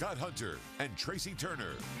 Scott Hunter and Tracy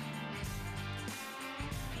Turner.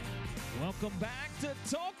 Welcome back to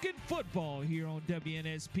Talkin' Football here on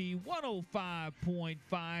WNSP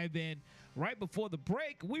 105.5. And right before the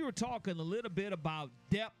break, we were talking a little bit about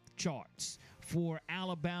depth charts for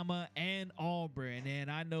Alabama and Auburn. And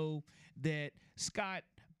I know that Scott,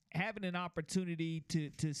 having an opportunity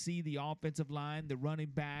to see the offensive line, the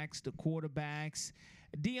running backs, the quarterbacks,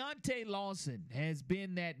 Deontae Lawson has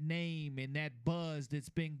been that name and that buzz that's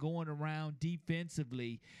been going around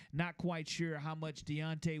defensively. Not quite sure how much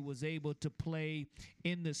Deontae was able to play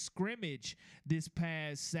in the scrimmage this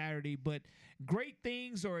past Saturday, but great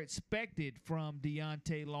things are expected from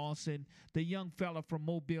Deontae Lawson, the young fella from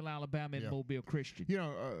Mobile, Alabama, and Mobile Christian. You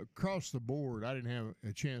know, across the board, I didn't have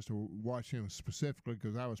a chance to watch him specifically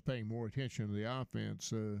because I was paying more attention to the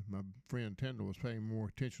offense. My friend Tendall was paying more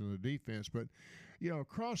attention to the defense, but you know,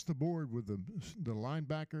 across the board with the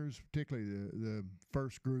linebackers, particularly the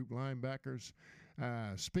first group linebackers,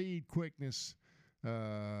 speed, quickness,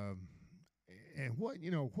 and what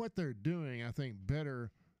they're doing, I think,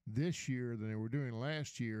 better this year than they were doing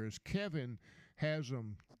last year is Kevin has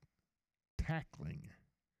them tackling,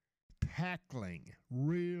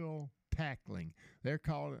 real tackling. They're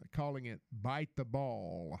calling it bite the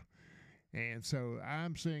ball. And so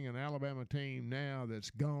I'm seeing an Alabama team now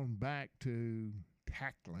that's gone back to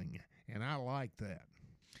tackling, and I like that.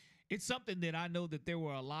 It's something that I know that there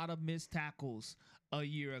were a lot of missed tackles a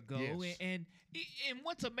year ago. Yes. And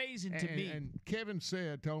what's amazing to me. And Kevin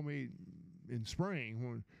told me in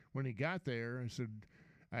spring when he got there,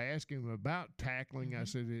 I asked him about tackling. I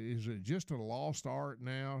said, is it just a lost art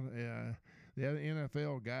now? The other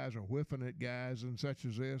NFL guys are whiffing at guys and such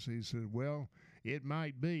as this. He said, well, it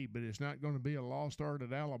might be, but it's not going to be a lost art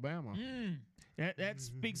at Alabama. That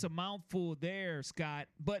speaks a mouthful there, Scott.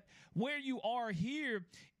 But where you are here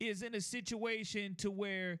is in a situation to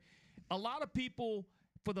where a lot of people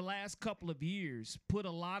for the last couple of years put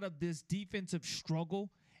a lot of this defensive struggle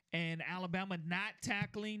and Alabama not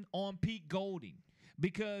tackling on Pete Golding.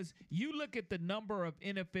 Because you look at the number of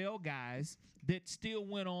NFL guys that still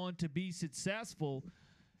went on to be successful.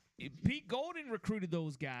 Pete Golding recruited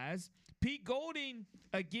those guys. Pete Golding,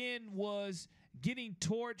 again, was getting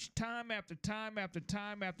torched time after time after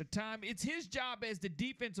time after time. It's his job as the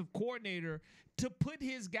defensive coordinator to put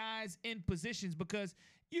his guys in positions because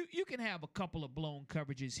you can have a couple of blown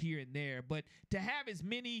coverages here and there, but to have as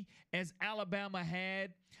many as Alabama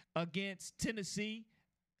had against Tennessee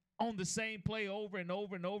on the same play over and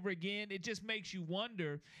over and over again, it just makes you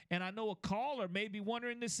wonder. And I know a caller may be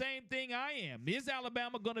wondering the same thing I am. Is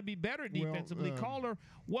Alabama going to be better defensively? Caller,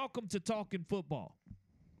 welcome to Talking Football.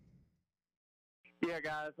 Yeah,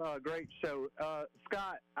 guys, great show.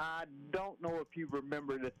 Scott, I don't know if you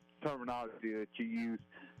remember this terminology that you used,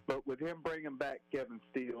 but with him bringing back Kevin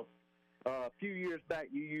Steele, a few years back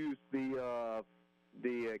you used the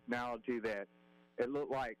analogy that it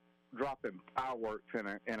looked like dropping fireworks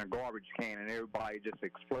in a garbage can and everybody just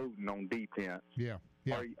exploding on defense. Yeah.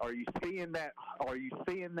 Are you seeing that? Are you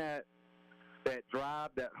seeing that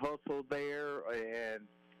drive, that hustle there,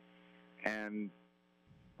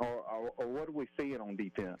 or what are we seeing on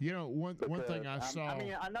defense? You know, one thing I saw. I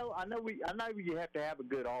mean, I know you have to have a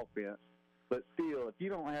good offense, but still, if you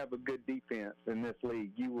don't have a good defense in this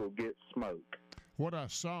league, you will get smoked. What I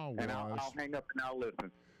saw was, and I'll hang up and I'll listen.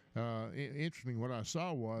 Interesting. What I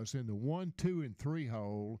saw was in the 1, 2, and 3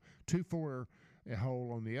 hole, 2, 4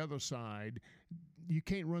 hole on the other side, you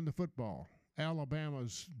can't run the football.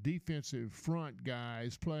 Alabama's defensive front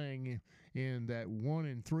guys playing in that 1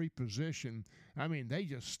 and 3 position. I mean, they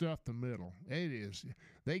just stuffed the middle. It is.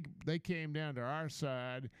 They came down to our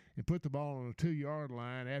side and put the ball on the 2-yard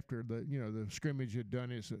line after the scrimmage had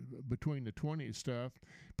done its between the 20 and stuff.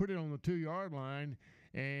 Put it on the 2-yard line.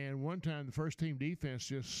 And one time the first team defense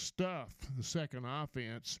just stuffed the second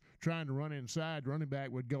offense, trying to run inside. Running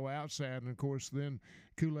back would go outside, and, of course, then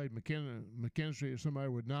Kool-Aid McKinstry or somebody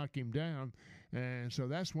would knock him down. And so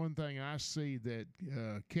that's one thing I see that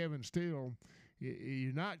Kevin Steele,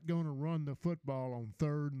 you're not going to run the football on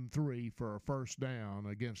 3rd and 3 for a first down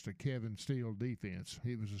against a Kevin Steele defense.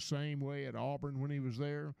 He was the same way at Auburn when he was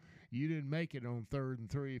there. you didn't make it on 3rd and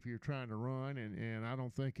 3 if you're trying to run, and I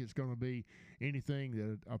don't think it's going to be anything that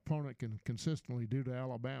an opponent can consistently do to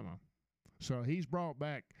Alabama. So he's brought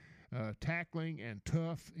back tackling and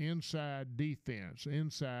tough inside defense,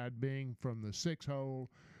 inside being from the 6-hole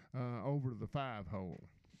over to the 5-hole.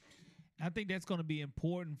 I think that's going to be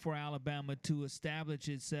important for Alabama to establish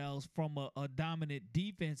itself from a dominant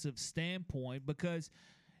defensive standpoint, because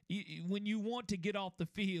when you want to get off the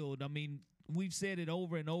field, I mean, we've said it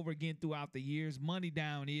over and over again throughout the years, money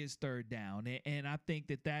down is third down. And I think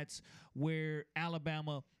that that's where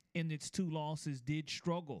Alabama in its 2 losses did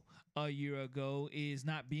struggle a year ago, is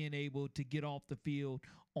not being able to get off the field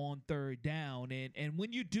on 3rd down. And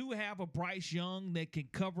when you do have a Bryce Young that can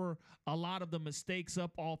cover a lot of the mistakes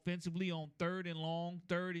up offensively on 3rd and long,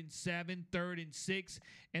 3rd and 7, 3rd and 6,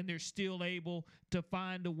 and they're still able to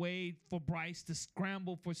find a way for Bryce to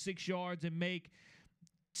scramble for 6 yards and make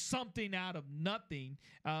something out of nothing.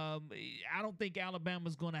 I don't think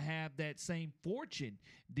Alabama's going to have that same fortune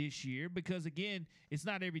this year, because, again, it's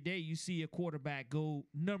not every day you see a quarterback go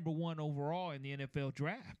number 1 overall in the NFL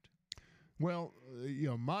draft. Well,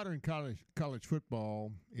 modern college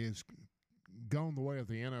football is gone the way of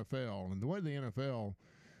the NFL, and the way the NFL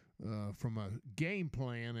from a game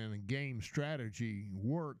plan and a game strategy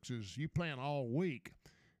works is you plan all week,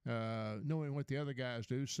 knowing what the other guys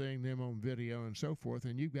do, seeing them on video and so forth,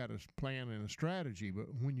 and you've got a plan and a strategy. But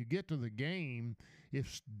when you get to the game,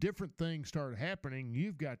 if different things start happening,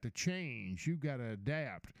 you've got to change. You've got to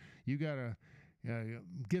adapt. You've got to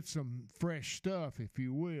get some fresh stuff, if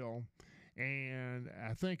you will. And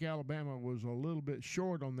I think Alabama was a little bit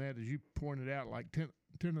short on that, as you pointed out. Like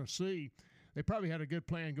Tennessee, they probably had a good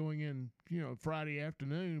plan going in, Friday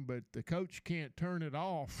afternoon, but the coach can't turn it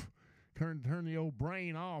off. Turn the old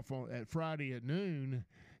brain off at Friday at noon.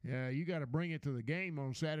 You got to bring it to the game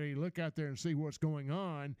on Saturday. Look out there and see what's going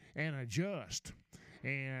on and adjust.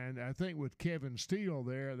 And I think with Kevin Steele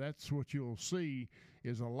there, that's what you'll see,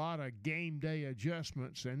 is a lot of game day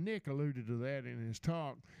adjustments. And Nick alluded to that in his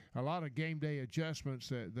talk. A lot of game day adjustments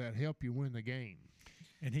that help you win the game.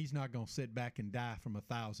 And he's not going to sit back and die from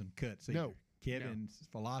 1,000 cuts either. No. Kevin's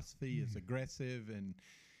philosophy is aggressive and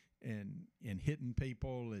hitting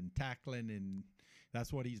people and tackling, and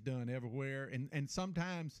that's what he's done everywhere. And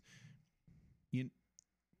sometimes you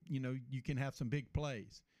can have some big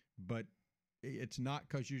plays, but it's not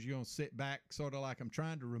because you're going to sit back, sort of like, I'm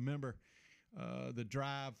trying to remember the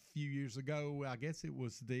drive a few years ago. I guess it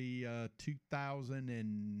was the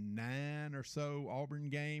 2009 or so Auburn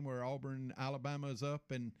game where Alabama is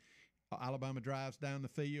up and Alabama drives down the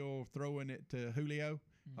field throwing it to Julio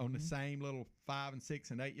on the same little 5 and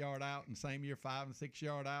 6 and 8 yard out, and same year 5 and 6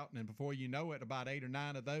 yard out, and then before you know it, about 8 or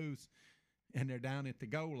 9 of those, and they're down at the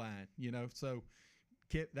goal line. So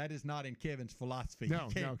that is not in Kevin's philosophy. No,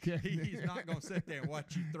 he's not going to sit there and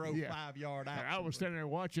watch you throw 5 yard out. I was sitting there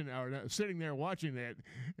watching that,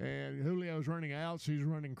 and Julio's running outs. He's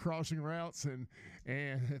running crossing routes, and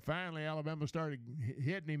finally Alabama started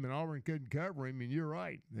hitting him, and Auburn couldn't cover him. And you're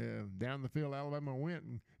right, down the field Alabama went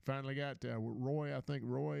and finally got Roy. I think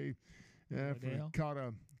Roy caught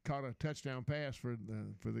a touchdown pass for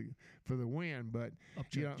the win. But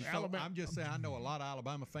Alabama, I'm just saying, I know a lot of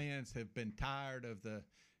Alabama fans have been tired of the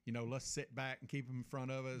let's sit back and keep them in front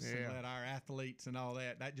of us and let our athletes and all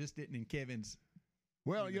that. That just didn't in Kevin's.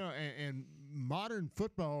 Well, and modern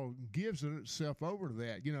football gives itself over to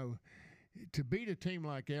that. To beat a team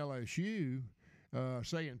like LSU,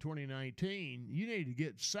 say in 2019, you need to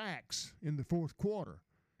get sacks in the fourth quarter.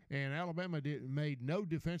 And Alabama made no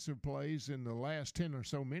defensive plays in the last 10 or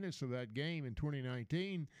so minutes of that game in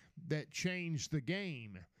 2019 that changed the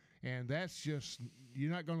game. And that's just,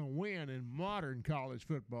 you're not going to win in modern college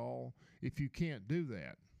football if you can't do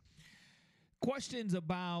that. Questions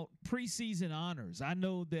about preseason honors. I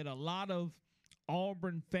know that a lot of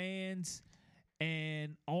Auburn fans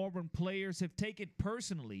and Auburn players have taken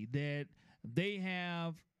personally that they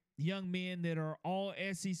have young men that are all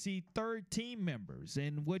SEC third team members.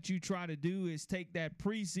 And what you try to do is take that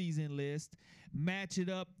preseason list, match it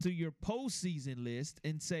up to your postseason list,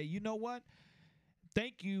 and say, you know what?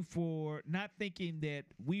 Thank you for not thinking that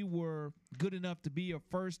we were good enough to be a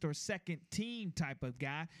first or second team type of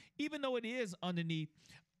guy. Even though it is underneath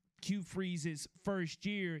Hugh Freeze's first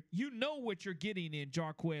year, you know what you're getting in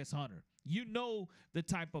Jarquez Hunter. You know the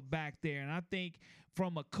type of back there. And I think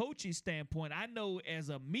from a coaching standpoint, I know as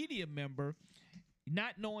a media member,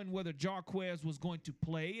 not knowing whether Jarquez was going to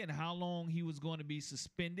play and how long he was going to be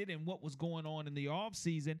suspended and what was going on in the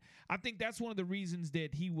offseason, I think that's one of the reasons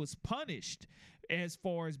that he was punished as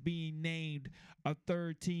far as being named a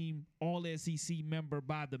third-team All-SEC member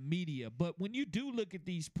by the media. But when you do look at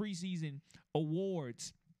these preseason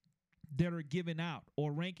awards that are given out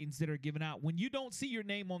or rankings that are given out, when you don't see your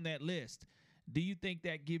name on that list, do you think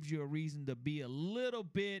that gives you a reason to be a little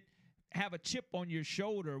bit, have a chip on your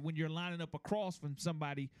shoulder when you're lining up across from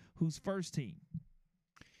somebody who's first team?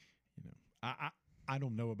 You know, I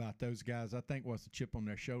don't know about those guys. I think what's the chip on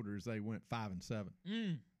their shoulders, they went 5-7.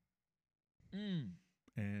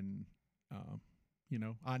 And, you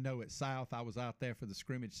know, I know at South, I was out there for the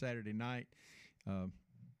scrimmage Saturday night.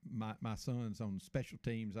 My son's on special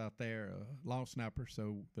teams out there, long snapper,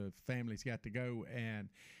 so the families got to go. And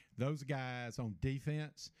those guys on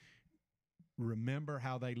defense, remember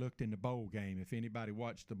how they looked in the bowl game. If anybody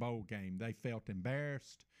watched the bowl game, they felt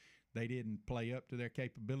embarrassed. They didn't play up to their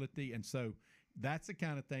capability. And so that's the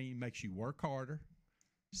kind of thing that makes you work harder,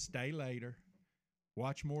 stay later,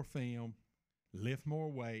 watch more film, lift more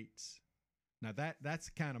weights. Now, that's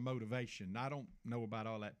the kind of motivation. I don't know about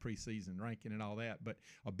all that preseason ranking and all that, but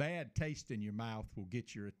a bad taste in your mouth will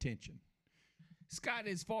get your attention. Scott,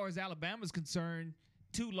 as far as Alabama's concerned,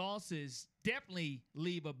 2 losses definitely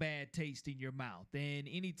leave a bad taste in your mouth. And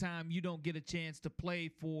anytime you don't get a chance to play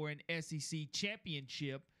for an SEC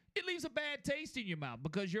championship, it leaves a bad taste in your mouth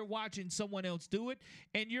because you're watching someone else do it,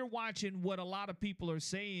 and you're watching what a lot of people are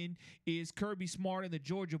saying is Kirby Smart and the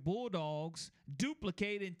Georgia Bulldogs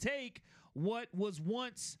duplicate and take what was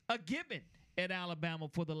once a given at Alabama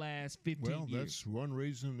for the last 15 years. Well, that's one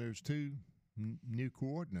reason there's 2 new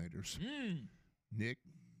coordinators. Nick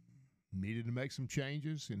needed to make some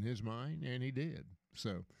changes in his mind, and he did.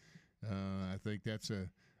 So I think that's a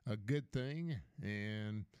good thing,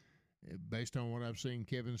 and based on what I've seen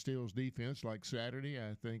Kevin Steele's defense like Saturday,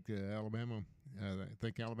 I think Alabama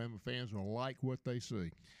fans will like what they see.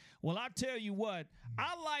 Well, I tell you what,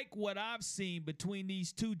 I like what I've seen between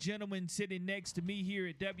these 2 gentlemen sitting next to me here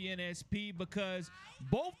at WNSP because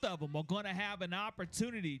both of them are going to have an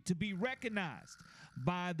opportunity to be recognized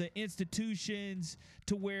by the institutions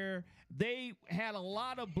to where they had a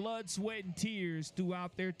lot of blood, sweat, and tears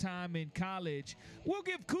throughout their time in college. We'll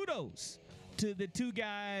give kudos to the 2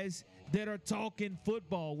 guys that are talking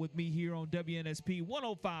football with me here on WNSP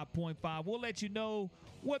 105.5. We'll let you know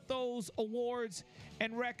what those awards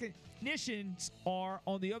and recognitions are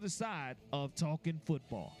on the other side of talking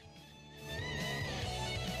football.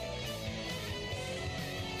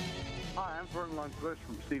 Hi, I'm Vern Lundquist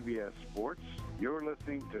from CBS Sports. You're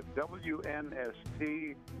listening to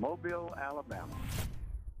WNSP Mobile, Alabama.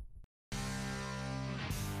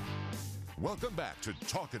 Welcome back to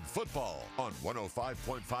Talkin' Football on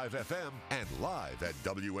 105.5 FM and live at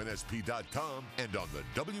WNSP.com and on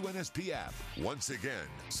the WNSP app. Once again,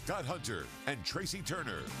 Scott Hunter and Tracy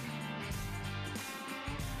Turner.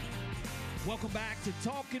 Welcome back to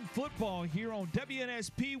Talkin' Football here on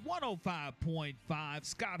WNSP 105.5.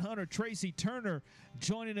 Scott Hunter, Tracy Turner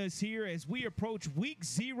joining us here as we approach week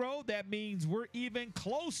 0. That means we're even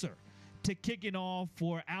closer to kicking off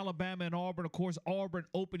for Alabama and Auburn. Of course, Auburn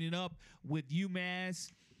opening up with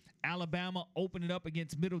UMass. Alabama opening up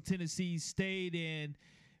against Middle Tennessee State. And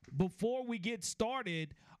before we get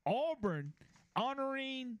started, Auburn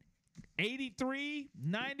honoring 83,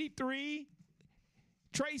 93.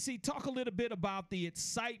 Tracy, talk a little bit about the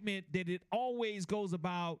excitement that it always goes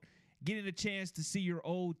about getting a chance to see your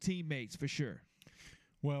old teammates for sure.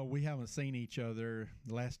 Well, we haven't seen each other.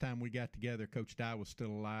 The last time we got together, Coach Dye was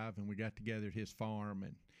still alive, and we got together at his farm.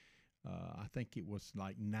 And I think it was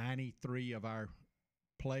like 93 of our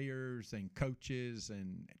players and coaches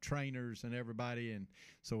and trainers and everybody. And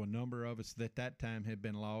so a number of us at that time had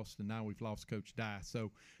been lost, and now we've lost Coach Dye.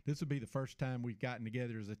 So this will be the first time we've gotten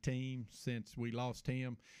together as a team since we lost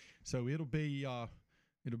him. So it'll be a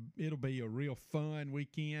real fun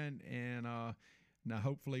weekend, and now,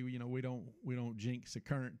 hopefully, you know, we don't jinx the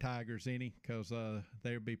current Tigers any, because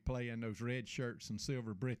they'll be playing those red shirts and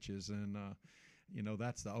silver breeches, and you know,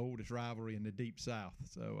 that's the oldest rivalry in the Deep South.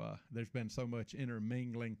 So there's been so much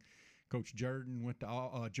intermingling. Coach Jordan went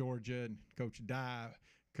to Georgia, and Coach Dye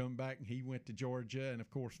come back, and he went to Georgia, and of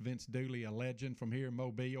course Vince Dooley, a legend from here in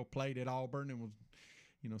Mobile, played at Auburn, and was,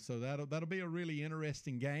 you know, so that'll be a really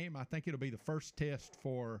interesting game. I think it'll be the first test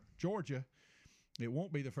for Georgia. It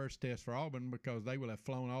won't be the first test for Auburn because they will have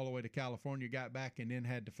flown all the way to California, got back, and then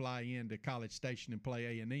had to fly in to College Station and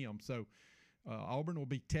play A&M. So Auburn will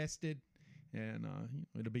be tested, and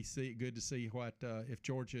it'll be good to see what if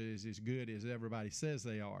Georgia is as good as everybody says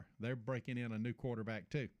they are. They're breaking in a new quarterback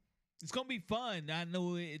too. It's going to be fun. I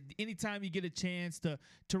know anytime you get a chance to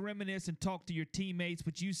reminisce and talk to your teammates,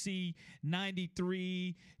 but you see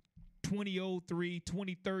 93, 2003,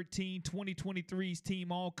 2013, 2023's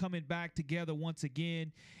team all coming back together once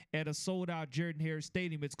again at a sold-out Jordan-Hare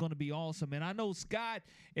Stadium. It's going to be awesome. And I know, Scott,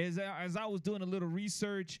 as I was doing a little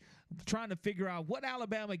research, trying to figure out what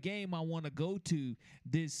Alabama game I want to go to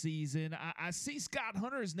this season, I see Scott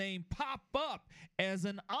Hunter's name pop up as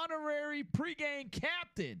an honorary pregame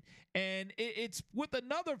captain. And it's with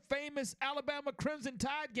another famous Alabama Crimson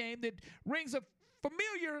Tide game that rings a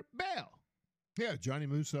familiar bell. Yeah, Johnny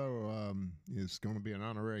Musso is going to be an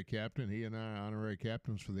honorary captain. He and I are honorary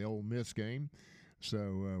captains for the Ole Miss game.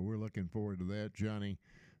 So we're looking forward to that. Johnny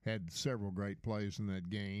had several great plays in that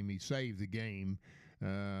game. He saved the game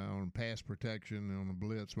on pass protection on a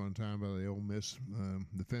blitz one time by the Ole Miss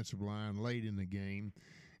defensive line late in the game.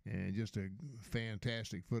 And just a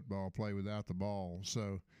fantastic football play without the ball.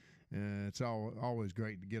 So it's always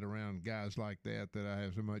great to get around guys like that I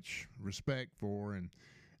have so much respect for, and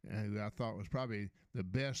who I thought was probably the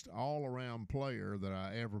best all-around player that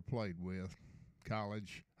I ever played with,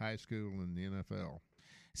 college, high school, and the NFL.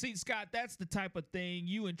 See, Scott, that's the type of thing,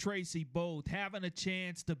 you and Tracy both, having a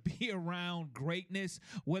chance to be around greatness,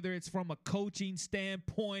 whether it's from a coaching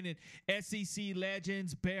standpoint and SEC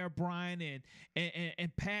legends, Bear Bryant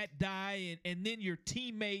and Pat Dye, and then your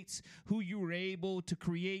teammates who you were able to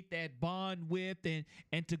create that bond with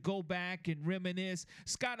and to go back and reminisce.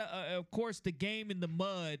 Scott, of course, the game in the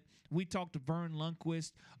mud, we talked to Vern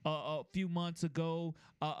Lundquist a few months ago,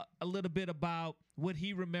 a little bit about what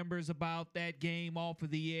he remembers about that game off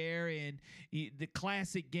of the air and the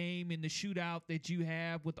classic game and the shootout that you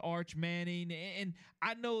have with Arch Manning. And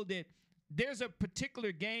I know that there's a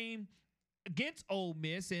particular game against Ole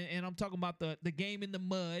Miss, and I'm talking about the game in the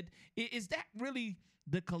mud. Is that really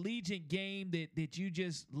the collegiate game that you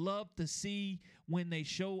just love to see when they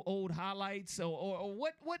show old highlights? Or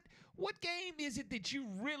what game is it that you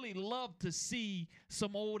really love to see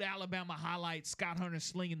some old Alabama highlights, Scott Hunter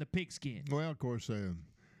slinging the pigskin? Well, of course,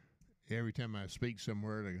 every time I speak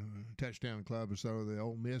somewhere at a touchdown club or so, the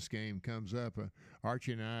Ole Miss game comes up.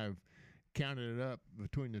 Archie and I have counted it up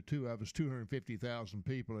between the two of us. 250,000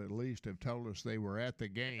 people at least have told us they were at the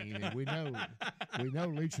game, and we know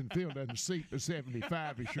Legion Field doesn't seat the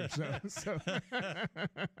 75-ish or so. So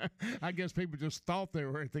I guess people just thought they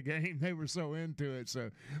were at the game. They were so into it.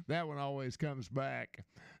 So that one always comes back.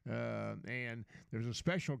 And there's a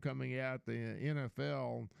special coming out. The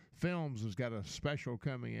NFL Films has got a special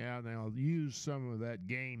coming out, and I'll use some of that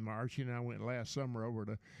game. Archie and I went last summer over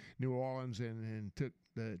to New Orleans and took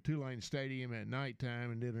the Tulane Stadium at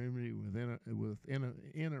nighttime and did an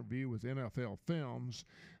interview with NFL Films.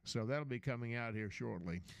 So that'll be coming out here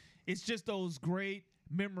shortly. It's just those great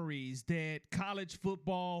memories that college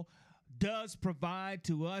football does provide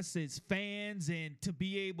to us as fans, and to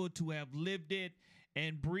be able to have lived it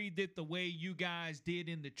and breathed it the way you guys did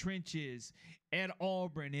in the trenches at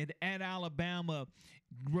Auburn and at Alabama.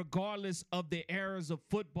 Regardless of the eras of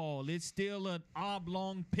football, it's still an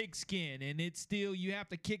oblong pigskin, and it's still, you have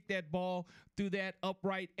to kick that ball through that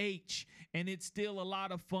upright H, and it's still a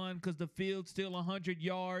lot of fun because the field's still 100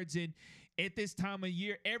 yards, and at this time of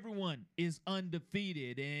year, everyone is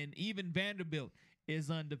undefeated, and even Vanderbilt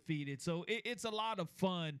is undefeated. So it's a lot of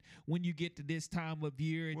fun when you get to this time of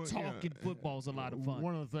year, and talking football is a lot of fun.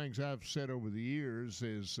 One of the things I've said over the years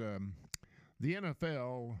is the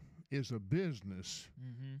NFL is a business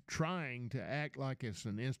trying to act like it's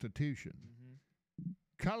an institution.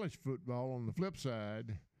 College football, on the flip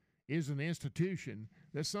side, is an institution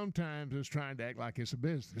that sometimes is trying to act like it's a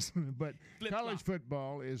business. But college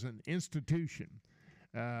football is an institution.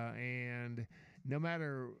 And no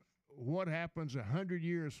matter what happens 100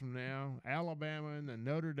 years from now, Alabama and the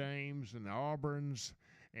Notre Dames and the Auburns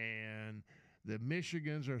and the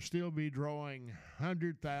Michigans are still be drawing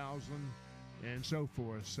 100,000 and so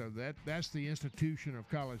forth. So that's the institution of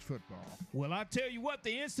college football. Well, I tell you what,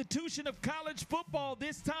 the institution of college football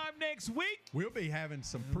this time next week, we'll be having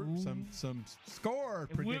some score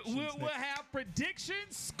predictions. We'll have predictions,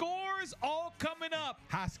 scores, all coming up.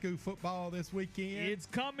 High school football this weekend. It's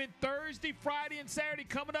coming Thursday, Friday, and Saturday.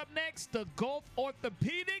 Coming up next, the Gulf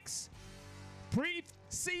Orthopedics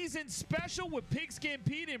pre-season special with Pigskin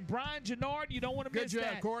Pete and Brian Gennard. You don't want to miss that. Good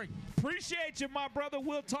job, Corey. Appreciate you, my brother.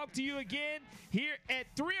 We'll talk to you again here at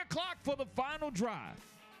 3 o'clock for the final drive.